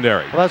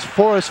secondary. Well, that's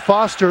Forrest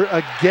Foster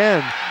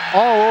again,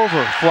 all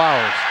over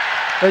Flowers.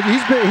 And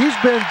he's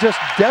been just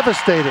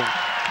devastating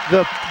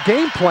the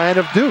game plan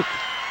of Duke,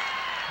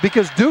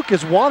 because Duke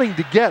is wanting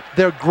to get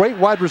their great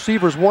wide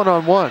receivers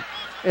one-on-one,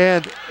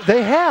 and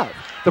they have.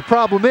 The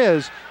problem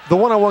is the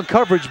one-on-one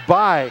coverage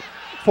by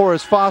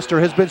Forrest Foster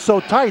has been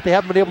so tight they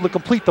haven't been able to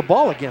complete the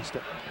ball against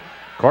it.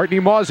 Courtney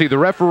Mawsey, the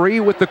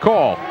referee, with the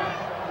call.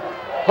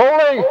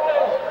 Holding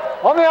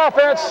on the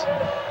offense,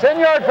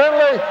 10-yard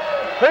penalty,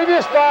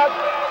 previous spot,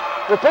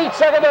 repeat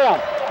second down.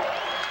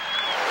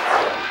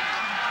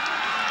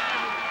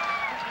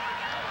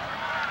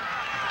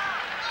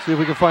 See if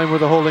we can find where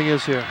the holding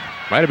is here.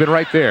 Might have been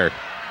right there.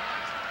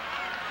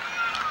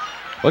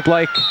 Looked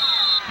like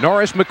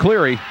Norris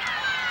McCleary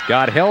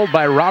got held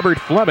by Robert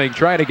Fleming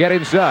trying to get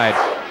inside.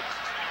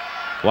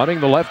 Fleming,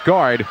 the left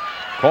guard,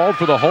 called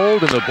for the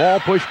hold, and the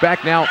ball pushed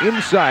back now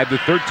inside the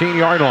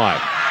 13-yard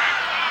line.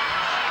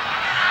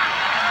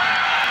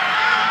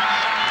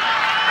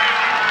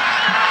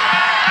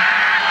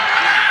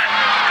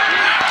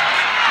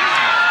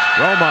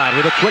 Romine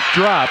with a quick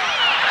drop.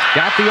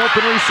 Got the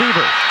open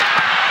receiver.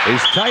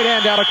 His tight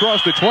end out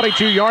across the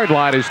 22-yard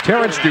line as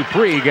Terrence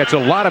Dupree gets a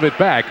lot of it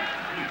back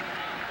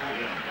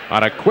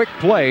on a quick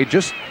play,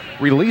 just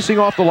releasing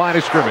off the line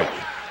of scrimmage.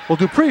 Well,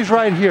 Dupree's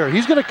right here.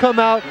 He's going to come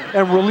out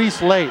and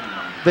release late.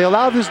 They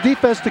allow this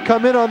defense to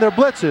come in on their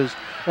blitzes,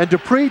 and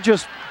Dupree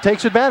just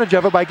takes advantage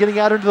of it by getting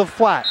out into the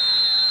flat.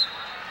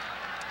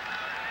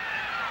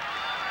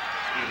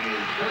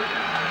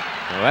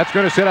 Well, that's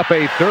going to set up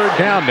a third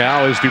down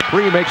now as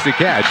Dupree makes the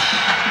catch.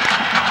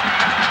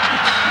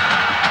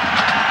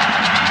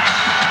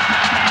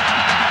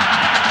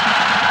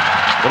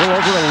 A little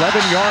over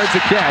 11 yards a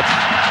catch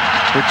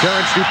for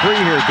Terrence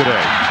Dupree here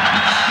today.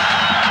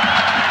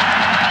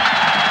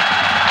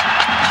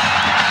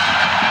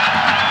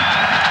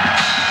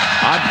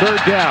 On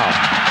third down,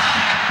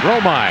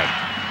 Romine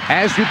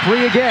has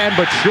Dupree again,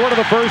 but short of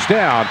the first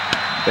down.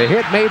 The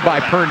hit made by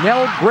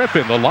Pernell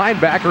Griffin, the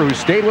linebacker who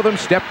stayed with him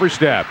step for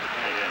step.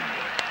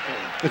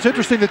 It's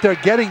interesting that they're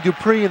getting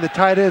Dupree and the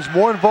tight ends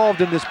more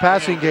involved in this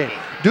passing game.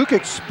 Duke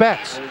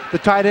expects the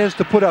tight ends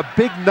to put up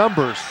big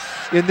numbers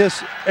in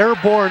this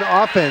airborne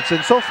offense,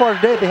 and so far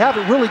today they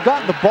haven't really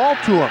gotten the ball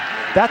to them.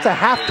 That's a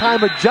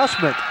halftime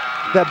adjustment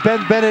that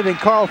Ben Bennett and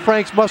Carl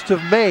Franks must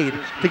have made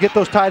to get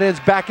those tight ends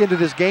back into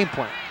this game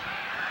plan.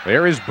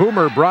 There is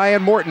Boomer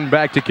Brian Morton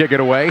back to kick it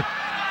away.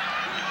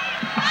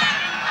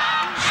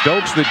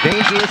 Stokes, the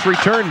dangerous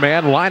return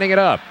man, lining it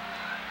up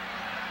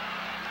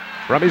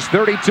from his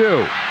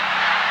 32.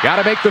 Got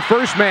to make the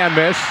first man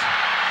miss.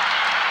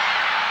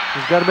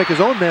 He's got to make his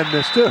own man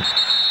miss too.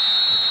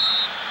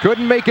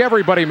 Couldn't make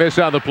everybody miss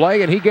on the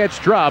play, and he gets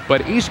dropped,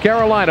 but East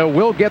Carolina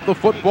will get the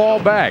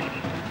football back.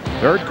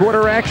 Third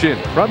quarter action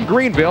from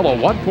Greenville, a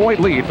 1-point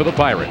lead for the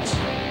Pirates.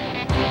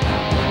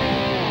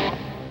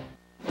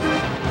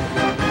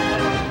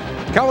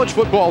 College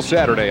Football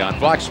Saturday on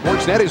Fox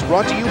Sports Net is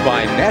brought to you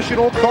by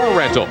National Car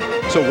Rental.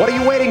 So what are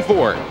you waiting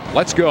for?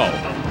 Let's go.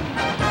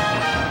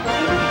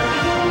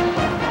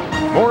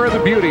 More of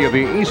the beauty of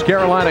the East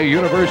Carolina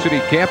University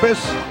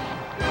campus.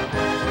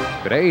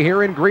 Today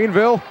here in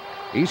Greenville,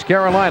 East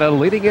Carolina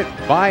leading it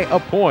by a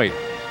point.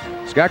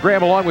 Scott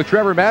Graham along with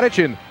Trevor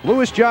Matich and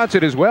Lewis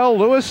Johnson as well.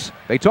 Lewis,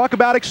 they talk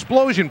about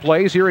explosion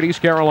plays here at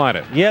East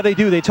Carolina. Yeah, they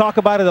do. They talk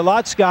about it a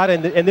lot, Scott,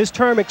 and this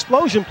term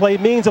explosion play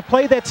means a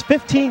play that's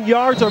 15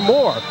 yards or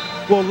more.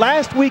 Well,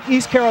 last week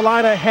East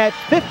Carolina had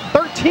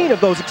 13 of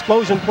those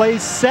explosion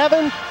plays,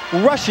 7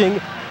 rushing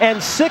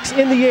and 6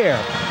 in the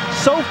air.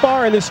 So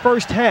far in this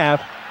first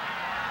half,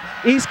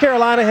 East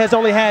Carolina has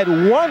only had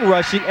 1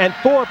 rushing and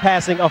 4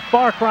 passing, a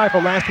far cry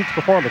from last week's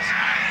performance.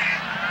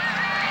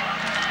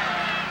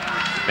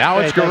 Now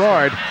it's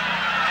Garrard.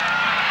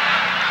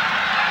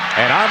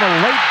 And on the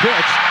late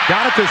pitch,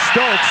 got it to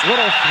Stokes.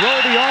 Little throw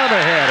the arm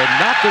ahead and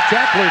knock the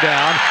tackler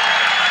down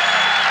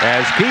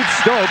as Keith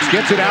Stokes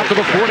gets it out to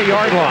the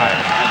 40-yard line.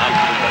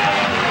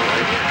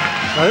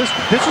 Now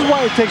this is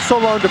why it takes so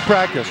long to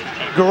practice.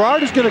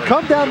 Garrard is going to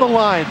come down the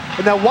line,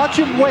 and now watch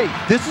him wait.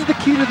 This is the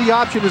key to the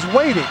option, is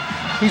waiting.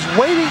 He's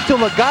waiting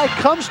till a guy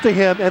comes to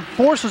him and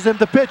forces him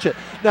to pitch it.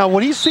 Now,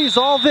 when he sees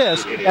all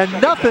this and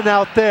nothing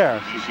out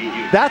there,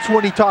 that's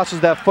when he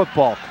tosses that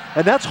football.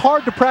 And that's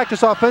hard to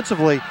practice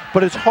offensively,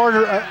 but it's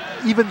harder,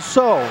 even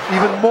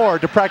more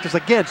to practice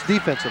against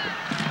defensively.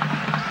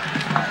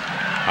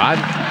 On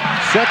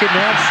second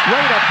down,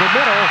 straight up the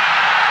middle.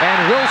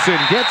 And Wilson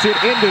gets it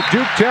into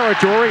Duke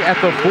territory at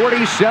the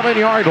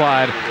 47-yard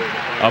line.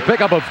 A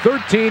pickup of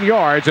 13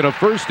 yards and a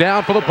first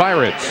down for the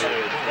Pirates.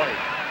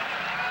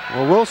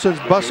 Well, Wilson's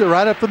busted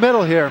right up the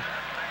middle here.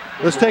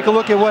 Let's take a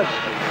look at what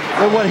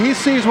he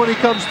sees when he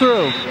comes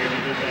through.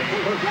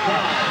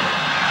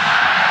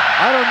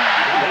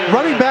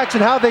 Running backs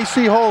and how they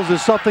see holes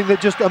is something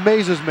that just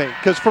amazes me.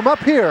 Because from up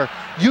here,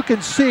 you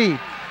can see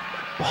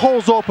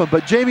holes open.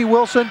 But Jamie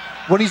Wilson,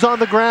 when he's on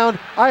the ground,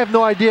 I have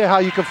no idea how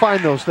you can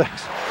find those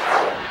things.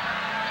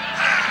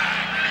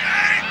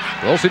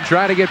 Wilson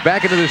trying to get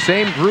back into the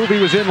same groove he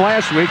was in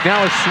last week.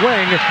 Now a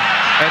swing,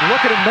 and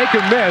look at him make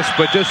a miss,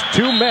 but just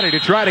too many to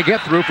try to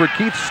get through for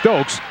Keith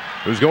Stokes,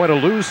 who's going to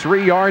lose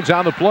 3 yards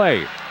on the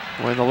play.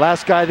 When the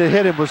last guy that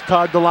hit him was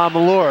Todd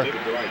DeLamalure,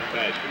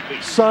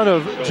 son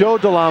of Joe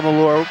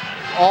DeLamalure,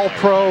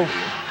 All-Pro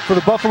for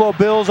the Buffalo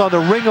Bills on the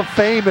Ring of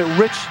Fame at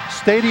Rich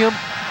Stadium.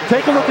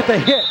 Take a look at the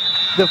hit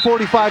that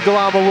 45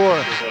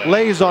 DeLamalure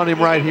lays on him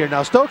right here.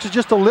 Now Stokes is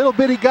just a little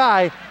bitty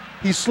guy.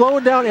 He's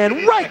slowing down and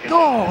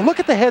oh, look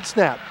at the head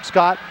snap,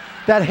 Scott.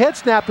 That head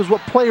snap is what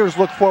players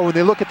look for when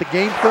they look at the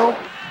game film.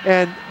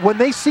 And when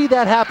they see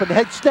that happen, the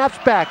head snaps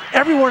back.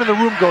 Everyone in the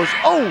room goes,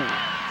 oh.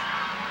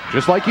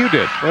 Just like you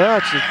did. Well,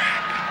 it's a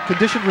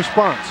conditioned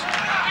response.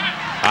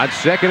 On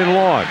second and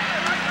long.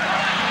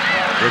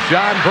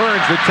 Rashawn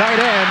Burns, the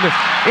tight end,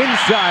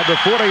 inside the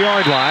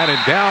 40-yard line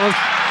and down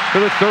to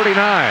the 39.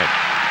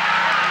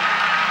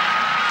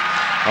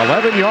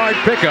 11-yard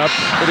pickup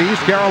for the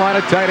East Carolina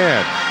tight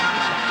end.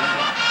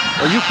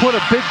 Well, you put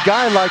a big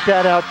guy like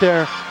that out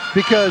there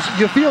because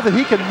you feel that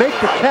he can make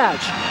the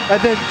catch and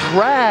then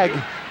drag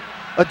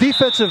a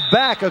defensive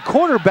back, a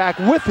cornerback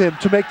with him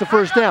to make the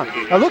first down.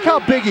 Now look how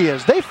big he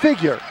is. They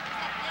figure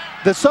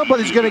that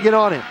somebody's going to get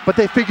on him, but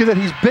they figure that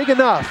he's big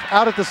enough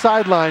out at the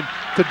sideline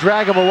to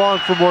drag him along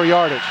for more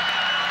yardage.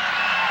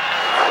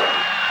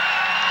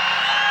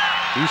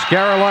 East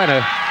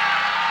Carolina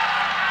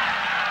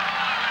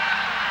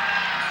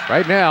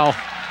right now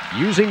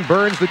using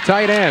Burns, the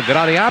tight end. And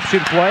on the option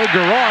play,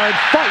 Garrard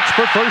fights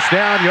for first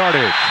down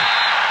yardage.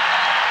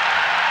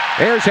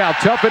 There's how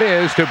tough it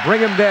is to bring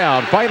him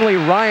down. Finally,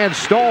 Ryan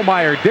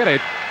Stallmeyer did it,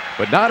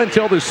 but not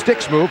until the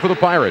sticks move for the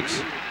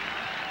Pirates.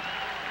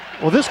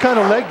 Well, this kind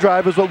of leg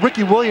drive is what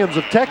Ricky Williams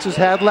of Texas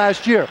had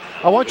last year.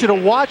 I want you to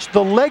watch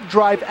the leg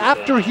drive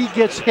after he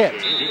gets hit.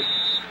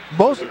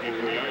 Most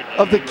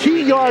of the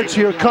key yards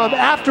here come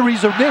after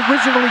he's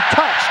originally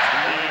touched.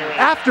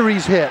 After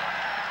he's hit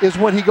is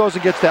when he goes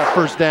and gets that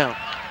first down.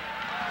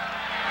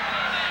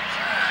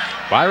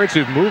 Pirates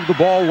have moved the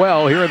ball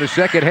well here in the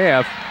second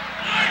half.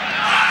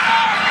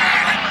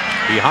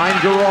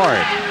 Behind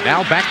Garrard,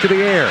 now back to the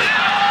air.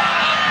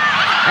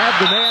 Had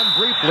the man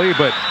briefly,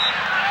 but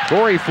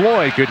Corey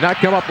Floyd could not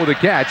come up with a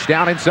catch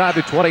down inside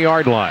the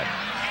 20-yard line.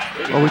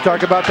 Well, we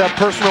talk about that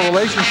personal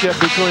relationship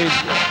between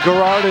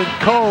Garrard and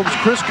Combs.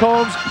 Chris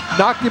Combs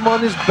knocked him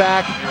on his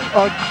back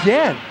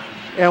again.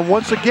 And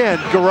once again,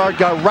 Garrard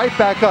got right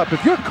back up.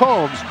 If you're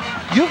Combs,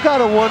 you've got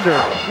to wonder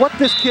what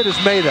this kid is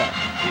made of.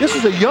 This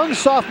is a young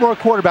sophomore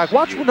quarterback.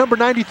 Watch number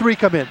 93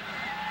 come in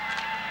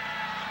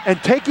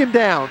and take him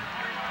down.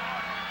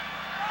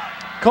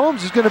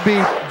 Combs is going to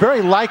be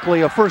very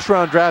likely a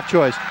first-round draft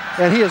choice,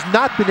 and he has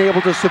not been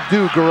able to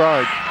subdue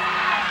Garrard.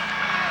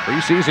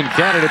 Preseason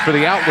candidate for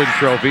the Outland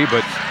Trophy,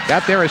 but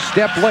got there a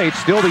step late,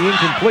 still the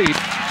incomplete.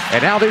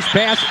 And now this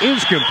pass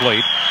is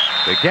complete.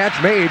 The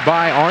catch made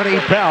by Arnie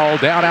Powell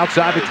down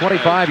outside the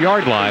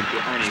 25-yard line.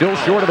 Still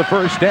short of the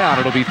first down.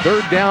 It'll be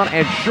third down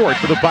and short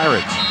for the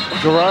Pirates.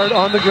 Garrard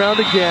on the ground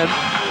again.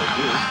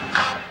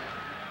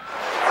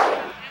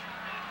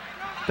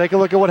 Take a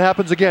look at what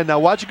happens again. Now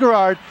watch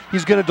Garrard.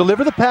 He's going to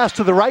deliver the pass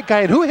to the right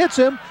guy. And who hits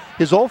him?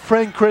 His old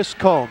friend Chris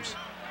Combs.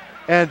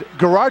 And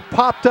Garrard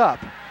popped up.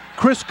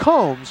 Chris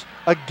Combs,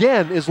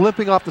 again, is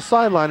limping off the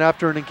sideline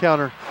after an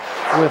encounter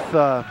with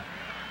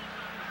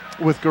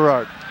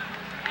Garrard.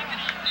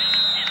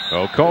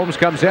 Oh, Combs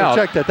comes out.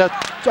 Check that.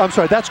 I'm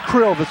sorry, that's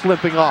Krill that's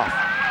limping off.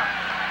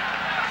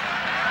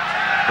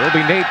 It'll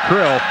be Nate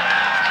Krill.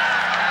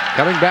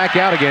 Coming back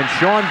out again,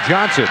 Sean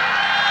Johnson,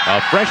 a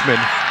freshman,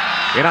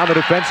 in on the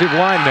defensive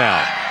line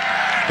now.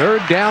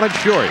 Third down and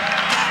short.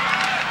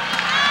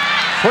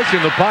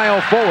 Pushing the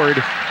pile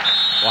forward.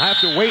 We'll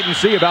have to wait and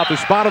see about the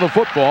spot of the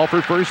football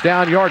for first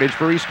down yardage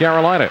for East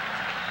Carolina.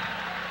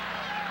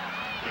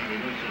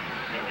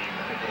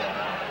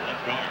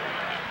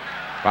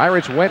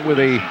 Pirates went with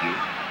a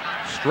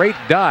straight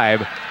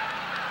dive.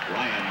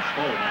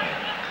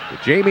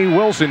 With Jamie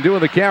Wilson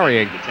doing the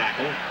carrying.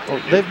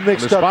 Oh, they've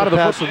mixed up the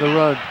pass and the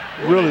run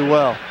really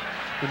well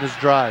in this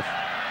drive.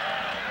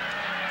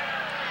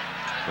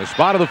 The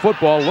spot of the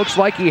football looks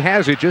like he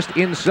has it just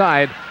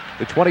inside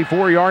the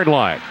 24-yard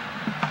line.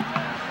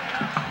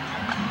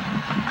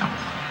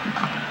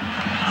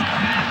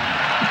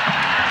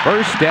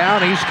 First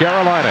down, East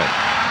Carolina.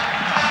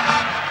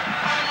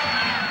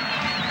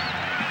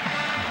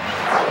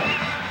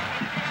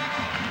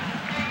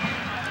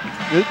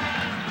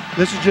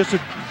 This is just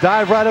a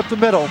dive right up the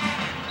middle.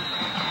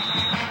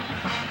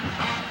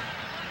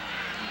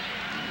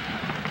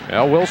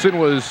 Well, Wilson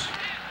was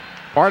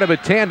part of a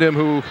tandem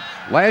who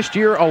last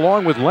year,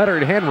 along with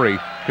Leonard Henry,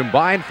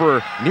 combined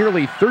for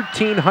nearly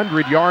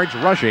 1,300 yards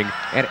rushing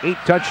and 8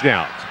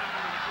 touchdowns.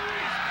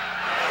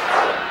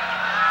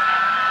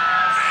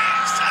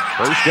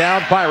 First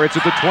down, Pirates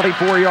at the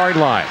 24-yard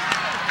line.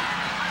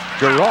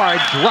 Gerard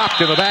dropped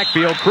in the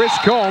backfield. Chris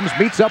Combs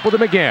meets up with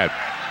him again.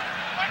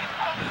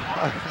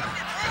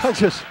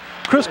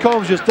 Chris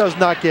Combs just does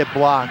not get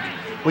blocked.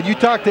 When you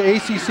talk to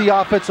ACC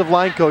offensive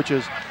line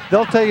coaches,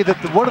 they'll tell you that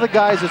one of the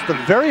guys is the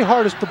very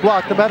hardest to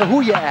block, no matter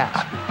who you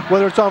ask.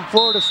 Whether it's on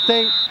Florida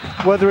State,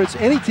 whether it's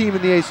any team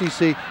in the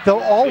ACC, they'll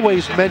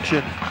always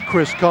mention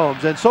Chris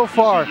Combs. And so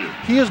far,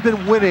 he has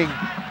been winning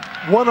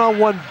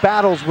one-on-one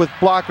battles with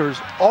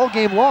blockers all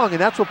game long, and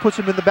that's what puts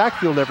him in the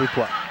backfield every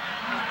play.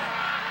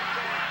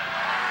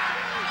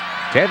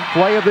 10th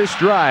play of this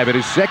drive. It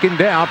is second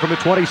down from the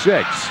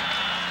 26.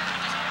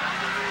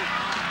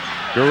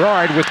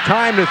 Gerard with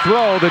time to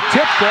throw. The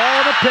tip ball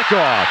and the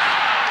pickoff.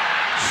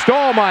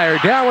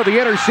 Stallmeyer down with the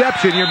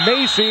interception. You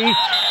may see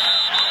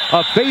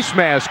a face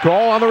mask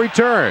call on the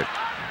return.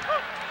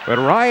 But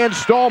Ryan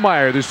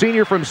Stallmeyer, the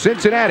senior from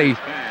Cincinnati,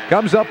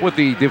 comes up with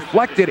the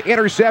deflected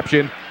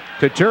interception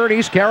to turn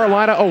East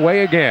Carolina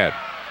away again.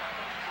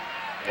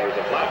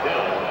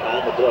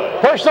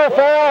 Personal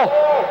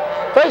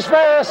foul, face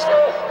mask,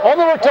 on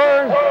the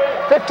return,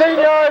 15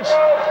 yards,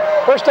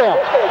 first down.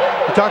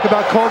 You talk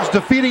about Combs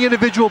defeating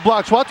individual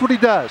blocks. Watch what he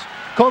does.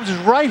 Combs is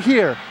right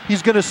here.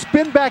 He's going to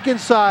spin back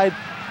inside,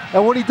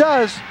 and when he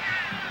does,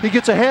 he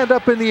gets a hand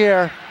up in the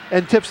air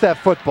and tips that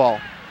football.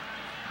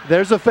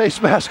 There's a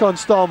face mask on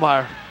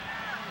Stallmeyer.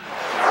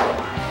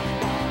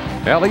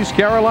 Well, East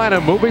Carolina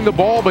moving the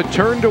ball, but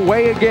turned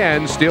away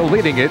again, still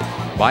leading it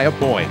by a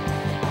point.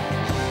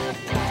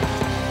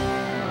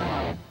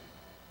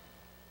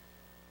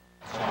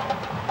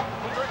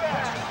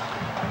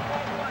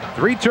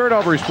 Three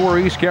turnovers for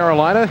East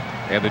Carolina,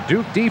 and the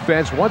Duke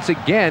defense once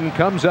again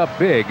comes up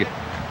big.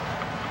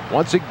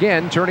 Once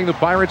again, turning the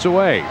Pirates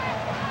away.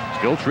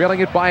 Still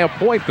trailing it by a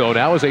point, though,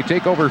 now as they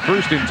take over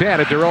 1st and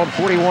 10 at their own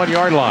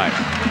 41-yard line.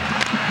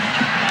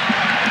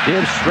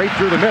 Gives straight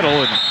through the middle,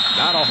 and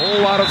not a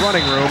whole lot of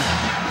running room.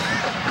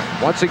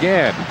 Once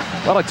again,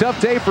 well, a tough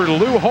day for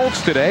Lou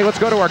Holtz today. Let's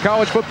go to our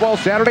College Football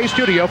Saturday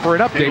studio for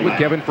an update with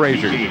Kevin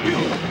Frazier.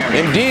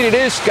 Indeed it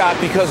is, Scott,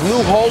 because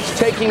Lou Holtz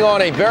taking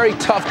on a very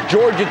tough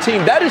Georgia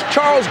team. That is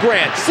Charles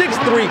Grant,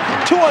 6'3",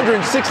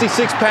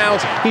 266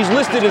 pounds. He's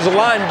listed as a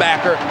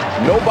linebacker.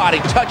 Nobody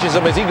touches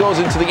him as he goes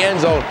into the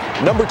end zone.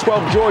 Number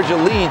 12, Georgia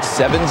leads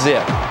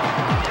 7-zip.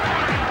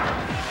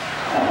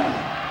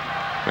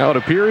 Well, it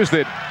appears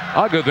that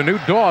Uga, the new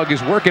dog,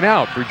 is working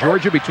out for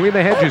Georgia between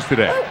the hedges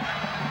today.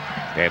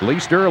 At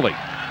least early.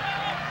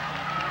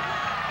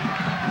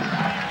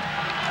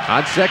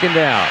 On second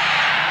down,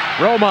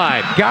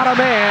 Romine got a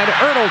man.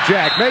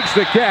 Erdljack makes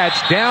the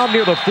catch down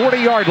near the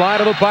 40-yard line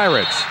of the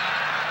Pirates.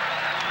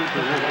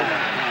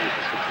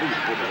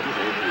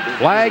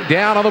 Flag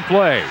down on the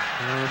play.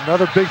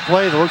 Another big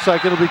play that looks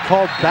like it'll be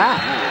called back.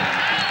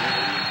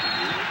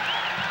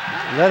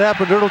 That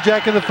happened to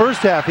Erdljack in the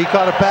first half. He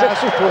caught a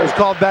pass. It was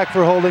called back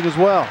for holding as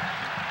well.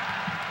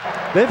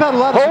 They've had a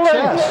lot of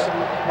success.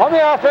 On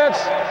the offense,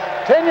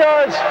 10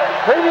 yards,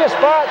 previous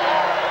spot,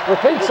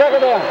 repeat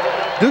second down.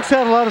 Duke's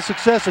had a lot of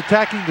success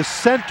attacking the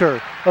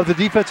center of the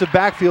defensive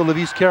backfield of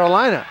East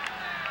Carolina.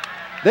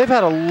 They've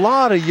had a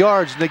lot of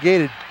yards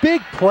negated,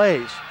 big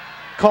plays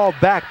called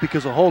back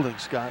because of holding,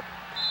 Scott.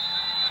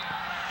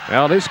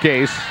 Well, in this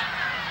case,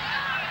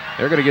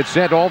 they're going to get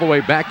sent all the way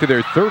back to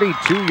their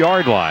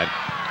 32-yard line.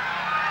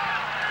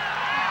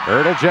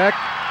 Erdljack,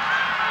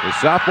 the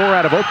sophomore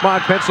out of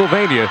Oakmont,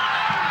 Pennsylvania,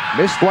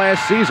 missed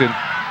last season.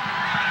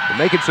 They're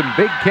making some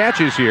big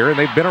catches here, and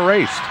they've been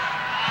erased.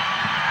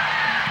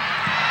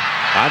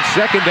 On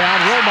second down,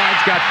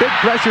 Romine's got big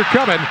pressure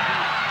coming.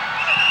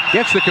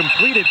 Gets the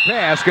completed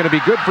pass, going to be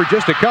good for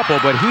just a couple,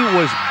 but he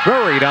was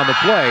buried on the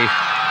play.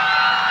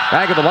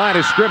 Back at the line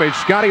of scrimmage,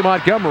 Scotty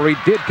Montgomery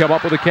did come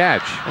up with a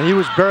catch. And he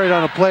was buried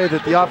on a play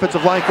that the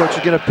offensive line coach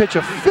is going to pitch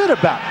a fit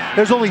about.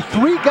 There's only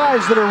 3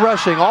 guys that are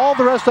rushing. All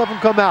the rest of them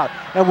come out.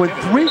 And when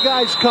 3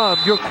 guys come,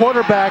 your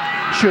quarterback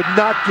should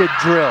not get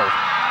drilled.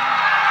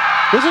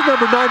 This is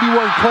number 91,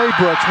 Clay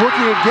Brooks,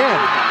 working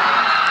again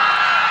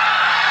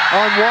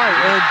on White,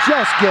 and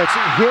just gets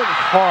hit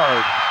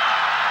hard.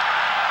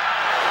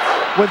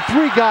 When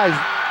 3 guys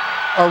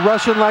are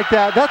rushing like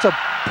that, that's a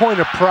point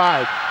of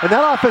pride. And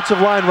that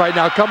offensive line right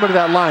now coming to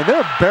that line,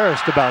 they're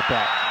embarrassed about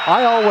that.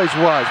 I always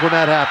was when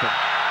that happened.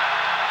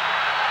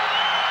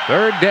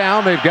 Third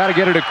down, they've got to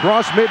get it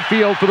across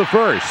midfield for the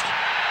first.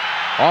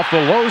 Off the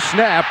low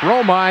snap,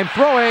 Romine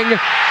throwing,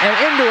 and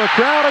into a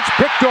crowd, it's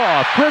picked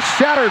off. Chris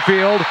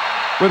Satterfield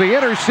with the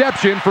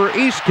interception for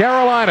East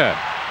Carolina.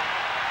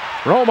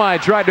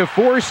 Romine tried to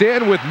force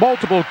in with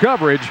multiple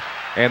coverage,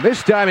 and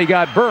this time he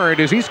got burned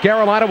as East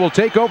Carolina will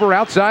take over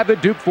outside the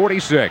Duke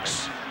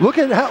 46. Look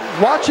at how,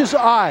 watch his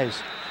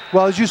eyes.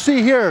 Well, as you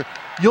see here,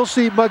 you'll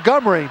see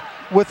Montgomery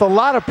with a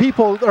lot of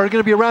people that are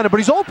going to be around him, but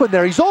he's open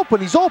there, he's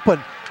open,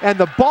 and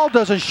the ball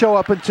doesn't show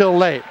up until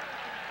late.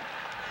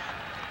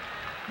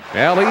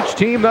 Well, each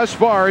team thus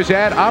far has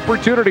had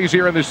opportunities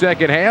here in the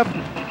second half.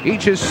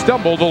 Each has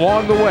stumbled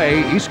along the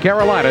way. East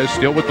Carolina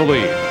still with the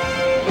lead.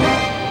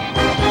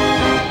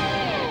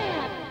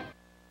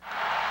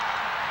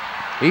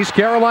 East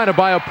Carolina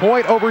by a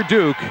point over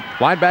Duke.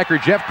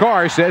 Linebacker Jeff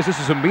Carr says this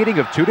is a meeting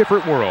of two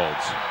different worlds.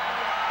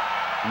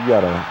 You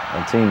got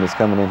a team that's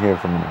coming in here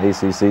from an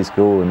ACC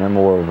school, and they're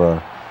more of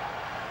a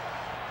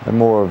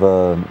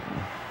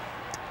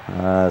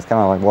it's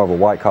kind of like more of a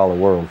white-collar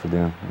world for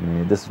them. I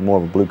mean, this is more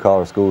of a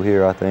blue-collar school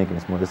here, I think, and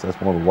that's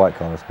more of a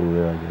white-collar school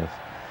there, I guess.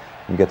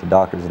 You got the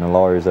doctors and the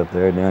lawyers up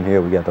there. Down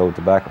here, we got the old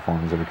tobacco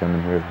farmers that are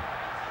coming here.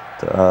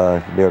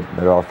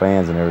 They're our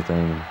fans and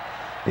everything.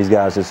 These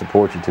guys just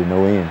support you to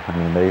no end. I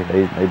mean,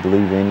 they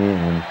believe in you,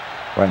 and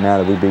right now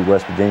that we beat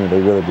West Virginia,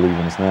 they really believe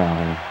in us now.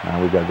 And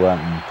now we've got to go out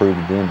and prove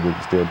to them that we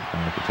can still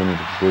continue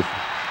to push.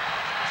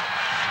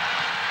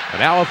 And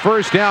now a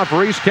first down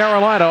for East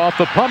Carolina off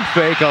the pump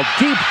fake, a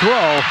deep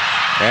throw,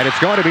 and it's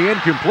going to be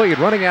incomplete.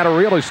 Running out of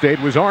real estate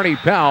was Arnie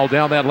Powell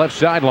down that left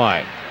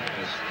sideline.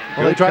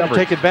 Well, they tried to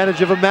take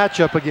advantage of a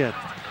matchup again.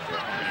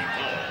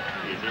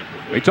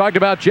 We talked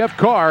about Jeff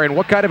Carr and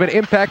what kind of an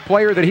impact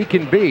player that he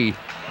can be.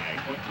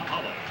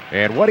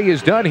 And what he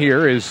has done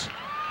here is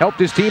helped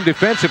his team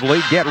defensively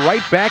get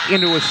right back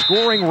into a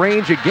scoring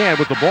range again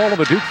with the ball on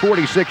the Duke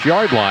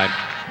 46-yard line.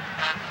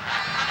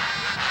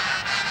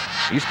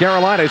 East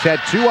Carolina has had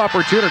two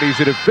opportunities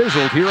that have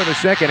fizzled here in the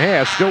second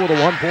half, still with a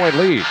 1-point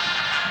lead.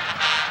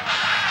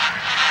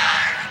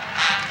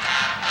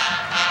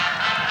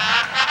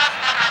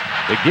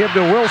 The give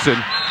to Wilson,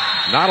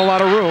 not a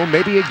lot of room,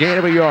 maybe a gain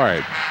of a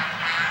yard.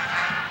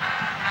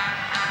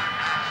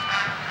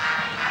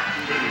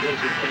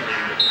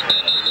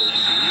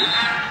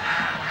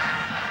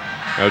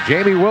 Now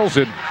Jamie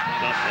Wilson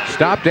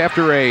stopped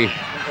after a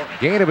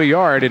gain of a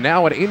yard, and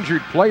now an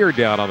injured player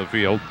down on the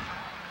field.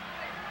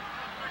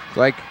 It's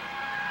like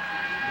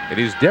it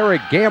is Derek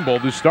Gamble,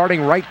 the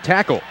starting right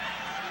tackle.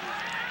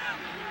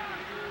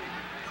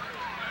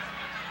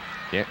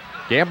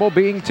 Gamble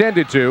being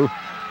tended to.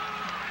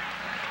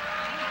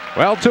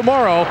 Well,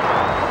 tomorrow,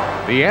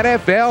 the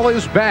NFL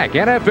is back.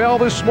 NFL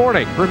this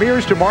morning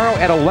premieres tomorrow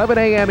at 11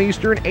 a.m.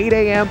 Eastern, 8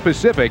 a.m.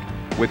 Pacific,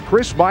 with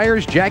Chris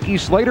Myers, Jackie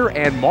Slater,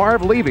 and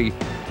Marv Levy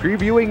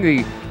previewing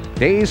the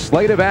day's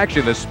slate of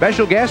action. The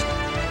special guest,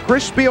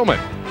 Chris Spielman.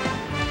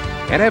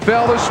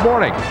 NFL this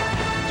morning.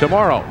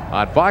 Tomorrow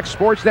on Fox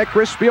SportsNet,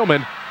 Chris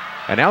Spielman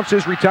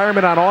announces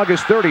retirement on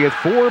August 30th.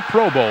 4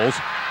 Pro Bowls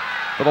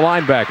for the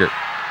linebacker.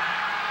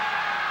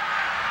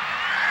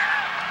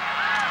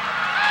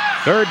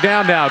 Third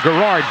down now.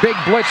 Garrard, big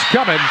blitz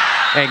coming,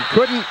 and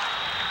couldn't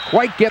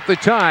quite get the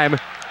time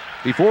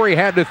before he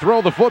had to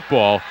throw the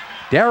football.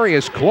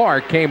 Darius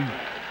Clark came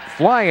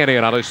flying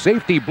in on a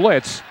safety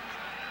blitz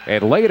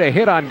and laid a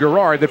hit on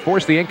Garrard that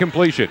forced the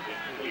incompletion.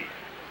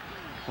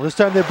 Well, this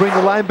time they bring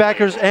the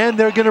linebackers, and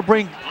they're going to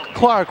bring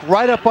Clark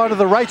right up onto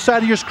the right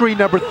side of your screen,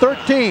 number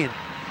 13,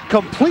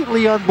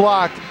 completely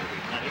unblocked,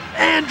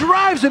 and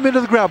drives him into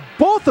the ground.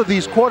 Both of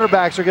these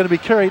quarterbacks are going to be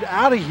carried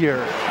out of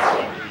here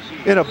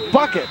in a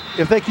bucket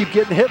if they keep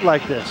getting hit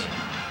like this.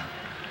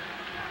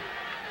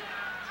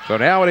 So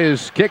now it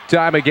is kick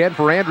time again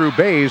for Andrew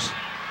Bays.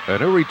 A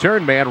new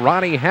return man,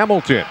 Ronnie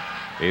Hamilton,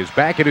 is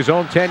back at his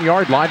own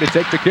 10-yard line to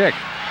take the kick.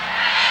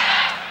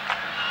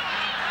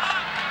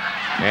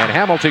 And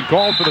Hamilton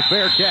called for the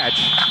fair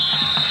catch.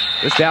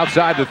 Just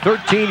outside the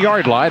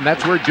 13-yard line.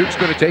 That's where Duke's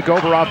going to take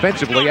over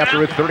offensively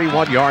after a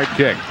 31-yard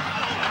kick.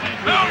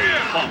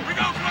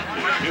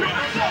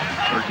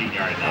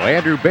 Well,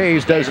 Andrew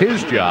Bays does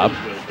his job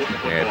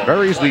and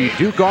buries the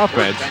Duke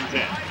offense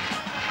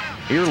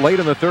here late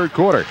in the third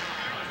quarter.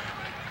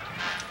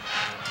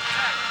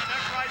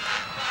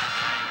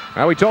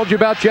 Now, we told you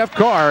about Jeff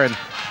Carr, and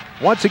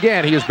once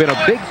again, he has been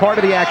a big part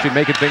of the action,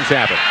 making things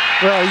happen.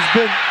 Well, he's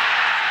been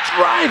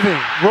driving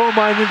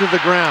Romine into the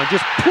ground,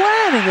 just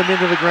planting him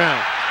into the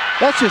ground.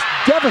 That's just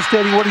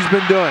devastating what he's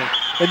been doing.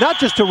 And not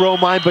just to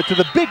Romine, but to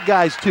the big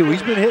guys, too.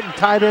 He's been hitting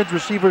tight ends,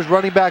 receivers,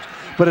 running backs,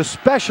 but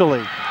especially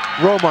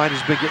Romine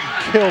has been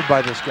getting killed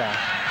by this guy.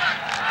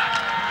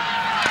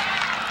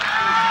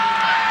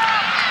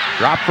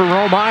 Drop for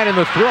Romine, and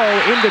the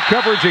throw into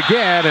coverage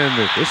again,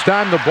 and this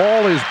time the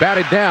ball is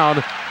batted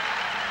down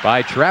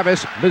by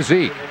Travis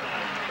Mazik.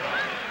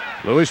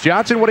 Lewis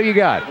Johnson, what do you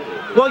got?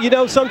 Well, you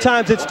know,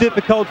 sometimes it's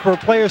difficult for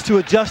players to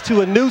adjust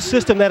to a new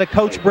system that a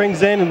coach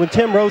brings in, and when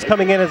Tim Rose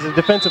coming in as a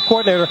defensive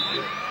coordinator.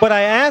 But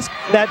I asked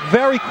that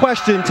very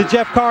question to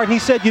Jeff Carr, and he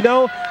said, you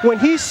know, when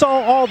he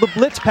saw all the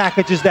blitz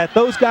packages that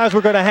those guys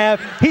were going to have,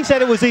 he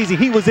said it was easy.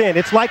 He was in.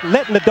 It's like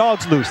letting the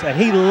dogs loose, and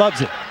he loves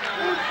it.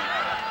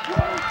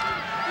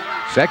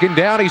 Second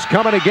down, he's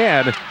coming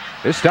again.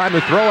 This time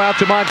the throw out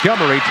to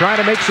Montgomery, trying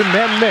to make some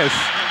men miss.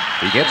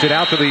 He gets it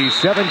out to the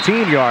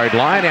 17-yard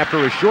line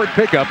after a short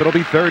pickup. It'll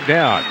be third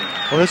down.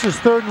 Well, this is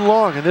third and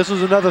long, and this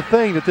is another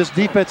thing that this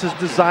defense is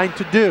designed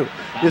to do.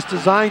 It's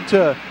designed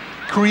to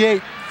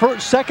create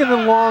second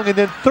and long and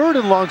then third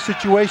and long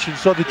situations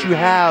so that you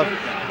have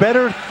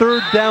better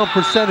third down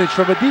percentage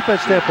from a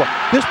defense standpoint.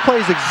 This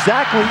plays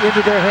exactly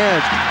into their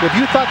hands. If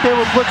you thought they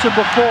were blitzing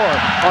before,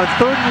 on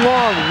third and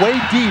long, way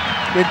deep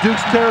in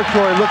Duke's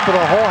territory, look for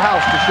the whole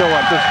house to show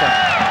up this time.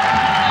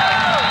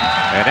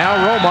 And now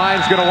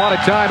Romine's going to want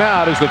a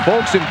timeout as the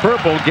folks in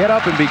purple get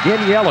up and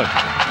begin yelling.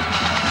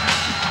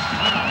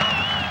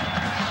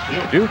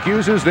 Duke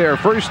uses their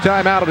first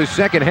timeout of the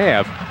second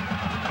half.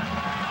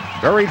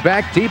 Buried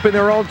back deep in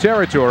their own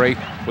territory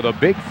with a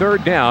big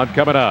third down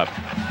coming up.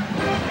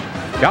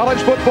 College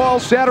football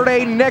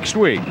Saturday next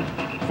week.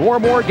 4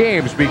 more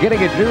games beginning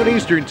at noon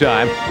Eastern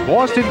time.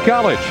 Boston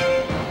College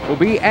will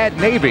be at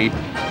Navy.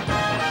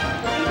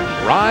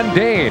 Ron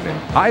Dayne,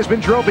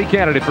 Heisman Trophy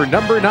candidate for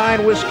number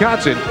 9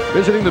 Wisconsin,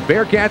 visiting the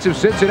Bearcats of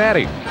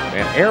Cincinnati.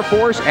 And Air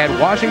Force at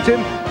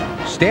Washington.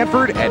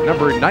 Stanford at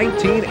number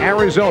 19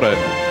 Arizona.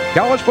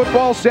 College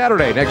football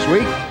Saturday next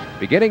week,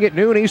 beginning at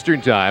noon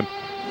Eastern time.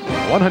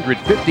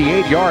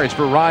 158 yards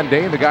for Ron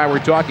Dayne, the guy we're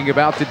talking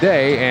about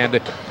today, and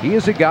he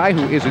is a guy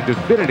who is a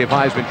definitive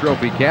Heisman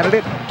Trophy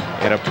candidate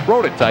and a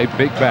prototype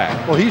big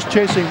back. Well, he's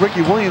chasing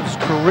Ricky Williams'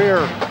 career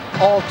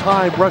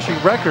all-time rushing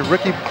record.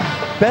 Ricky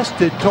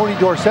bested Tony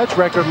Dorsett's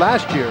record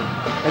last year,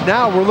 and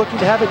now we're looking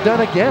to have it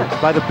done again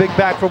by the big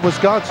back from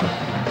Wisconsin.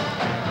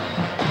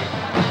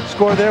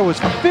 Score there was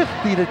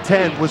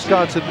 50-10.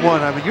 Wisconsin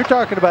won. I mean, you're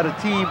talking about a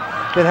team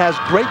that has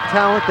great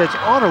talent, that's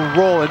on a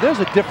roll, and there's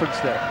a difference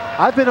there.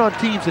 I've been on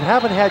teams that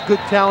haven't had good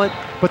talent,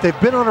 but they've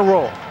been on a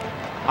roll.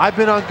 I've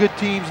been on good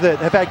teams that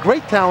have had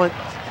great talent,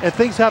 and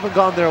things haven't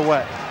gone their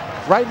way.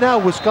 Right now,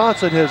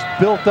 Wisconsin has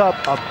built up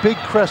a big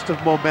crest of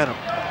momentum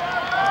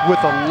with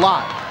a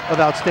lot of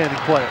outstanding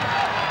players.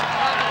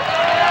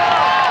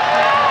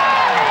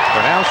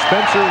 For now,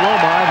 Spencer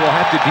Romine will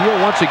have to deal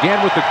once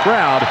again with the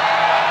crowd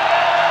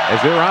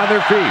as they're on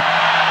their feet.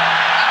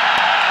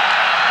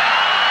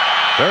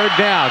 Third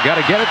down, got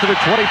to get it to the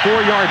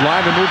 24-yard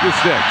line to move the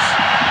sticks.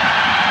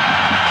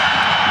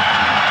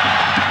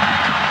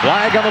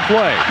 Flag on the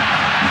play.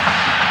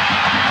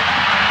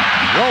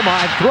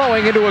 Romine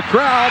throwing into a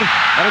crowd,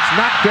 and it's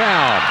knocked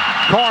down.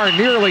 Carr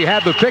nearly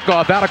had the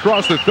pickoff out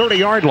across the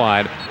 30-yard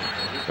line.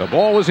 The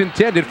ball was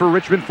intended for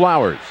Richmond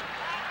Flowers.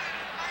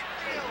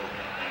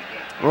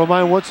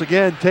 Romine once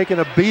again taking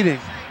a beating.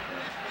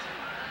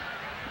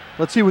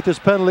 Let's see what this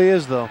penalty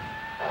is, though.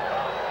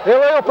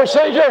 Illegal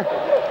procedure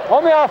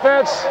on the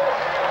offense.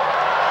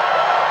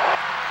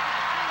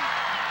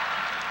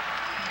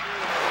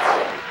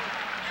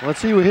 Let's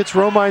see who hits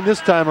Romine this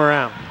time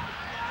around.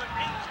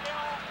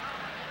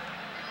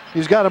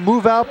 He's got to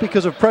move out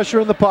because of pressure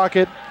in the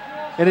pocket,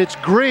 and it's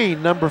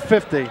Green, number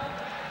 50,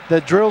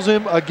 that drills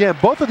him again.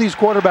 Both of these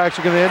quarterbacks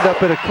are going to end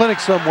up at a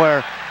clinic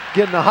somewhere,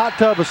 getting a hot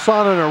tub, a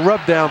sauna, and a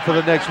rub down for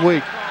the next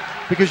week.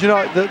 Because, you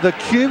know, the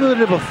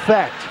cumulative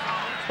effect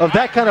of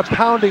that kind of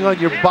pounding on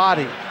your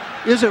body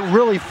isn't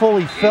really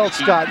fully felt,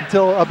 Scott,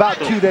 until about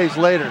 2 days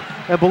later.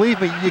 And believe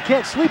me, you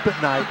can't sleep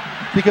at night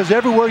because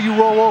everywhere you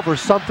roll over,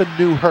 something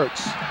new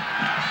hurts.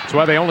 That's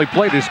why they only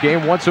play this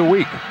game once a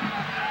week.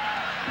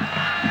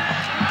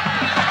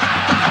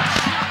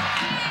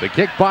 The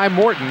kick by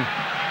Morton,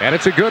 and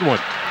it's a good one.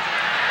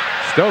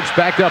 Stokes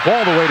backed up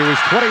all the way to his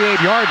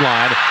 28-yard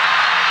line.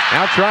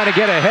 Now trying to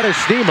get a head of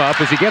steam up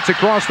as he gets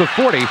across the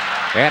 40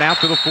 and out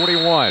to the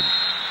 41.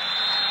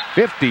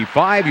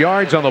 55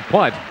 yards on the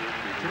punt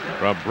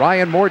from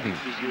Brian Morton.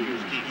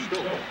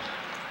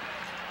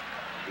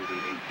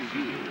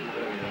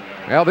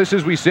 Well, this,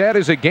 as we said,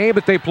 is a game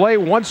that they play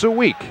once a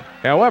week.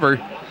 However,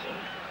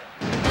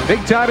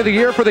 big time of the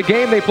year for the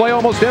game they play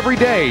almost every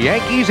day.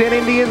 Yankees and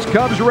Indians,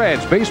 Cubs,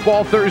 Reds.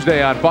 Baseball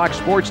Thursday on Fox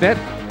Sports Net.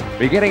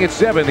 Beginning at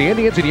 7, the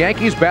Indians and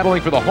Yankees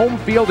battling for the home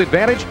field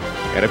advantage.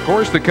 And, of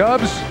course, the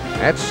Cubs,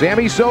 that's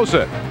Sammy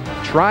Sosa,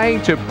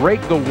 trying to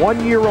break the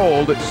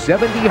one-year-old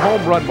 70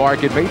 home run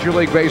mark in Major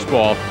League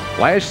Baseball.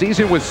 Last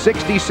season with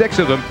 66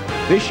 of them.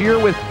 This year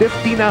with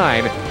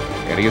 59.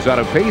 And he is on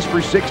a pace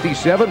for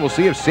 67. We'll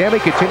see if Sammy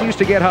continues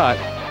to get hot.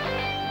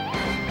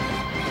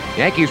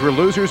 Yankees were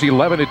losers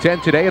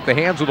 11-10 today at the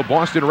hands of the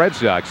Boston Red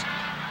Sox.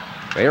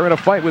 They are in a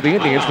fight with the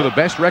Indians for the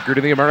best record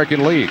in the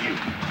American League.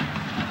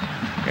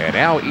 And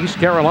now East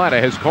Carolina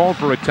has called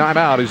for a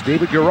timeout as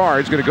David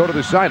Garrard is going to go to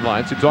the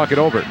sidelines to talk it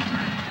over.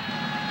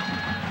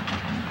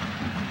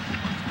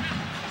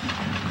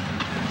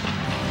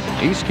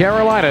 East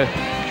Carolina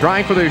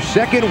trying for their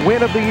second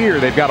win of the year.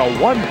 They've got a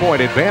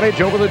 1-point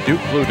advantage over the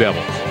Duke Blue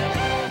Devils.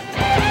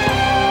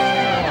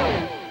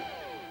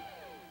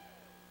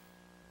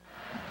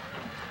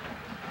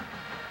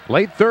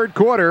 Late third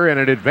quarter and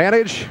an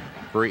advantage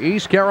for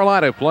East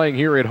Carolina playing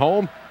here at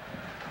home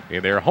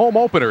in their home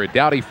opener at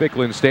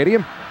Dowdy-Ficklin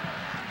Stadium.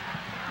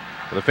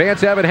 The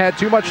fans haven't had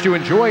too much to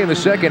enjoy in the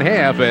second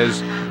half,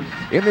 as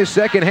in this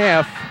second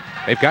half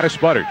they've kind of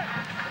sputtered.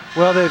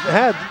 Well, they've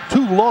had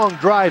 2 long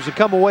drives and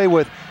come away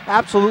with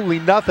absolutely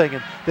nothing,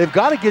 and they've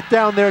got to get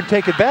down there and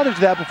take advantage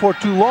of that before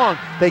too long.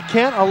 They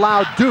can't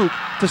allow Duke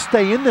to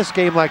stay in this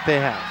game like they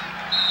have.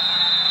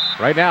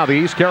 Right now, the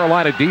East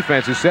Carolina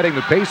defense is setting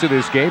the pace of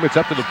this game. It's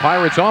up to the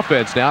Pirates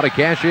offense now to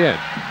cash in.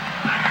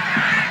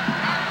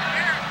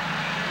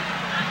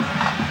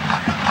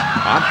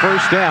 On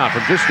first down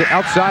from just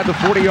outside the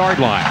 40-yard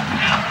line.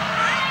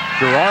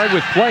 Gerard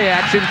with play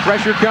action,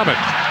 pressure coming.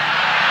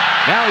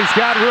 Now he's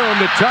got room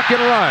to tuck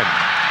and run.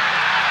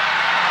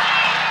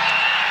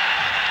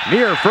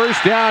 Near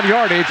first down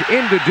yardage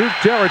into Duke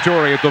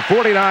territory at the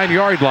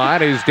 49-yard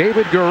line is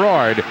David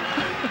Gerard.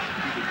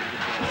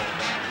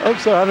 I'm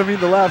sorry, I don't mean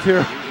to laugh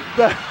here.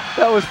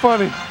 That was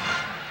funny.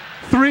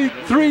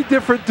 Three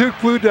different Duke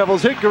Blue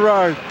Devils hit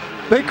Gerard.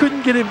 They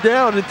couldn't get him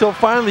down until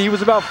finally he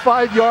was about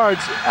 5 yards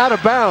out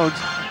of bounds.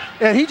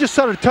 And he just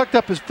sort of tucked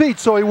up his feet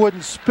so he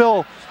wouldn't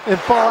spill and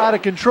fall out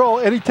of control.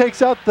 And he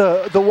takes out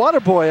the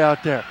water boy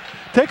out there.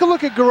 Take a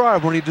look at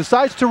Gerard when he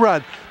decides to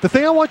run. The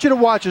thing I want you to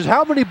watch is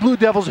how many Blue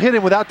Devils hit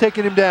him without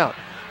taking him down.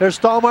 There's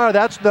Stallmeyer,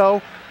 that's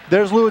no.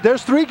 There's Lewis.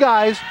 There's three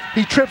guys.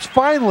 He trips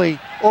finally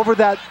over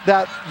that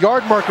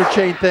yard marker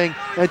chain thing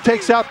and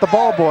takes out the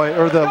ball boy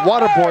or the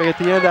water boy at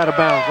the end out of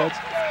bounds.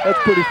 That's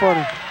pretty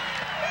funny.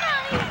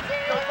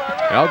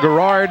 Al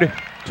Gerard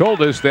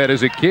told us that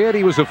as a kid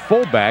he was a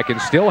fullback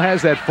and still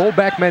has that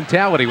fullback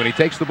mentality when he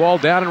takes the ball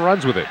down and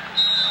runs with it.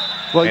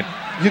 Well,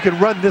 you can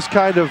run this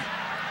kind of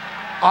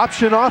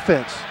option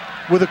offense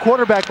with a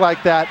quarterback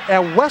like that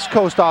and West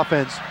Coast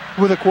offense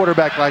with a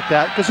quarterback like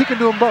that because he can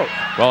do them both.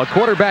 Well, a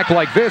quarterback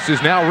like this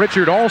is now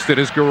Richard Alston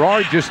as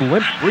Gerard just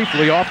limped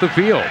briefly off the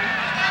field.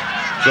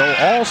 So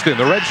Alston,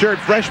 the redshirt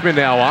freshman,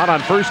 now on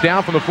first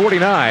down from the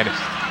 49.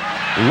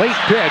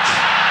 Late pitch.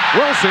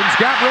 Wilson's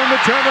got room to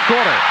turn the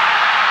corner.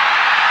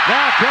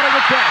 Now cutting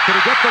it back. Did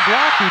he get the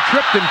block? He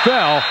tripped and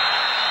fell.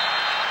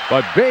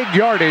 But big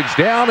yardage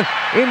down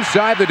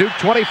inside the Duke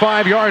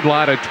 25-yard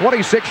line. A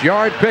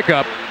 26-yard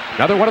pickup.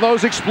 Another one of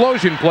those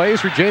explosion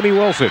plays for Jamie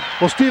Wilson.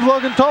 Well, Steve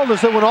Logan told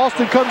us that when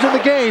Alston comes in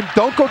the game,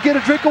 don't go get a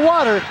drink of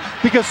water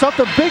because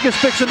something big is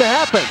fixing to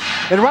happen.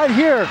 And right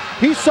here,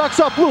 he sucks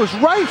up Lewis.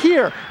 Right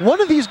here,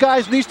 one of these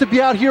guys needs to be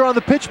out here on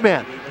the pitch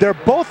man. They're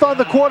both on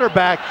the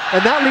quarterback,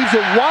 and that leaves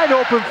it wide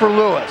open for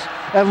Lewis.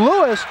 And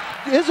Lewis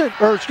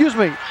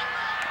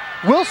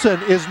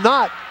Wilson is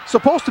not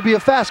supposed to be a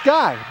fast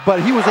guy,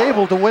 but he was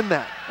able to win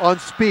that on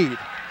speed.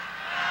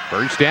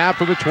 First down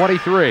from the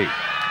 23.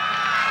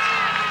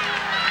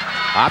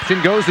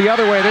 Option goes the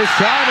other way this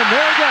time, and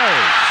there it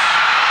goes.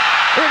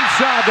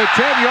 Inside the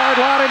 10-yard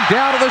line and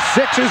down to the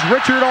 6 is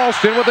Richard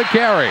Alston with a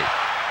carry.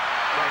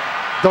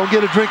 Don't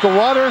get a drink of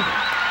water.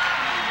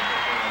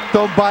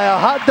 Don't buy a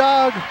hot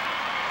dog.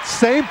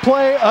 Same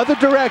play, other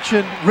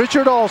direction,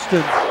 Richard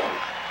Alston.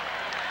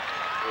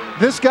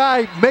 This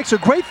guy makes a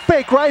great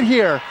fake right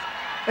here.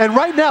 And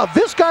right now,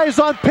 this guy is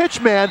on pitch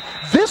man.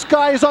 This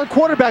guy is on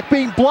quarterback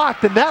being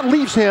blocked, and that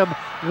leaves him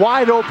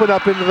wide open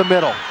up into the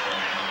middle.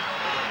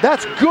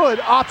 That's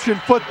good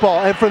option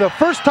football, and for the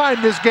first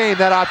time this game,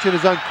 that option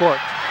is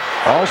uncorked.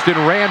 Alston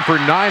ran for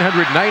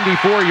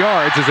 994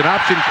 yards as an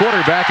option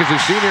quarterback as a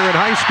senior in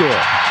high school.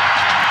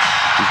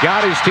 He's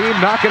got his team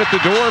knocking at the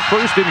door,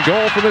 first and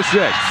goal from the 6.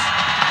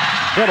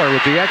 Miller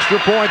with the extra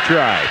point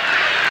try.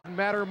 Doesn't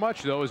matter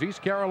much, though, as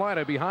East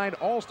Carolina behind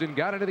Alston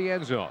got into the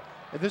end zone.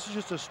 And this is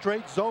just a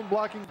straight zone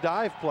blocking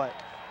dive play.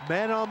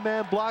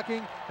 Man-on-man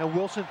blocking, and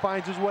Wilson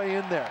finds his way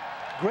in there.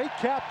 Great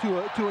cap to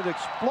an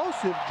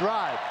explosive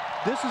drive.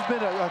 This has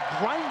been a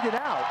grinded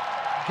out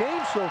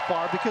game so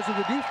far because of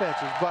the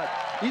defenses, but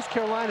East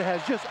Carolina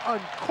has just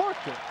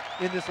uncorked it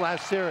in this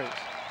last series.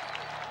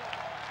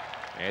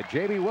 And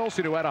Jamie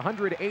Wilson, who had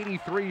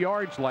 183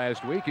 yards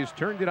last week, has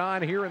turned it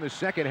on here in the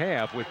second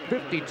half with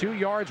 52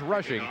 yards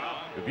rushing.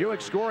 The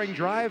Buick scoring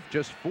drive,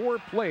 just 4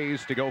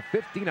 plays to go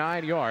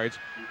 59 yards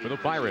for the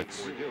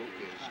Pirates.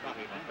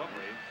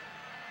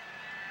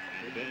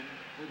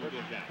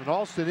 And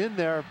Alston in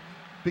there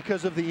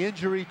because of the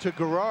injury to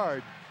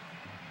Gerard.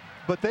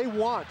 But they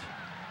want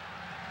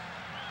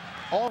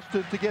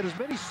Alston to get as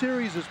many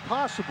series as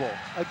possible.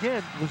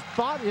 Again, the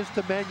thought is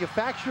to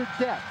manufacture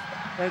depth,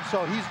 and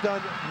so he's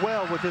done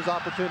well with his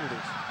opportunities.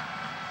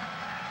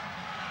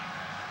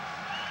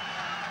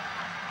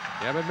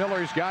 Evan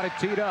Miller's got it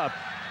teed up,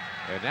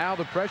 and now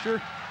the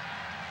pressure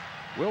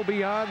will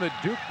be on the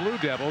Duke Blue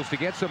Devils to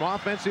get some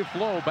offensive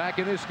flow back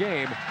in this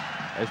game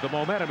as the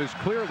momentum is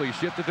clearly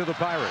shifted to the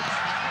Pirates.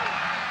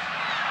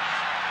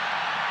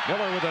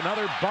 Miller with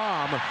another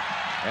bomb.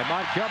 And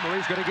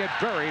Montgomery's going to get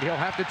buried. He'll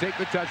have to take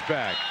the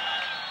touchback.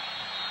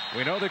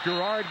 We know that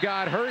Gerard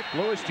got hurt.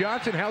 Lewis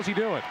Johnson, how's he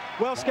doing?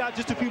 Well, Scott,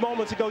 just a few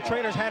moments ago,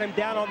 trainers had him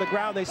down on the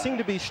ground. They seem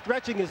to be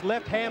stretching his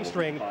left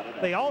hamstring.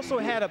 They also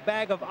had a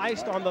bag of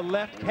ice on the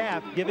left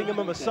calf, giving him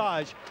a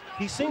massage.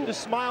 He seemed to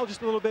smile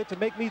just a little bit to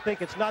make me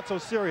think it's not so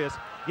serious,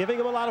 giving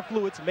him a lot of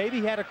fluids. Maybe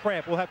he had a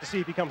cramp. We'll have to see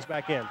if he comes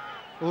back in.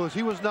 Well,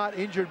 he was not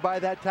injured by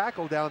that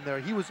tackle down there.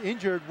 He was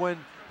injured when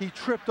he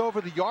tripped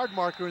over the yard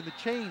marker in the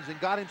chains and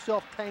got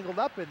himself tangled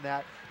up in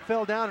that,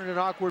 fell down in an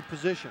awkward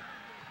position.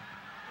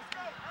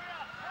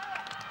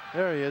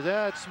 There he is,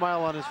 that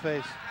smile on his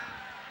face.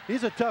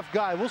 He's a tough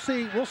guy. We'll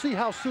see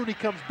how soon he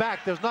comes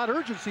back. There's not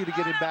urgency to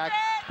get him back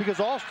because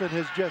Alston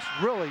has just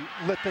really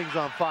lit things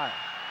on fire.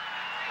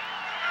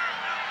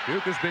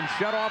 Duke has been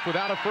shut off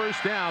without a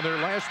first down their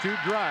last 2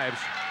 drives.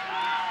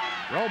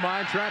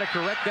 Romine trying to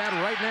correct that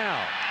right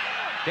now.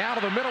 Down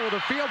to the middle of the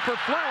field for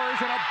Flowers,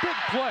 and a big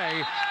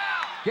play.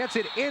 Gets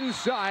it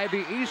inside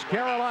the East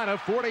Carolina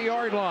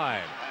 40-yard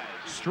line.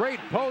 Straight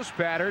post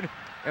pattern,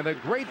 and a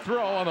great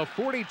throw on the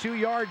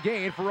 42-yard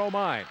gain for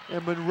Romine.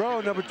 And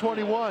Monroe, number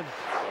 21,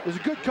 is a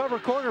good cover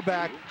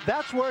cornerback.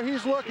 That's where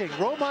he's looking.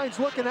 Romine's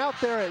looking out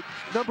there at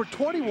number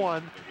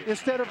 21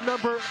 instead of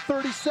number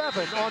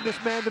 37 on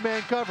this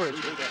man-to-man coverage.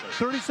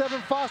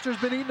 37 Foster's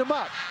been eating him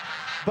up.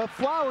 But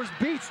Flowers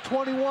beats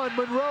 21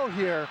 Monroe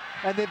here,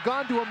 and they've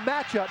gone to a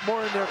matchup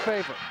more in their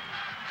favor.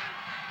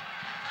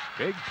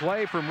 Big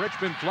play from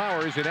Richmond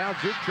Flowers, and now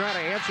Duke trying to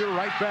answer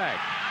right back.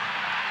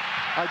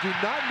 I do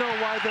not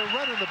know why they're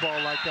running the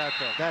ball like that,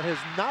 though. That has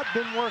not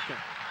been working.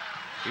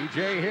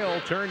 B.J.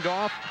 Hill turned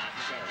off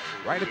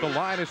right at the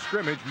line of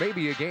scrimmage,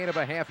 maybe a gain of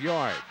a half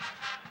yard.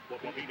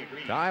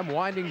 Time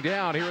winding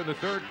down here in the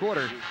 3rd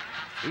quarter.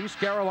 East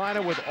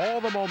Carolina with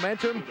all the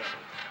momentum,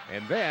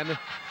 and then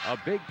a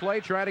big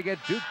play trying to get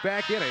Duke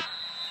back in it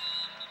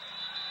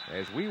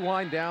as we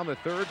wind down the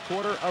 3rd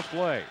quarter of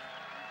play.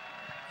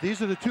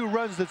 These are the 2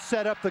 runs that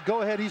set up the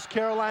go-ahead East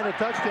Carolina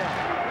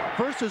touchdown.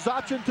 First is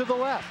option to the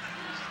left.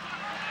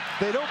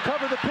 They don't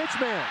cover the pitch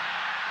man.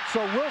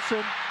 So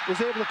Wilson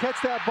is able to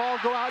catch that ball,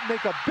 go out and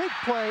make a big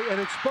play, an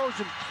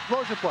explosion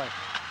play.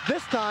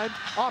 This time,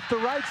 off the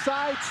right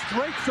side,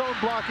 straight zone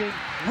blocking.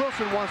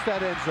 Wilson wants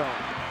that end zone.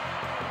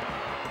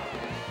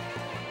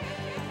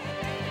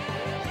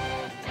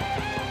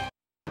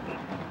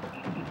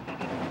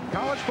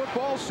 College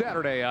football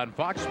Saturday on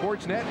Fox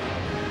Sports Net.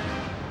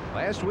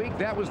 Last week,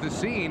 that was the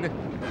scene,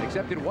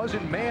 except it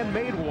wasn't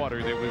man-made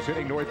water that was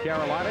hitting North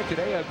Carolina.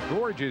 Today, a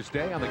gorgeous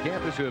day on the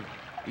campus of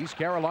East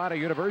Carolina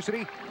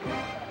University.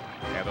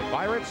 And the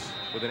Pirates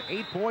with an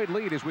 8-point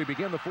lead as we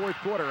begin the 4th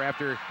quarter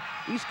after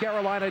East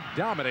Carolina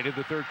dominated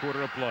the 3rd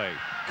quarter of play.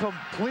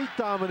 Complete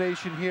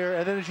domination here,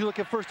 and then as you look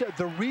at first,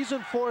 the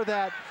reason for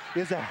that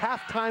is a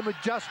halftime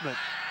adjustment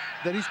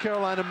that East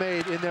Carolina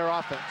made in their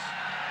offense.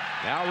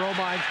 Now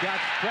Romine's got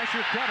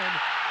pressure coming,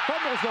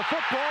 fumbles the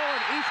football,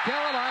 and East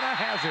Carolina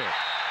has it.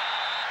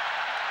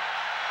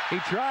 He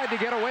tried to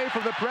get away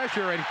from the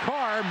pressure, and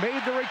Carr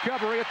made the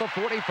recovery at the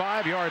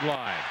 45-yard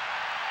line.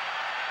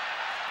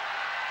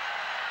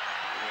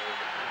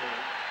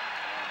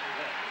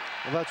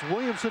 Well, that's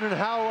Williamson and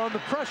Howell on the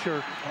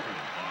pressure.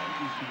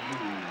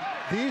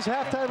 These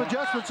halftime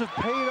adjustments have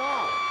paid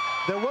off.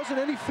 There wasn't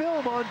any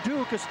film on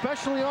Duke,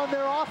 especially on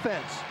their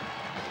offense,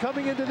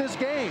 coming into this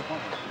game.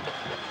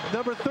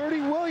 Number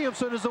 30,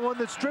 Williamson, is the one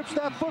that strips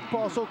that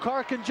football so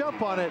Carr can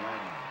jump on it.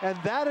 And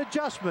that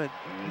adjustment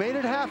made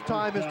it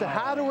halftime as to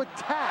how to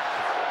attack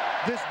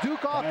this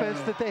Duke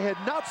offense that they had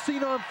not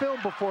seen on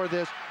film before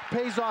this,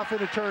 pays off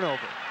in a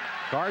turnover.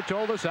 Carr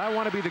told us, I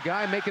want to be the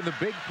guy making the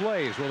big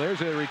plays. Well, there's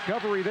a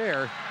recovery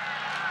there.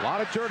 A lot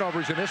of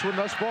turnovers in this one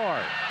thus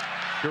far.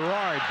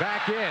 Gerard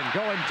back in,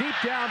 going deep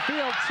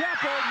downfield.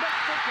 Chappell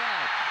makes the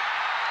catch.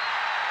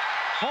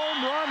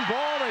 Home run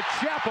ball to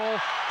Chappell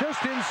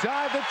just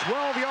inside the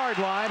 12-yard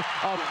line.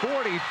 A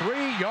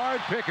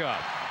 43-yard pickup.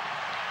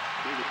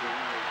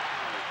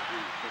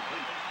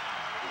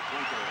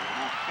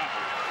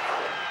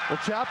 Well,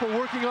 Chappell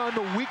working on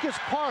the weakest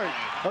part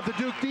of the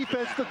Duke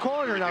defense, the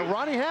corner. Now,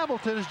 Ronnie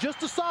Hamilton is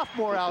just a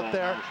sophomore out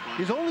there.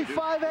 He's only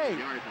 5'8",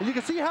 and you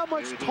can see how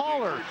much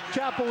taller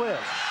Chappell is.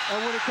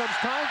 And when it comes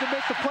time to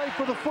make the play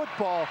for the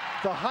football,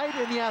 the height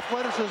and the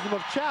athleticism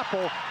of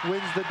Chappell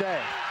wins the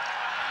day.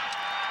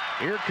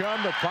 Here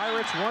come the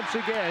Pirates once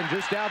again,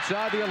 just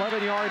outside the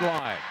 11-yard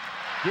line.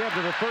 Give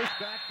to the first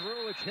back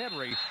through, it's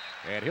Henry,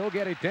 and he'll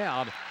get it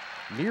down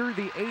near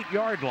the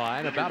 8-yard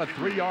line, about a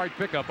 3-yard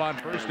pickup on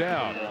first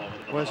down.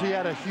 Well, he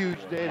had a huge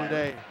day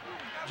today,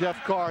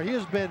 Jeff Carr. He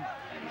has been,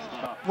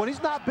 when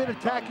he's not been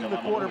attacking the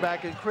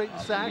quarterback and creating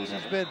sacks,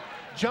 he's been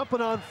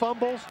jumping on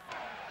fumbles.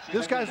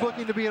 This guy's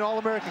looking to be an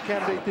All-America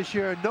candidate this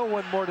year, and no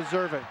one more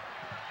deserving.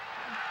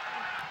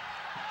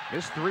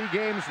 Missed 3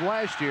 games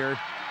last year,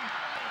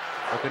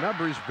 but the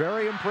number is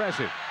very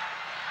impressive.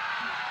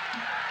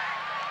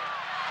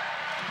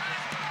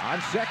 On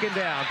second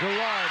down,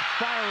 Gerard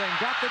firing,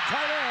 got the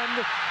tight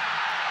end.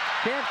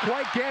 Can't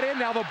quite get in.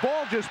 Now the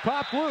ball just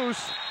popped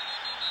loose.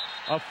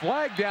 A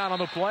flag down on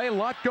the play. A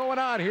lot going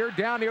on here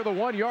down near the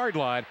 1-yard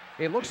line.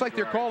 It looks like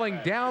they're calling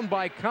down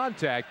by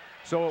contact,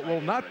 so it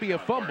will not be a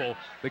fumble.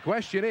 The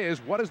question is,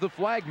 what does the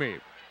flag mean?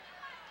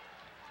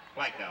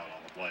 Flag down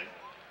on the play.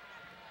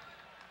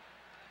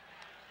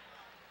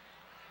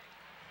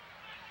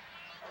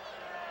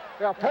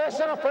 Yeah, pass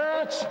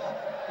interference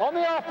on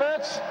the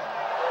offense.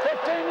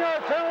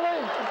 15-yard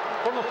penalty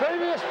from the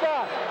previous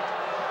spot.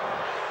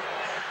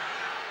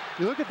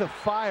 You look at the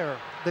fire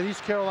that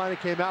East Carolina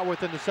came out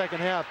with in the second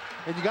half,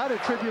 and you got to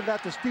attribute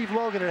that to Steve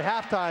Logan at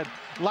halftime,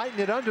 lighting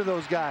it under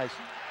those guys.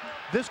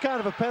 This kind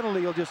of a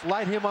penalty will just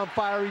light him on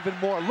fire even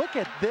more. Look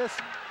at this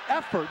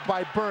effort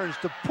by Burns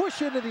to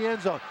push into the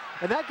end zone.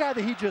 And that guy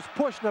that he just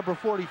pushed, number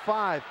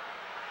 45,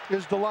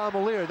 is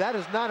DeLamielleure. That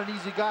is not an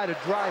easy guy to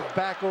drive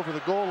back over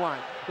the goal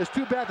line. It's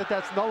too bad that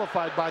that's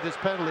nullified by this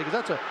penalty, because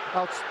that's an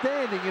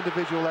outstanding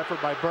individual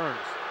effort by Burns.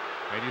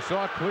 And you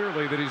saw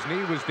clearly that his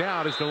knee was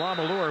down as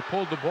DeLamielleure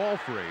pulled the ball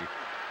free.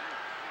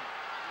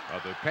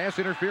 The pass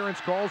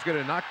interference call is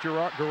going to knock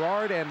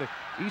Garrard and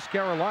East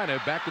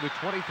Carolina back to the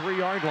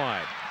 23-yard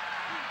line.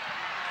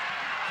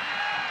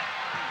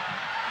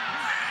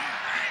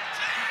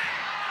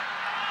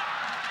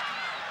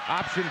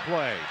 Option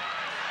play.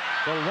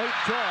 The late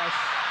toss,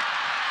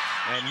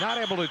 and not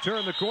able to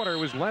turn the corner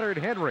was Leonard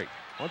Henry.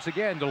 Once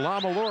again,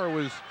 DeLamielleure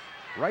was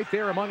right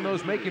there among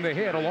those making the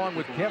hit, along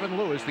with Kevin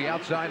Lewis, the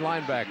outside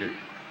linebacker.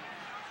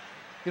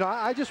 You know,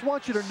 I just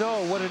want you to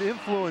know what an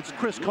influence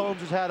Chris Combs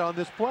has had on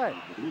this play.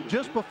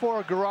 Just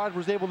before Garrard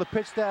was able to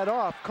pitch that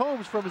off,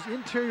 Combs, from his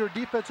interior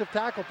defensive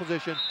tackle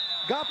position,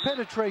 got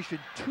penetration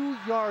 2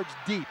 yards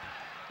deep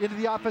into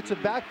the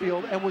offensive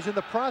backfield and was in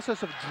the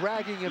process of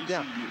dragging him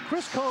down.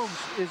 Chris Combs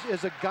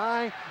is a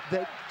guy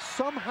that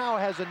somehow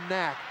has a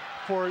knack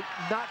for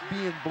not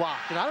being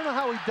blocked. And I don't know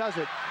how he does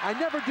it. I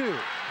never do.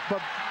 But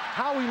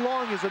Howie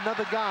Long is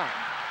another guy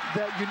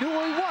that you knew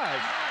where he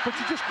was, but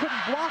you just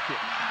couldn't block it.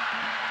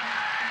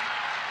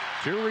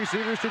 2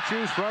 receivers to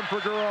choose from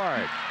for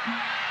Garrard.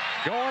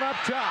 Going up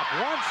top,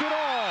 wants it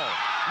all.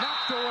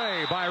 Knocked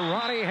away by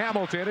Ronnie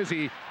Hamilton as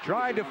he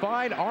tried to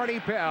find Arnie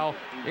Pell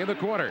in the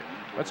corner.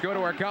 Let's go to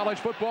our College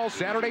Football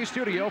Saturday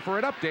studio for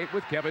an update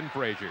with Kevin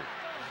Frazier.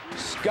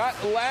 Scott,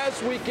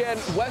 last weekend,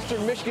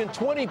 Western Michigan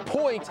 20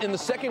 points in the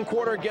second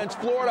quarter against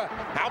Florida.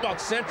 How about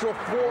Central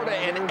Florida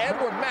and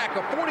Edward Mack,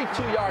 a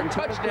 42-yard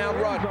touchdown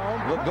run.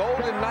 The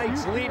Golden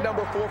Knights lead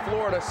number 4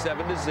 Florida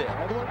 7-0.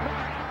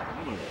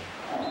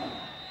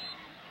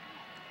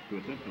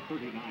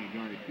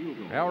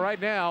 Now, right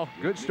now,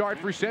 good start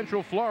for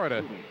Central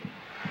Florida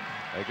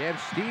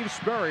against Steve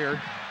Spurrier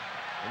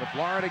and the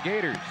Florida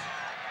Gators.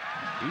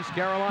 East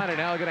Carolina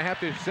now going to have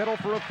to settle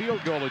for a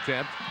field goal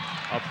attempt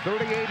of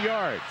 38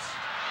 yards.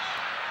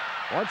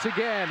 Once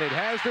again, it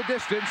has the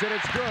distance, and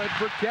it's good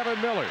for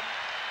Kevin Miller.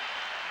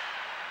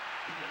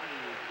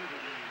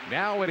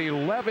 Now an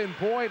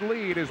 11-point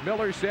lead, as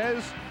Miller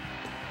says.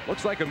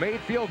 Looks like a made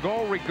field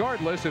goal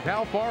regardless of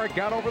how far it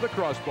got over the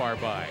crossbar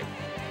by.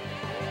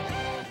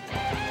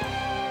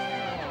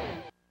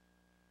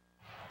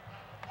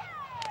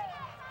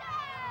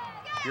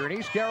 If you're an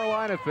East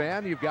Carolina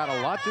fan, you've got a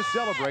lot to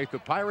celebrate. The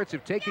Pirates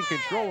have taken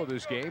control of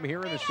this game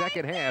here in the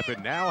second half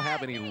and now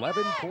have an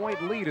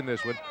 11-point lead in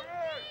this one.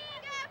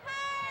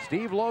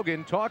 Steve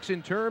Logan talks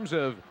in terms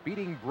of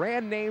beating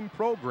brand name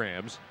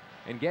programs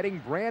and getting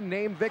brand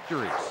name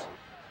victories.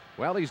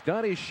 Well, he's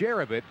done his share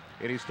of it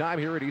in his time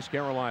here at East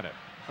Carolina.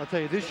 I'll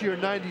tell you, this year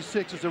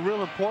 96 is a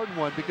real important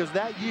one, because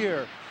that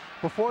year,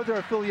 before their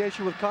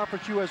affiliation with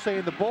Conference USA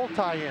in the bowl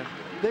tie-in,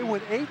 they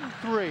went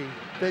 8-3.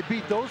 They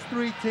beat those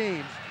 3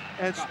 teams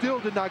and still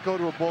did not go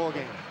to a bowl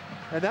game.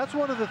 And that's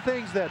one of the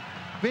things that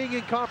being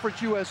in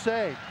Conference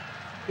USA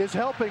is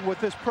helping with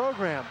this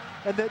program,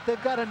 and that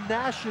they've got a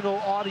national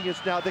audience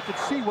now that can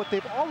see what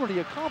they've already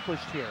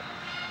accomplished here.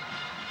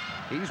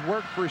 He's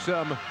worked for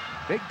some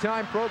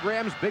big-time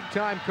programs,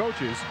 big-time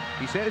coaches.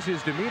 He says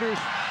his demeanor's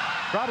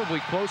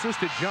probably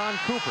closest to John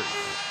Cooper's.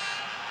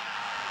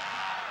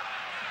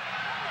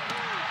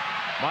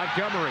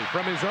 Montgomery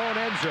from his own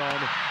end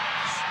zone,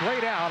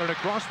 straight out and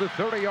across the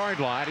 30-yard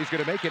line. He's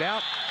going to make it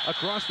out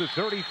across the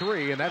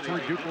 33, and that's where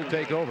Duke will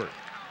take over.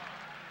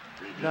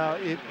 Now,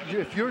 if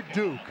you're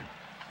Duke,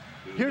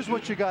 here's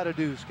what you got to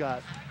do,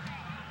 Scott.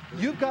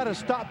 You've got to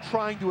stop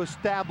trying to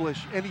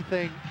establish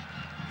anything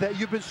that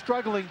you've been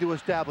struggling to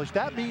establish.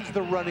 That means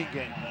the running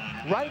game.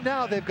 Right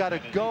now, they've got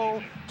to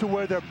go to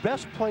where their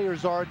best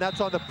players are, and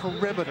that's on the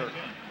perimeter.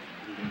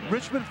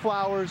 Richmond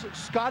Flowers,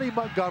 Scotty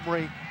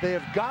Montgomery, they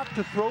have got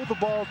to throw the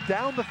ball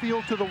down the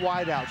field to the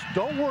wideouts.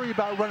 Don't worry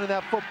about running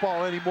that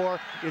football anymore.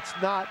 It's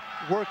not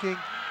working.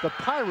 The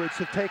Pirates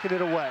have taken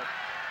it away.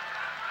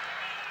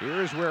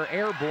 Here's where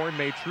Airborne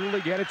may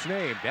truly get its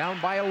name. Down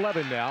by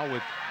 11 now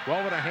with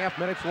 12.5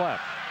 minutes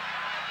left.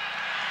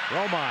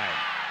 Romine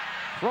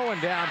throwing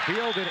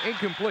downfield and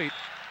incomplete.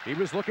 He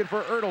was looking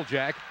for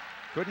Ertlejack.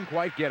 Couldn't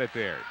quite get it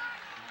there.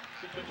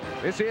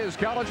 This is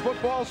College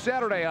Football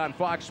Saturday on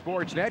Fox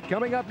Sports Net.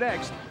 Coming up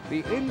next,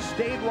 the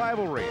in-state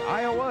rivalry,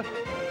 Iowa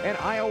and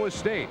Iowa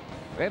State.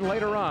 Then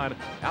later on,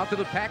 out to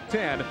the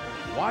Pac-10,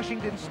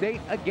 Washington State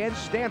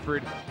against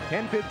Stanford,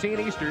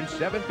 10:15 Eastern,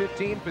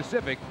 7:15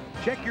 Pacific.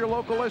 Check your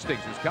local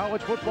listings as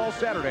College Football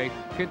Saturday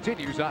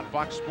continues on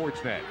Fox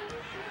Sports Net.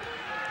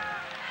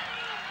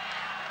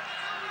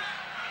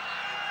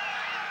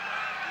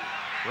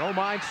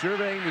 Romine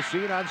surveying the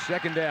scene on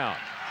second down.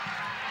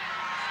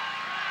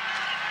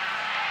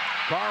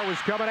 Carr was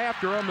coming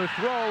after him. The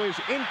throw is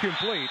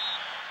incomplete.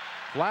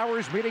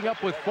 Flowers meeting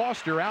up with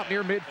Foster out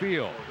near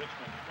midfield.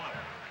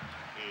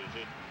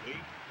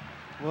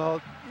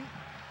 Well,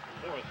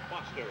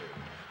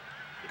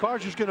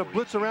 Carr's just going to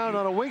blitz around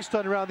on a wing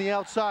stun around the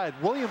outside.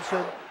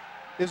 Williamson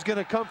is going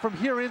to come from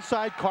here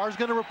inside. Carr's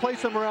going to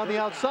replace him around the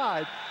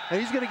outside, and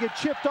he's going to get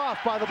chipped off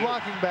by the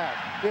blocking back.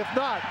 If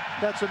not,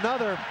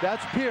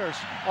 that's Pierce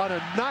on a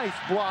nice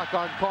block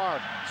on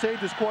Carr.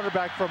 Saved his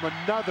quarterback from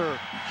another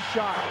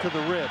shot to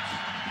the ribs.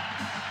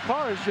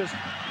 Carr is just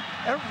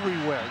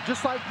everywhere,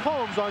 just like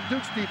Combs on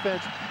Duke's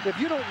defense. If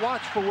you don't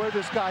watch for where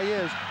this guy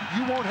is,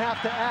 you won't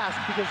have to ask,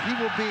 because he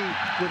will be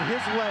with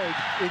his leg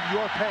in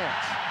your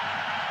pants.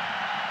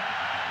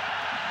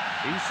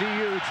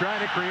 ECU trying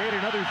to create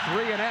another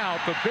 3 and out.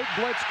 The big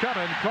blitz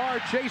coming.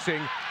 Carr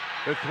chasing.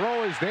 The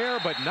throw is there,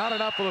 but not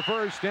enough for the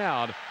first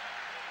down.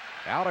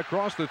 Out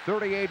across the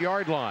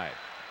 38-yard line.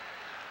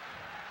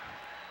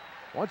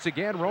 Once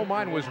again,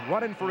 Romine was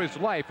running for his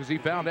life as he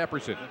found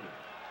Epperson.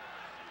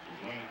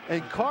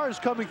 And Carr is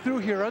coming through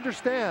here,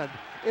 understand,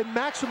 in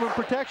maximum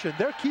protection.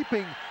 They're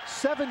keeping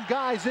 7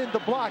 guys in the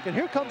block, and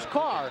here comes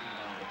Carr.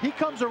 He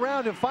comes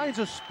around and finds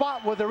a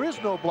spot where there is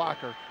no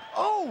blocker.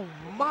 Oh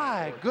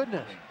my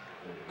goodness.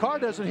 Carr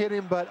doesn't hit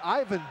him, but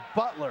Ivan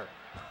Butler.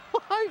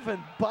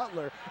 Ivan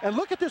Butler. And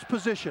look at this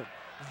position.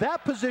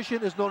 That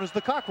position is known as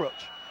the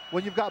cockroach,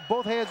 when you've got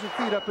both hands and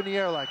feet up in the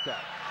air like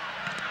that.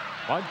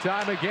 One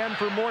time again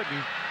for Morton.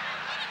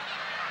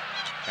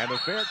 And the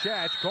fair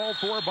catch called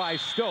for by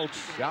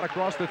Stokes out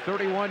across the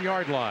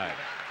 31-yard line.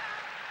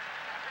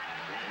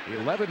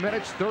 11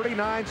 minutes,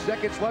 39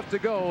 seconds left to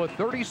go. A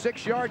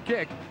 36-yard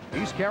kick.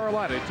 East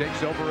Carolina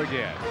takes over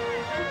again.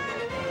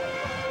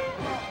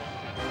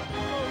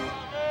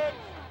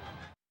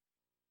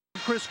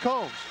 Chris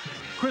Combs.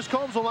 Chris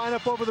Combs will line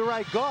up over the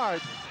right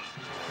guard.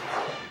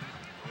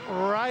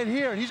 Right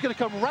here. He's going to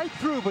come right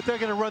through, but they're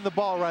going to run the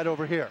ball right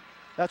over here.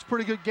 That's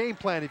pretty good game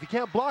plan. If you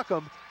can't block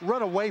them,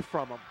 run away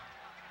from them.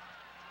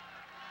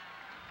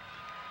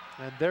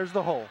 And there's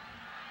the hole.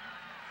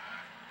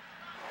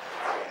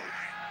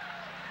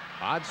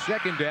 On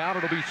second down,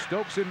 it'll be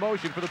Stokes in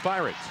motion for the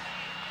Pirates.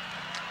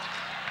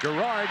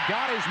 Gerard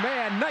got his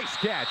man. Nice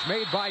catch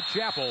made by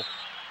Chappell.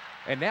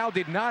 And now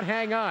did not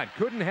hang on.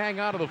 Couldn't hang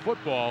on to the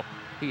football.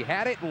 He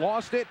had it,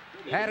 lost it,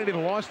 had it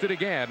and lost it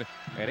again.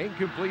 An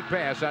incomplete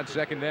pass on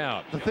second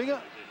down.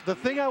 The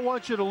thing I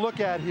want you to look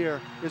at here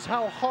is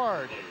how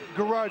hard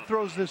Gerard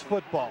throws this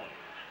football.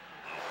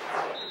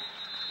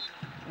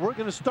 We're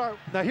going to start.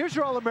 Now here's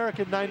your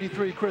All-American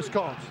 93, Chris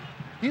Combs.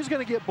 He's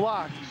going to get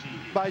blocked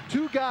by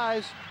 2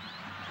 guys.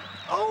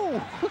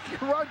 Oh,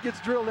 Gerard gets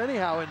drilled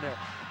anyhow in there.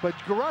 But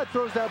Gerard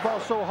throws that ball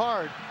so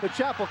hard that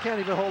Chappell can't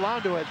even hold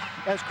on to it,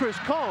 as Chris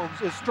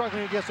Combs is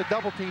struggling against a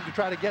double team to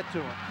try to get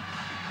to him.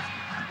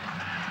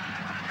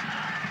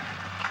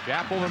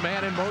 Chappell, the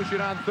man in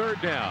motion on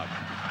third down.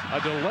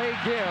 A delay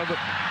give,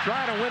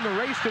 trying to win the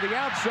race to the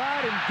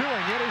outside, and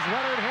doing it is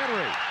Leonard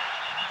Henry.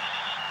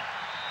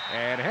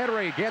 And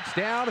Henry gets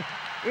down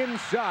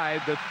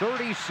inside the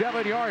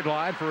 37-yard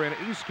line for an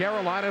East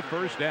Carolina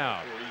first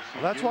down.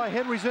 Well, that's why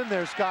Henry's in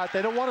there, Scott.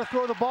 They don't want to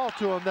throw the ball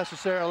to him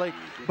necessarily,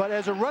 but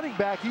as a running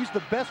back, he's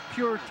the best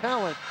pure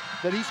talent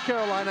that East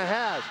Carolina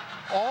has.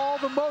 All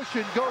the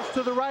motion goes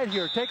to the right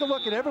here. Take a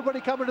look at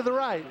everybody coming to the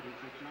right,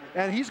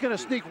 and he's going to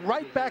sneak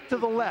right back to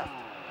the left.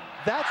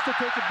 That's to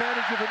take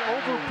advantage of an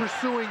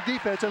over-pursuing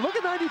defense. And look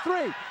at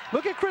 93.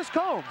 Look at Chris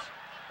Combs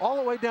all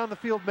the way down the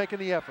field making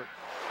the effort.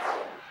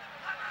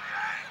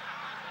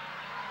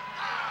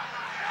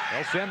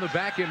 They'll send the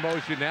back in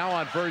motion now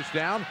on first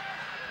down.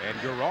 And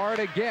Gerard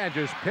again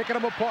just picking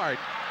them apart.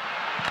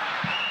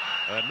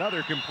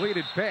 Another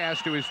completed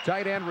pass to his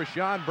tight end,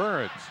 Rashawn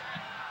Burns.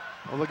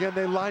 Well, again,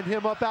 they lined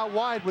him up out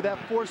wide with that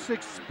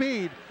 4.6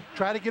 speed.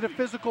 Try to get a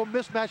physical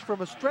mismatch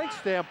from a strength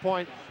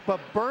standpoint.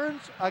 But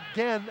Burns,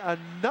 again,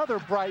 another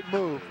bright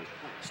move,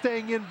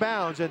 staying in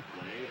bounds. And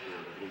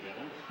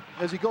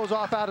as he goes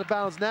off out of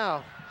bounds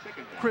now,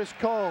 Chris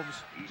Combs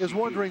is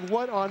wondering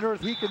what on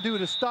earth he can do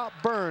to stop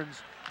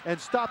Burns and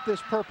stop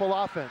this purple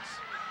offense,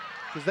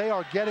 because they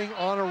are getting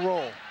on a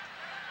roll.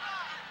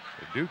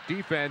 The Duke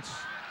defense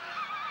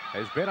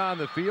has been on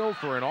the field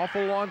for an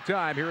awful long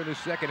time here in the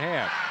second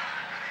half.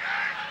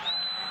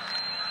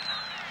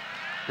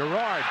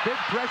 Gerard, big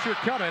pressure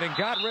coming, and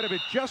got rid of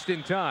it just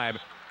in time.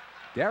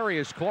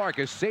 Darius Clark,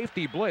 a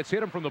safety blitz,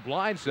 hit him from the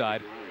blind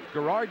side.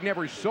 Gerard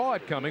never saw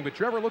it coming, but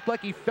Trevor looked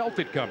like he felt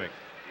it coming.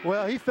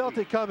 Well, he felt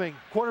it coming.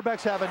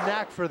 Quarterbacks have a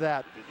knack for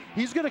that.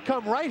 He's going to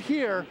come right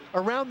here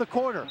around the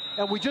corner.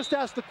 And we just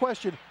asked the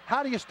question,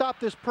 how do you stop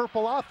this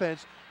purple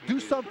offense? Do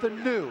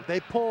something new. They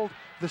pulled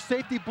the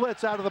safety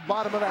blitz out of the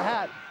bottom of the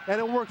hat, and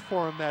it worked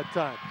for him that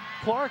time.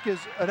 Clark is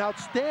an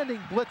outstanding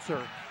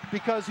blitzer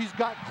because he's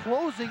got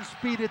closing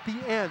speed at the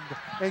end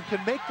and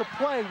can make the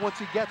play once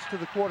he gets to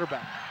the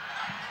quarterback.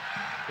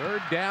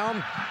 Third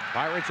down.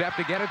 Pirates have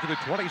to get it to the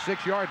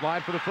 26-yard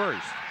line for the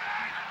first.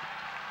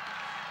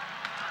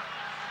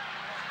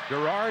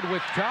 Gerard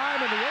with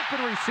time and the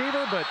open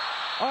receiver, but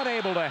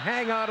unable to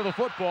hang on to the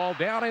football.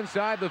 Down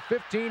inside the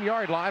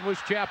 15-yard line was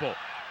Chappell.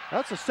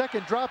 That's the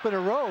second drop in a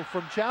row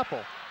from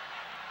Chappell.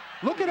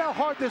 Look at how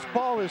hard this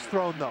ball is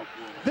thrown, though.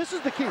 This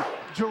is the key.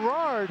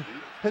 Gerard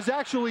has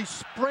actually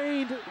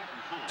sprained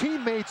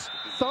teammates'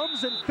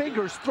 thumbs and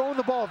fingers throwing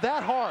the ball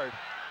that hard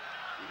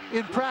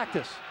in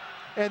practice.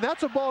 And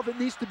that's a ball that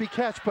needs to be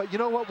catched, but you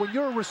know what? When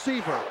you're a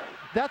receiver,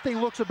 that thing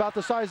looks about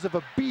the size of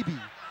a BB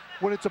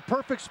when it's a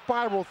perfect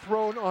spiral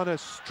thrown on a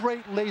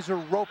straight laser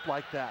rope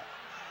like that.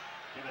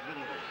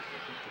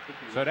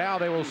 So now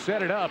they will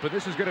set it up, and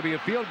this is going to be a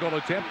field goal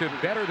attempt of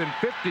better than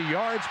 50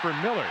 yards for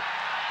Miller.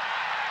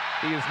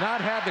 He has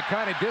not had the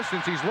kind of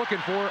distance he's looking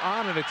for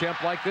on an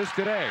attempt like this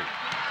today.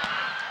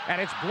 And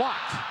it's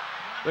blocked.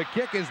 The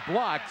kick is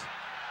blocked.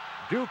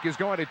 Duke is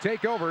going to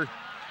take over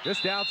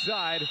just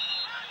outside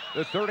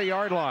the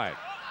 30-yard line.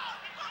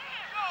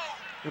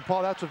 And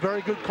Paul, that's a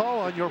very good call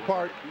on your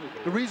part.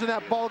 The reason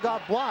that ball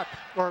got blocked,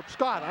 or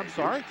Scott, I'm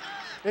sorry,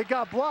 it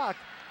got blocked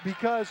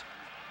because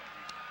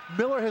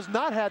Miller has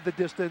not had the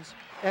distance,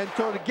 and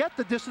so to get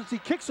the distance, he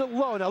kicks it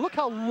low. Now look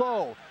how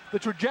low the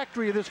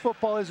trajectory of this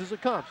football is as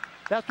it comes.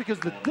 That's because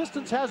the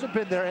distance hasn't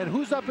been there, and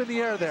who's up in the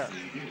air there?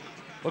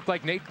 Looked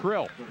like Nate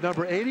Krill.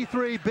 Number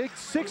 83, big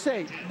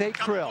 6'8", Nate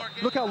Krill.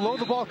 Look how low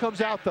the ball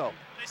comes out, though.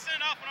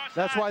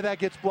 That's why that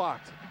gets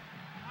blocked.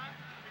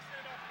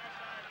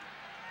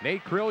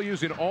 Nate Krill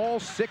using all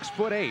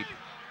 6'8".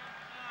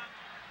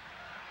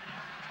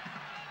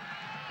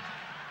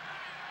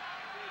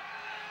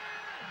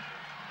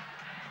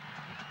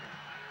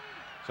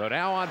 So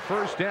now on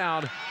first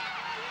down,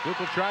 Duke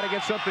will try to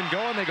get something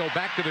going. They go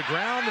back to the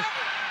ground,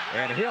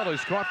 and Hill is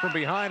caught from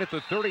behind at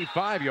the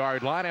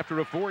 35-yard line after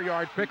a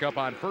 4-yard pickup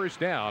on first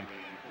down.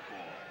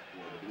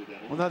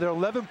 Well, now they're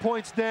 11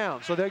 points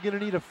down, so they're going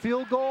to need a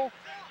field goal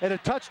and a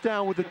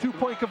touchdown with a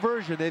 2-point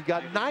conversion. They've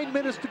got 9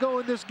 minutes to go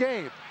in this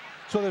game,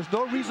 so there's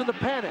no reason to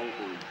panic.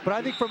 But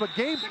I think from a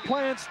game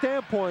plan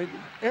standpoint,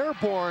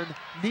 Airborne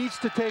needs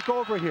to take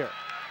over here.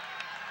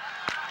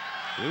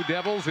 Blue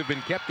Devils have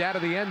been kept out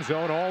of the end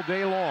zone all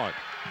day long.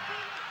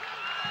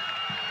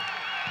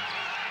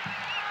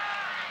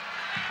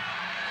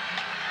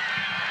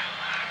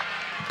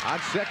 On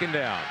second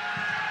down,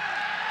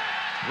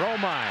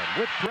 Romine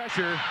with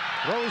pressure,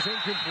 throws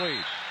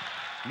incomplete.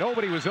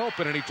 Nobody was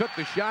open, and he took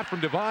the shot from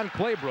Devon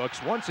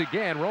Claybrooks. Once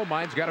again,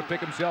 Romine's got to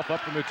pick himself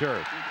up from the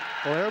turf.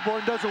 Well,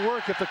 Airborne doesn't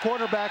work if the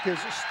quarterback is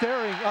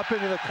staring up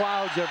into the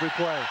clouds every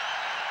play.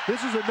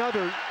 This is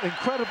another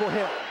incredible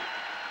hit.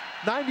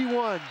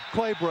 91,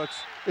 Claybrooks,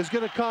 is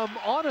going to come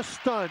on a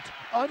stunt,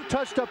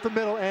 untouched up the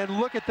middle, and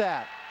look at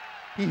that.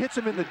 He hits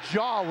him in the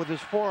jaw with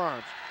his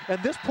forearms.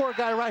 And this poor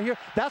guy right here,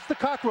 that's the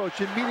cockroach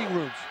in meeting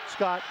rooms,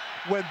 Scott.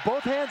 When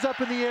both hands up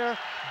in the air,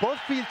 both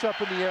feet up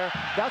in the air,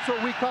 that's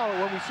what we call it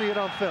when we see it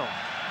on film.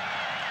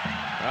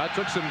 It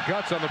took some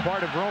guts on the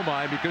part of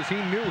Romine because he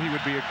knew he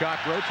would be a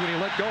cockroach when he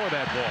let go of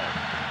that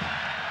ball.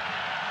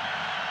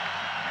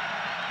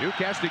 Duke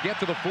has to get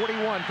to the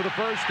 41 for the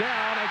first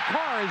down, and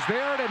Carr is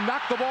there to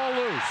knock the ball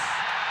loose.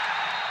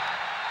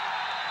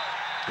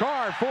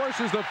 Carr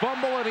forces the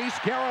fumble, and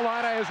East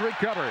Carolina has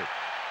recovered.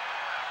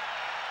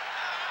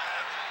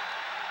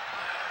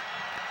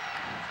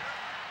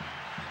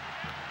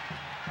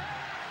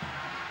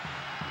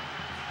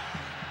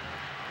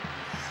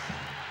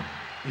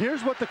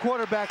 Here's what the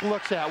quarterback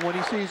looks at when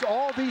he sees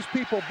all these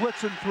people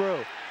blitzing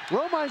through.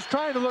 Romine's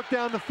trying to look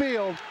down the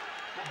field,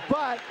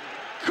 but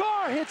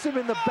Carr hits him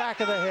in the back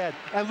of the head.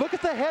 And look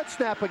at the head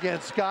snap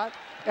again, Scott.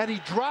 And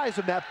he drives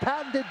him. That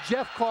patented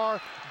Jeff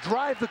Carr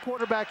drive the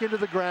quarterback into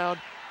the ground,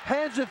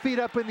 hands and feet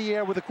up in the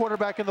air with the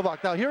quarterback in the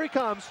block. Now here he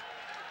comes.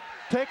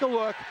 Take a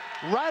look,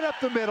 right up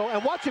the middle,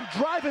 and watch him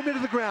drive him into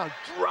the ground.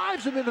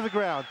 Drives him into the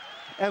ground.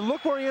 And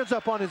look where he ends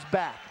up on his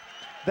back.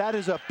 That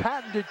is a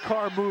patented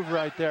Carr move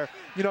right there.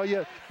 You know,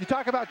 you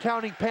talk about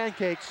counting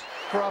pancakes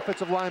for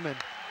offensive linemen.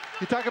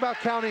 You talk about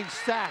counting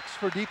sacks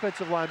for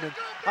defensive linemen.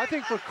 I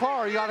think for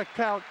Carr, you ought to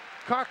count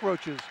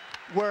cockroaches,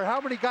 where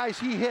how many guys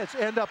he hits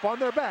end up on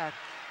their back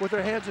with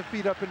their hands and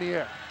feet up in the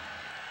air.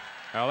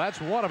 Now that's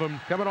one of them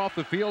coming off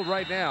the field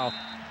right now.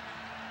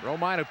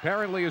 Romine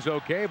apparently is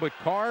okay, but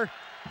Carr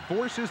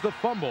forces the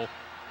fumble.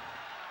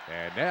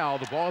 And now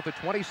the ball at the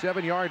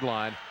 27-yard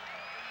line.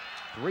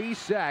 3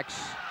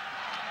 sacks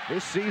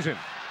this season.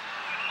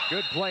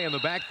 Good play in the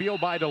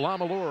backfield by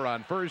DeLamalure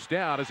on first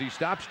down as he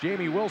stops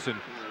Jamie Wilson.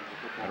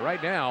 And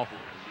right now,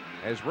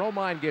 as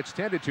Romine gets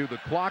tended to, the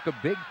clock a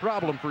big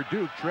problem for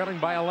Duke, trailing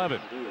by 11.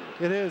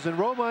 It is, and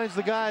Romine's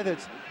the guy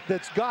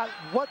that's got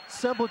what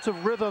semblance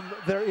of rhythm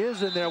there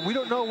is in there. We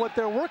don't know what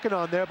they're working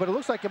on there, but it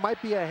looks like it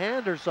might be a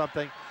hand or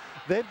something.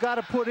 They've got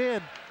to put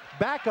in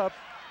backup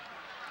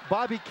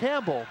Bobby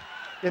Campbell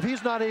if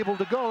he's not able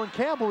to go, and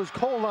Campbell is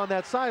cold on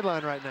that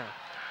sideline right now.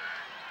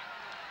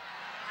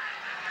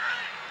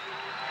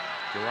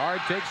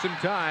 Gerard takes some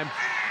time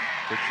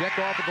to check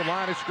off at the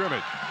line of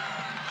scrimmage.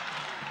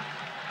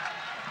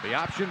 The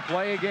option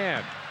play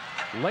again.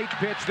 Late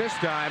pitch this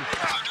time.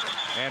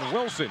 And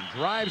Wilson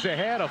drives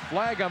ahead, a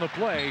flag on the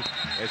play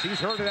as he's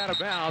herded out of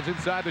bounds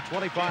inside the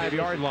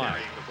 25-yard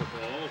line.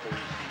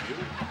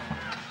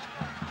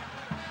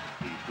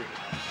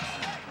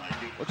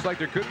 Looks like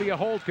there could be a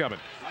hold coming.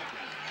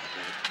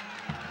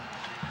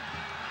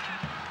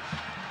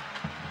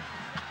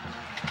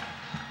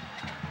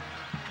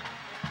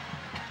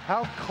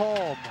 How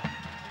calm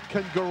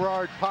can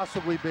Gerard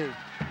possibly be?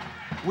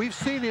 We've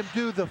seen him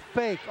do the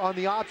fake on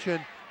the option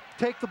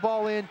take the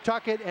ball in,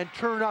 tuck it, and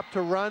turn up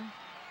to run.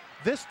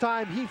 This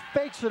time he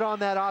fakes it on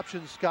that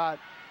option, Scott.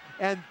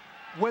 And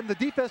when the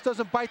defense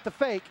doesn't bite the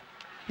fake,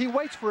 he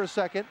waits for a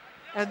second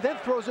and then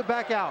throws it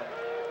back out.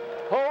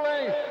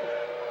 Holding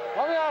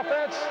on the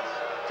offense,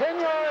 10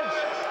 yards,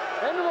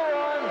 into the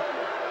run,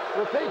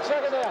 repeat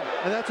second down.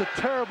 And that's a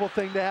terrible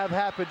thing to have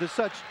happen to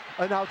such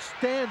an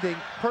outstanding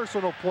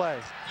personal play.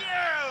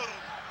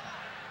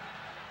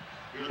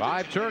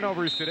 5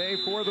 turnovers today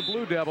for the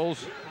Blue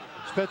Devils.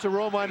 Spencer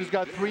Romine has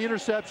got 3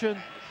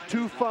 interceptions,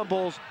 2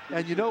 fumbles,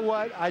 and you know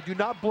what? I do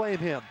not blame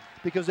him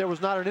because there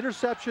was not an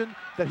interception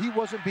that he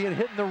wasn't being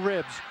hit in the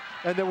ribs,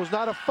 and there was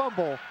not a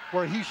fumble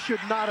where he should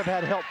not have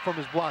had help from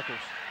his blockers.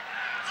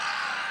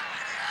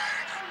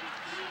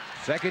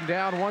 Second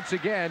down once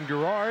again.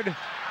 Gerard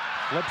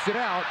flips it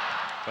out,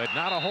 but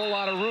not a whole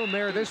lot of room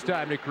there this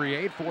time to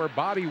create for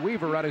Bobby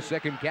Weaver on his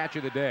second catch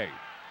of the day.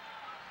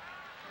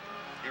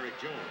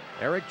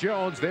 Eric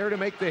Jones there to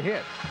make the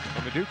hit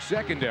from the Duke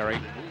secondary.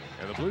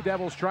 And the Blue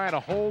Devils trying to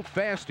hold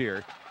fast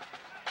here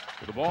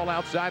with the ball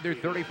outside their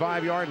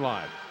 35-yard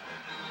line.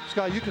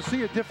 Scott, you can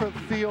see a different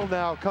feel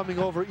now coming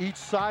over each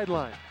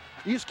sideline.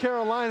 East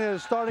Carolina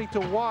is starting to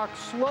walk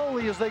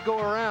slowly as they go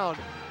around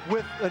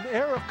with an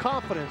air of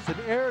confidence, an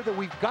air that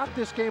we've got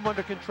this game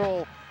under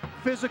control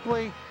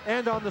physically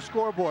and on the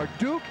scoreboard.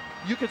 Duke,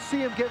 you can see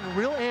him getting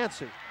real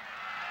antsy.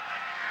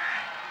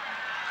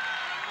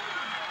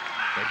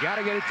 They got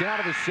to get it down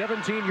to the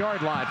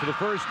 17-yard line for the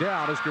first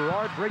down as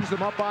Gerard brings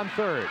them up on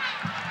third.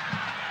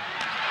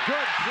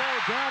 Good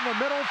throw down the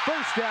middle,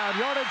 first down,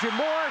 yardage and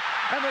more,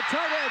 and the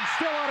tight end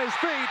still on his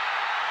feet.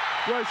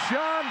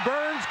 Rashawn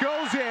Burns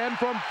goes in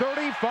from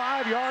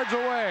 35 yards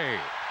away.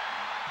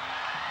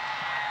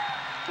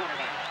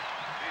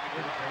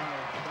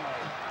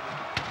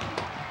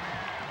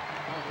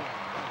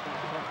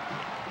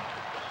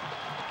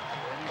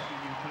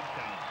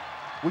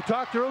 We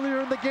talked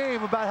earlier in the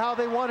game about how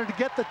they wanted to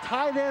get the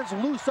tight ends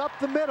loose up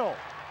the middle.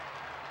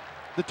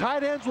 The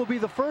tight ends will be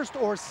the first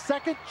or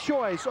second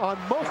choice on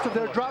most of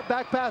their drop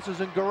back passes,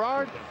 and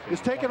Gerard is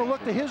taking a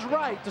look to his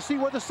right to see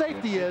where the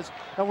safety is,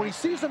 and when he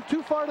sees them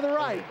too far to the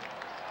right,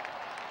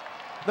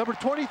 number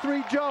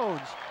 23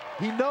 Jones,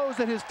 he knows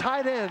that his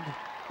tight end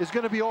is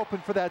going to be open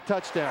for that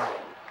touchdown.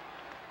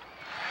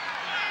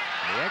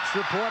 The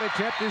extra point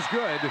attempt is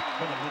good.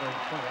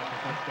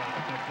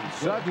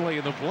 Suddenly,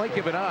 in the blink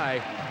of an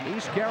eye,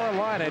 East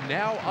Carolina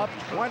now up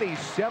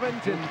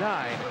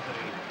 27-9.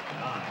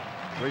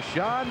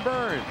 Rashawn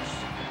Burns,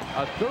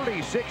 a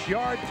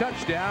 36-yard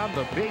touchdown,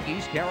 the big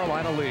East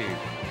Carolina lead.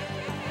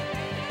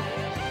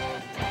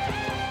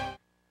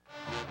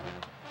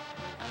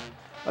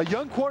 A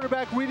young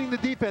quarterback reading the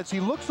defense. He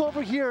looks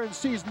over here and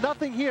sees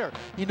nothing here.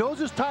 He knows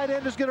his tight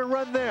end is going to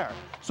run there.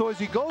 So as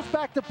he goes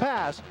back to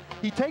pass,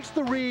 he takes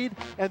the read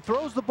and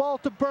throws the ball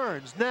to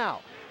Burns.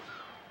 Now,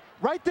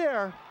 right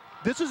there,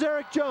 this is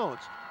Eric Jones.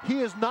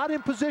 He is not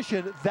in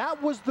position.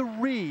 That was the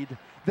read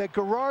that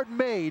Gerard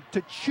made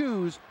to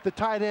choose the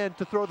tight end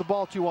to throw the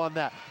ball to on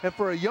that. And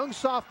for a young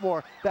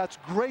sophomore, that's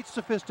great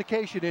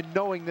sophistication in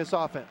knowing this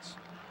offense.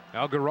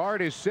 Now,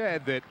 Gerard has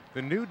said that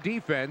the new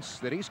defense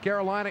that East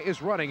Carolina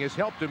is running has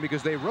helped him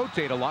because they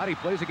rotate a lot. He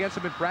plays against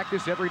them in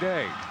practice every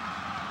day.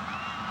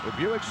 The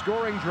Buick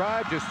scoring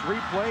drive, just 3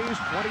 plays,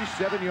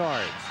 27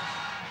 yards.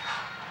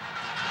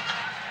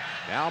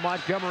 Now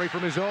Montgomery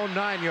from his own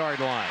 9-yard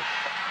line.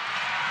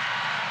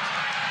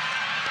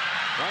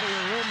 Plenty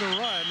of room to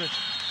run,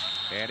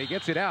 and he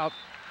gets it out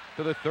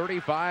to the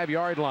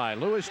 35-yard line.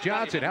 Lewis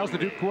Johnson, how's the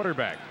Duke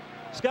quarterback?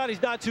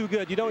 Scotty's not too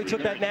good. You know, he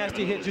took that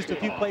nasty hit just a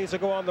few plays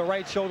ago on the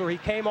right shoulder. He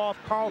came off.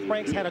 Carl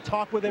Franks had a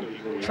talk with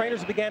him.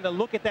 Trainers began to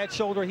look at that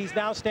shoulder. He's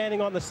now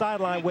standing on the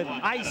sideline with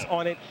ice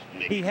on it.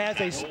 He has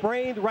a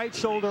sprained right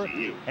shoulder,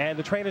 and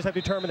the trainers have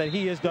determined that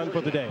he is done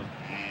for the day.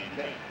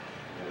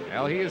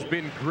 Well, he has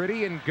been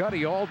gritty and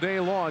gutty all day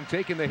long,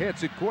 taking the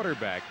hits at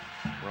quarterback.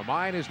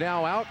 Romine is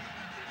now out,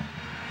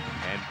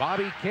 and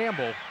Bobby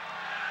Campbell,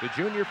 the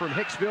junior from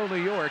Hicksville,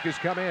 New York, has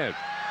come in.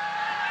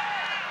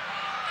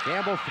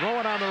 Campbell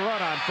throwing on the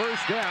run on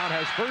first down,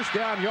 has first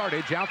down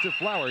yardage out to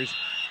Flowers.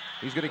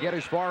 He's going to get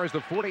as far as the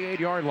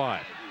 48-yard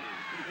line.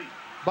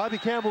 Bobby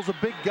Campbell's a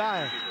big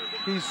guy.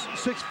 He's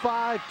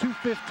 6'5",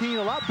 215,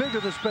 a lot bigger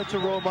than Spencer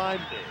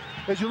Romine.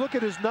 As you look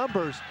at his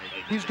numbers,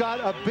 he's got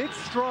a big,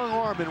 strong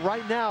arm, and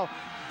right now,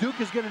 Duke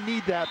is going to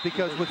need that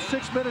because with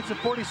 6 minutes and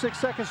 46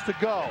 seconds to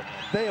go,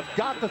 they have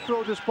got to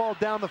throw this ball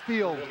down the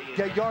field,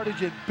 get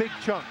yardage in big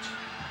chunks.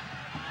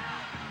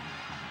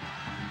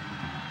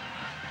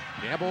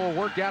 Campbell will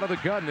work out of the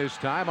gun this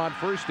time on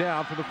first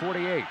down for the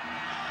 48.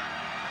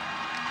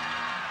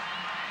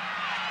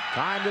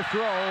 Time to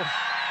throw.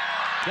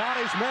 Got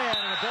his man,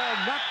 and the ball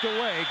knocked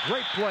away.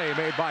 Great play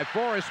made by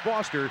Forrest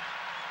Foster,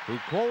 who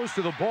closed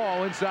to the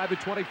ball inside the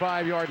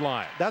 25-yard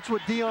line. That's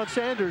what Deion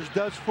Sanders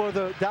does for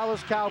the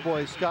Dallas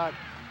Cowboys, Scott.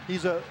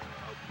 He's a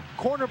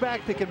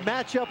cornerback that can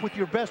match up with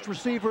your best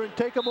receiver and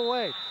take him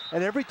away.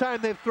 And every time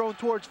they've thrown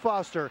towards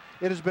Foster,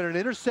 it has been an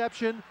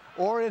interception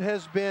or it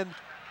has been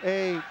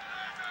a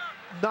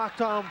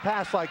knocked on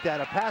pass like that,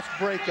 a pass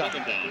breakup.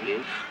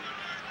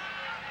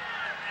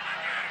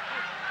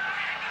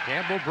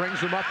 Campbell brings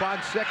him up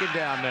on second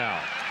down now.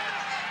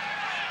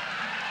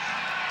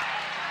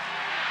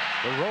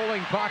 The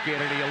rolling pocket,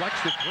 and he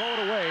elects to throw it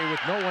away with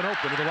no one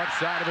open to the left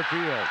side of the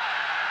field.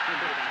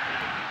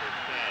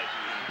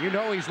 You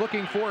know he's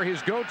looking for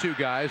his go-to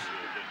guys.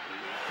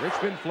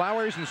 Richmond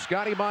Flowers and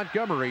Scotty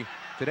Montgomery.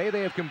 Today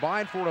they have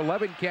combined for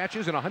 11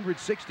 catches and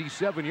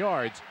 167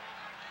 yards.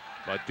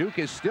 But Duke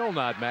has still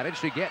not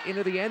managed to get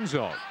into the end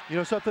zone. You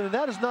know something,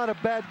 that is not a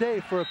bad day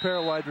for a pair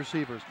of wide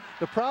receivers.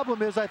 The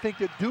problem is I think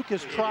that Duke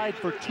has tried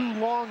for too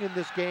long in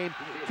this game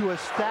to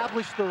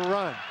establish the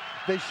run.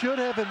 They should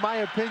have, in my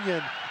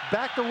opinion,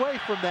 backed away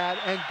from that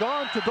and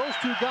gone to those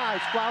two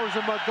guys, Flowers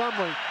and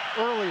Montgomery,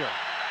 earlier.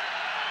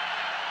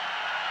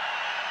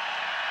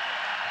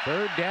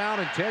 Third down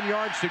and 10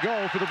 yards to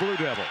go for the Blue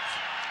Devils.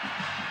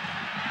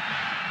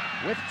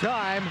 With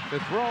time, the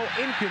throw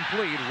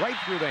incomplete right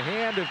through the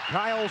hand of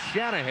Kyle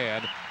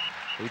Shanahan,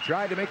 who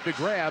tried to make the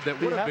grab that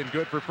would have been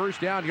good for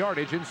first down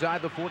yardage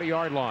inside the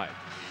 40-yard line.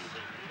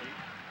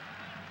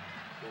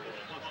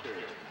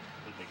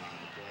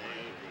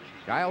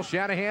 Kyle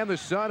Shanahan, the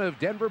son of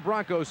Denver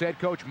Broncos head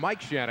coach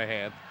Mike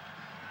Shanahan,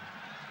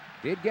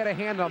 did get a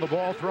hand on the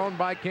ball thrown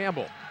by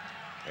Campbell.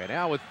 And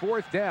now with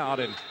fourth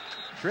down and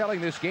trailing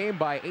this game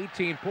by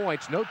 18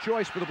 points, no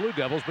choice for the Blue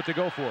Devils but to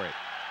go for it.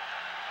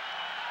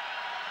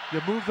 You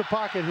move the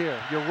pocket here.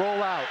 You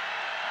roll out.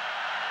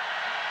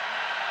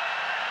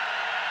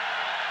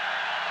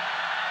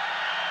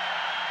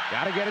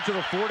 Got to get it to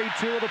the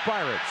 42 of the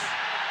Pirates.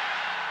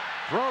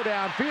 Throw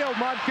downfield.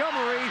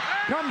 Montgomery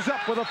comes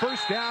up with a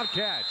first down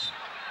catch.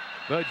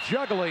 The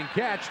juggling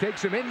catch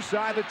takes him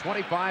inside the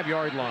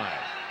 25-yard line.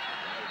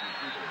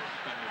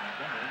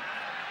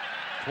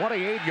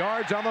 28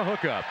 yards on the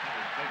hookup.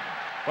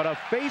 But a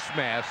face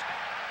mask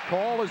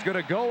call is going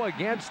to go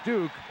against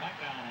Duke,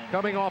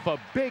 coming off a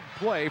big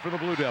play for the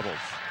Blue Devils.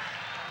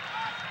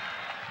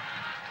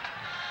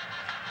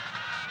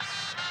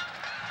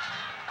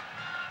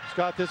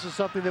 Scott, this is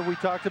something that we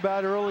talked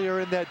about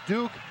earlier, in that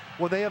Duke,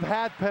 when they have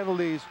had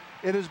penalties,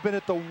 it has been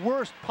at the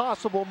worst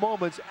possible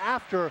moments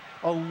after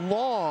a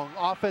long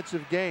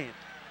offensive gain.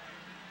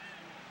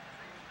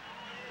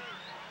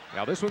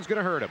 Now this one's going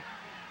to hurt him.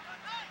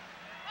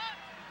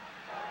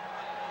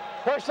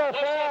 Personal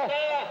foul,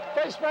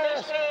 face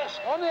mask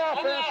on the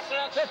offense,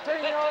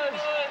 15 yards,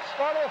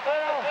 start of the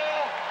foul,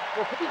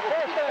 repeat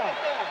fourth down.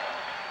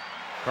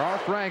 Carl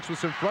Franks with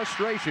some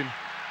frustration.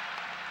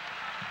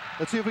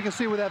 Let's see if we can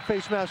see where that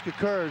face mask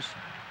occurs.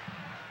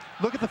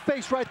 Look at the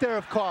face right there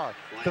of Carr.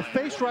 The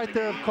face right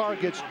there of Carr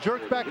gets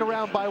jerked back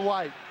around by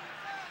White.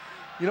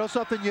 You know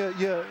something,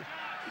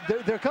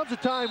 there comes a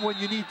time when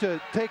you need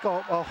to take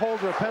a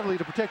hold or a penalty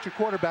to protect your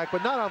quarterback,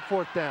 but not on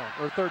fourth down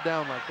or third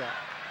down like that.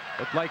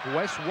 Looked like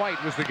Wes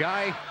White was the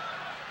guy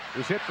who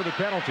was hit for the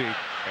penalty.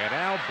 And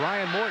now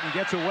Brian Morton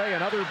gets away,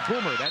 another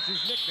boomer. That's his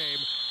nickname.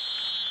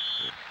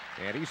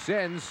 And he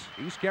sends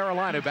East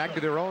Carolina back to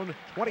their own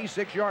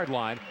 26-yard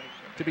line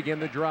to begin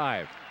the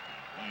drive.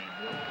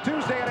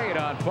 Tuesday at 8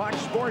 on Fox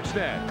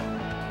SportsNet.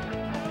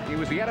 He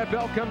was the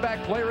NFL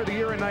Comeback Player of the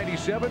Year in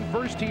 '97,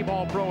 first-team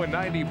All-Pro in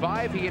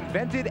 '95. He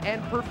invented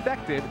and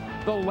perfected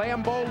the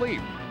Lambeau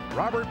Leap.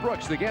 Robert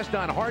Brooks, the guest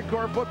on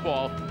Hardcore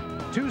Football,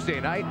 Tuesday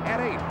night at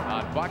 8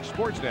 on Fox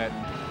SportsNet.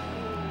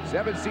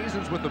 7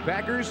 seasons with the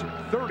Packers,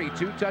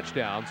 32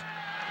 touchdowns.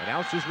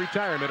 Announced his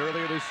retirement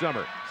earlier this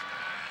summer.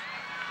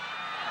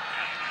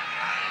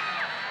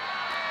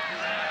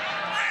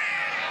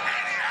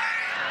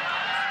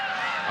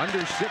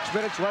 Under 6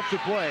 minutes left to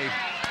play.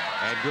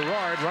 And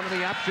Garrard running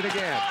the option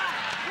again.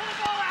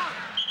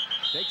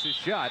 Takes a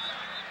shot.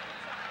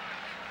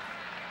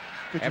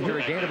 After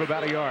a gain of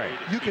about a yard.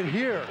 You can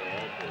hear.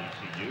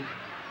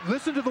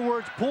 Listen to the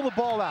words, pull the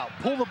ball out,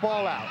 pull the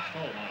ball out.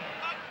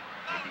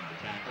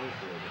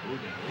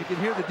 You can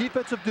hear the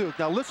defense of Duke.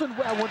 Now listen,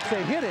 I wouldn't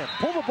say hit him,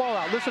 pull the ball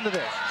out, listen to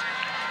this.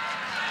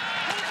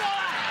 Pull the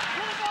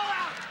ball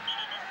out,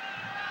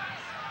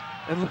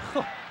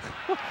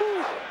 pull the ball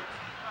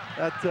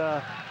out. And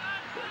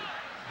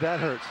that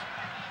hurts.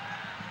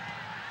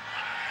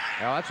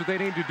 Now that's what they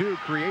need to do,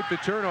 create the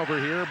turnover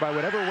here by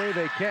whatever way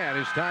they can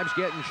as time's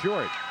getting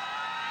short.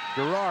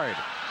 Garrard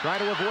trying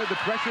to avoid the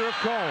pressure of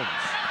Combs.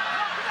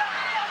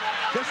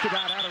 Just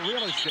about out of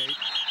real estate,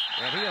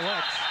 and he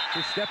elects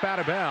to step out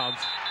of bounds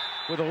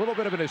with a little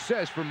bit of an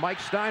assist from Mike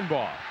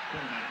Steinbaugh.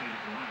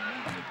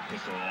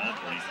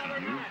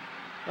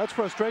 That's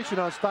frustration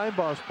on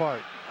Steinbaugh's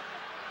part.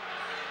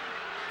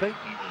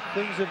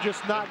 Things have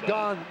just not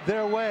gone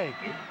their way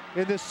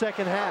in this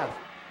second half.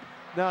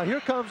 Now here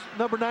comes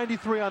number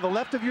 93 on the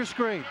left of your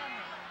screen.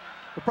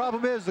 The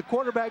problem is the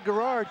quarterback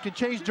Garrard can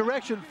change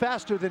direction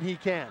faster than he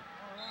can.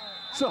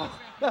 So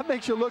that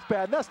makes you look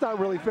bad. And that's not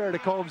really fair to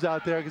Combs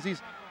out there, because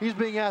he's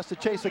being asked to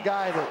chase a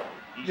guy that,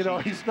 you know,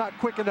 he's not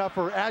quick enough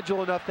or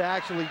agile enough to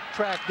actually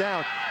track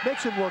down.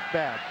 Makes him look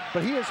bad.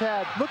 But he has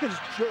had, look at his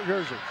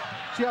jersey.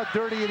 See how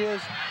dirty it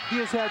is? He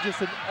has had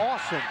just an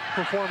awesome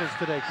performance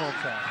today, Combs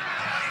has.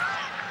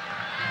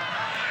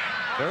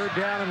 Third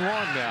down and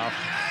long now.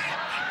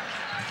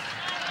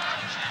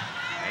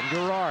 And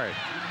Garrard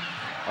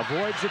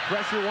Avoids the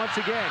pressure once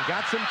again.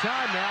 Got some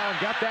time now and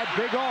got that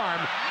big arm.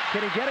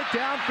 Can he get it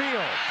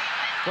downfield?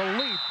 The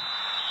leap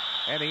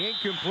and the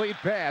incomplete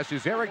pass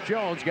as Eric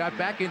Jones got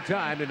back in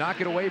time to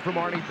knock it away from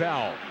Arnie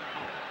Powell.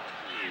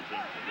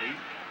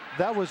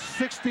 That was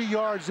 60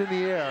 yards in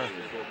the air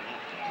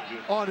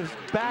on his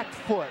back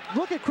foot.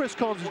 Look at Chris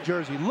Combs'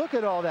 jersey. Look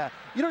at all that.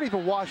 You don't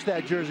even wash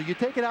that jersey. You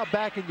take it out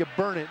back and you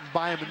burn it and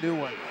buy him a new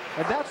one.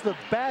 And that's the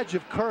badge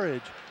of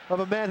courage of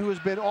a man who has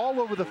been all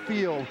over the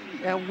field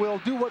and will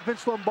do what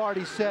Vince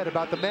Lombardi said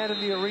about the man in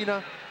the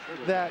arena,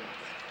 that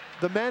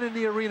the man in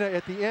the arena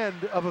at the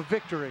end of a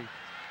victory,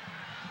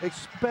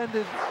 spent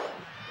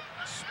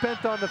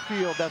on the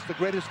field, that's the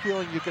greatest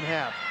feeling you can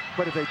have.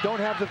 But if they don't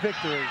have the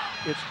victory,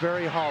 it's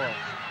very hollow.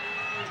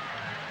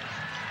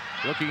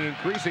 Looking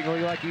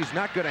increasingly like he's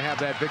not going to have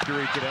that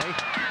victory today.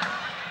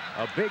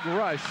 A big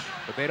rush,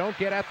 but they don't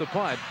get at the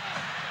punt.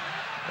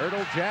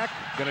 Jack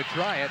going to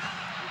try it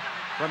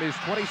from his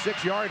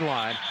 26-yard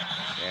line,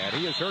 and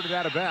he has herded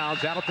out of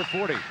bounds out at the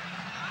 40.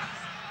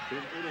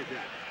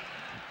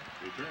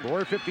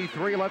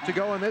 4:53 left to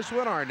go in this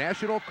one. Our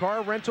National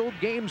Car Rental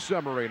game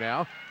summary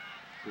now.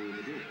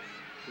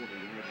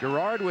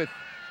 Gerard with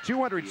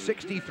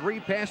 263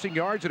 passing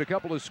yards and a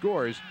couple of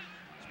scores.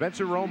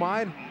 Spencer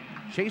Romine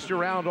chased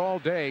around all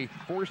day,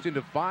 forced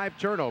into 5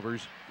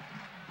 turnovers.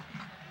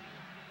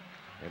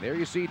 And there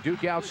you see Duke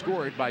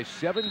outscored by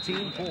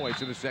 17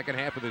 points in the second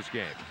half of this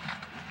game.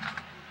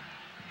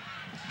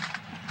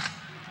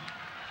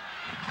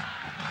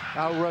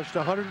 Outrushed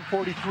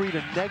 143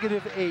 to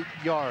 -8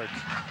 yards.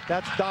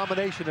 That's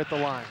domination at the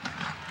line.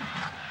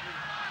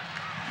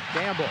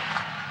 Campbell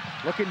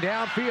looking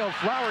downfield.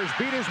 Flowers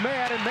beat his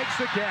man and makes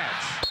the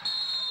catch.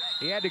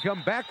 He had to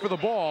come back for the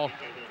ball.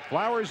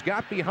 Flowers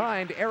got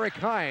behind Eric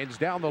Hines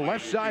down the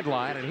left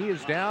sideline, and he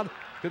is down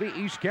to the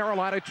East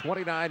Carolina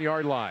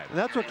 29-yard line. And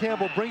that's what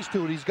Campbell brings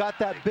to it. He's got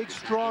that big,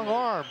 strong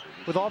arm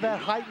with all that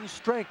height and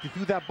strength. He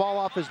threw that ball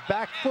off his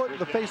back foot in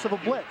the face of a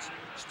blitz.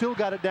 Still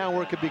got it down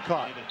where it could be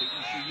caught.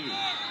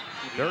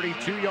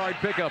 32-yard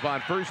pickup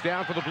on first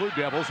down for the Blue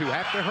Devils, who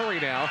have to hurry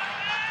now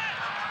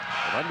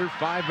with under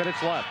 5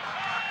 minutes left.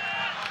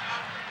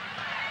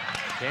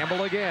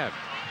 Campbell again.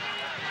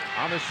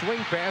 On the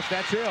swing pass,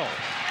 that's Hill.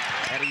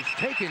 And he's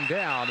taken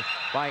down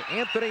by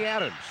Anthony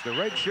Adams, the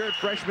redshirt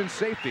freshman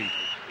safety,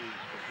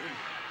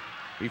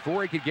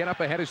 before he could get up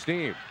ahead of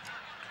steam.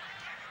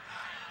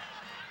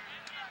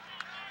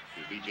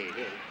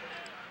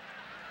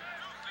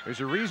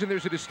 There's a reason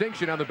there's a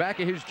distinction on the back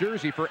of his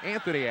jersey for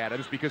Anthony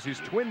Adams, because his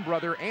twin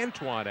brother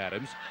Antoine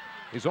Adams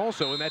is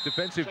also in that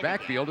defensive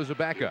backfield as a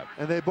backup.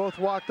 And they both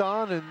walked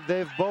on, and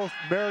they've both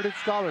merited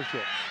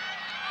scholarships.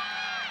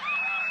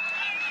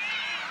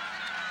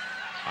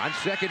 On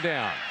second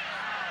down,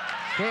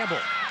 Campbell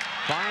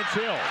finds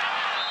Hill.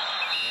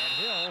 And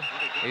Hill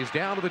is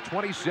down to the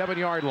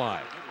 27-yard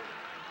line.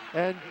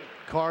 And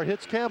Carr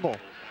hits Campbell.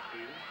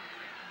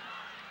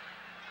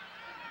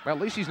 Well,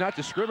 at least he's not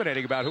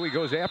discriminating about who he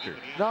goes after.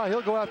 No,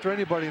 he'll go after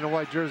anybody in a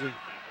white jersey.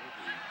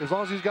 As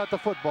long as he's got the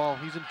football,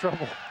 he's in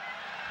trouble.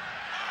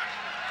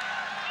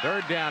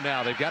 Third down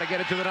now. They've got to get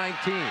it to the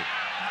 19.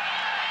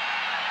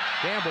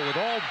 Campbell with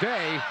all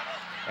day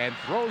and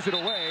throws it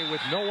away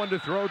with no one to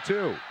throw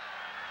to.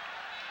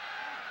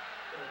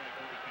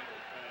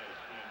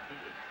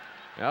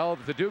 Well,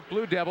 the Duke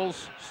Blue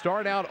Devils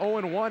start out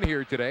 0-1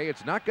 here today.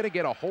 It's not going to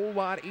get a whole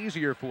lot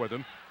easier for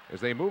them as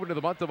they move into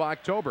the month of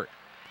October.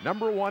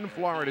 Number 1,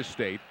 Florida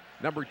State.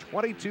 Number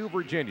 22,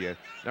 Virginia.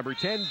 Number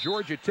 10,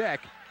 Georgia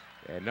Tech.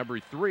 And number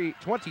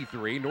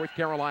 23, North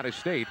Carolina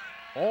State.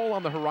 All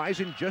on the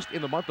horizon just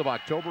in the month of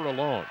October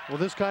alone. Well,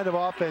 this kind of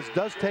offense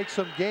does take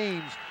some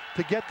games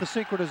to get the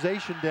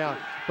synchronization down.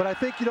 But I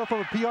think,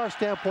 from a PR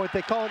standpoint,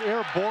 they call it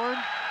airborne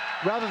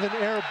rather than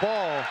air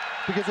ball.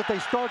 Because if they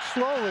start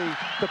slowly,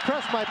 the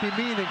press might be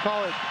mean and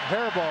call it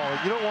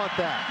hairball. You don't want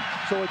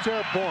that. So it's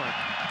airborne.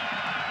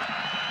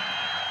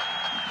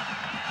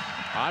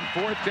 On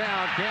fourth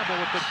down, Campbell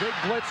with the big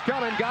blitz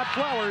coming, got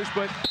Flowers,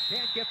 but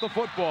can't get the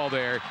football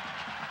there.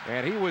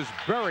 And he was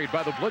buried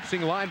by the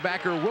blitzing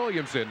linebacker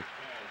Williamson.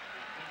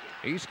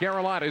 East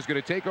Carolina is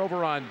going to take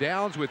over on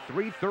downs with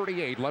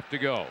 3:38 left to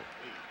go.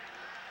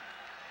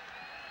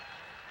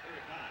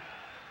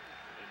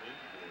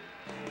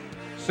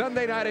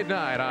 Sunday night at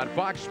 9 on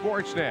Fox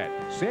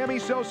SportsNet. Sammy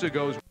Sosa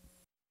goes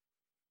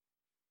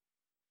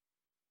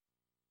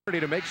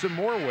to make some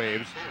more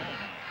waves.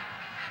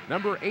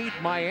 Number 8,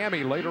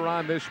 Miami later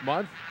on this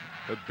month.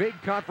 The big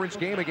conference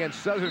game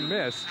against Southern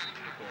Miss.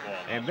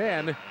 And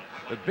then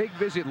the big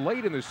visit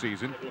late in the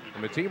season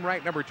from the team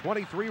ranked number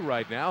 23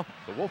 right now,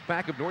 the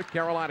Wolfpack of North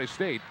Carolina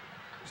State.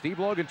 Steve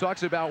Logan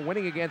talks about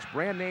winning against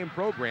brand name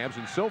programs,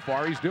 and so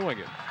far he's doing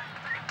it.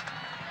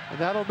 And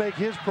that'll make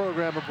his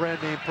program a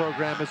brand name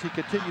program as he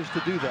continues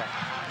to do that.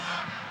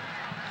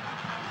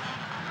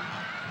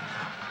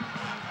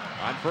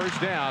 On first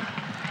down,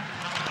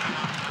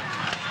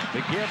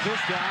 the give this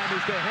time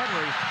is to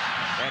Henry,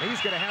 and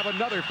he's going to have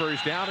another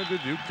first down into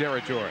Duke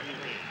territory.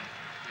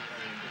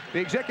 The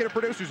executive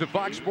producers of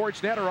Fox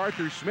Sports Net are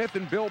Arthur Smith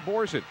and Bill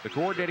Borson. The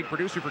coordinating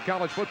producer for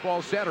College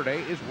Football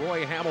Saturday is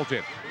Roy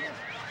Hamilton.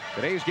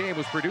 Today's game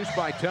was produced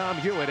by Tom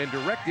Hewitt and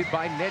directed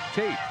by Ned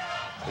Tate.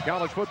 The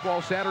College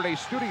Football Saturday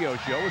studio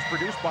show was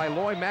produced by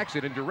Loy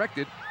Maxon and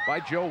directed by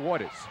Joe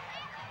Waters.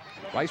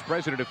 Vice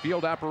President of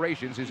Field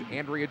Operations is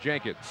Andrea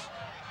Jenkins.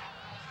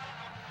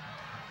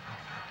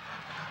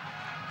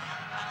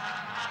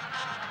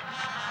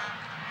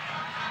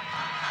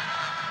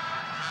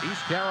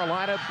 East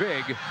Carolina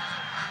big.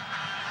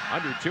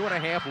 Under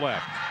 2.5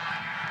 left.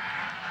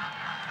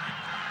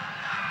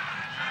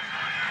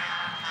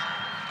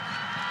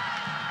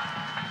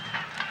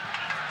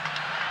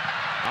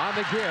 On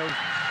the give.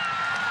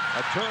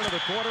 A turn of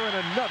the quarter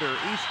and another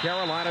East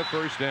Carolina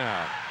first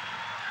down.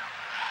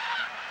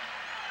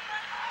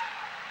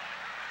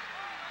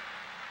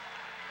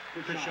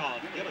 Krishan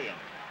Gilliam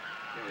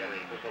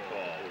carrying the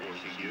football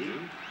for ECU.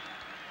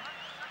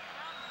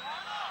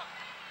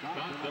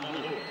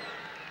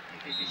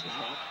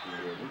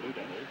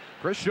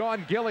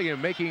 Krishan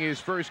Gilliam making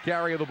his first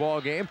carry of the ball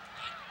game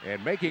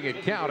and making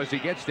it count as he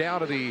gets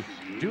down to the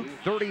Duke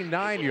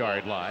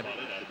 39-yard line.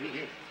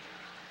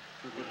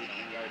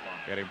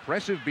 An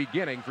impressive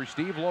beginning for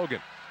Steve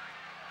Logan.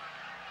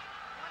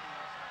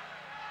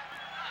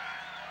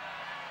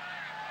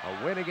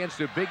 A win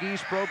against a Big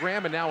East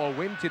program and now a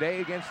win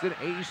today against an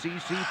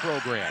ACC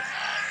program.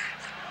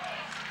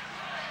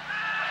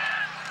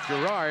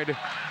 Gerard,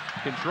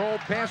 controlled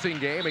passing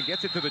game and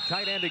gets it to the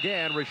tight end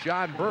again,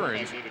 Rashad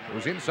Burns,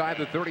 who's inside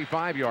the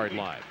 35-yard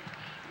line.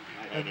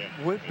 And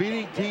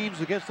beating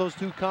teams against those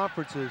two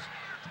conferences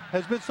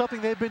has been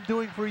something they've been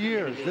doing for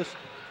years. This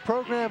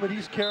program at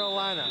East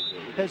Carolina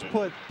has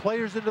put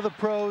players into the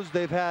pros.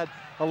 They've had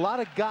a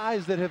lot of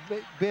guys that have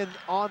been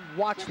on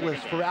watch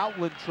lists for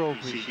Outland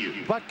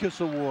Trophy,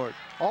 Butkus Award,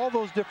 all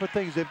those different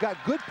things. They've got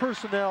good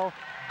personnel,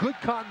 good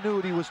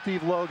continuity with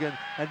Steve Logan,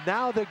 and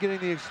now they're getting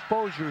the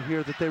exposure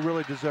here that they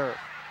really deserve.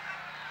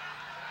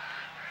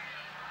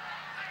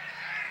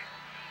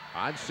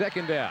 On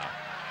second down.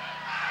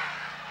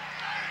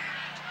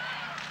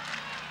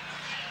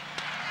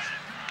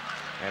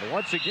 And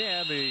once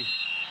again, the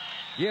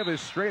give is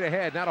straight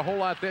ahead. Not a whole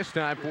lot this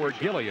time for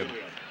Gilliam.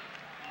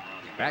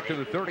 Back to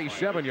the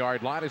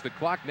 37-yard line as the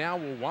clock now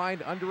will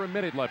wind under a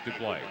minute left to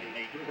play.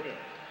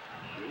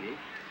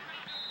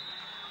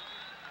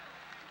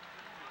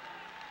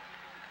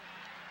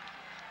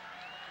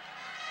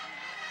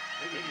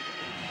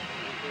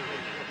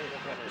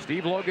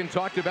 Steve Logan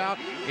talked about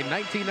in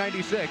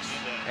 1996,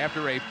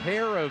 after a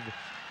pair of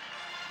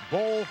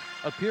bowl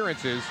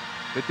appearances,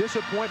 the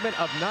disappointment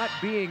of not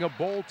being a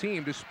bowl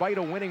team despite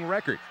a winning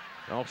record.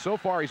 Well, so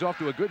far he's off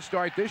to a good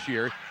start this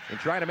year and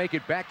trying to make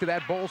it back to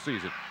that bowl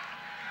season.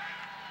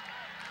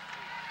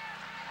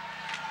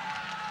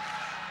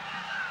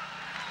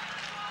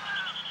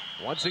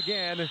 Once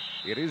again,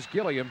 it is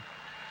Gilliam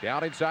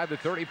down inside the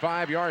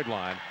 35-yard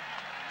line.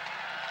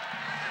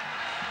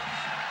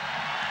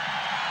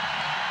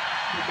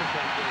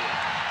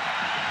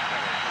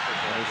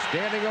 A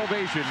standing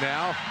ovation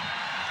now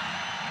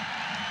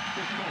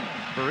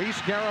for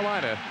East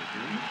Carolina.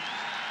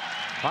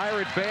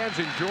 Pirate fans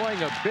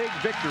enjoying a big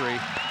victory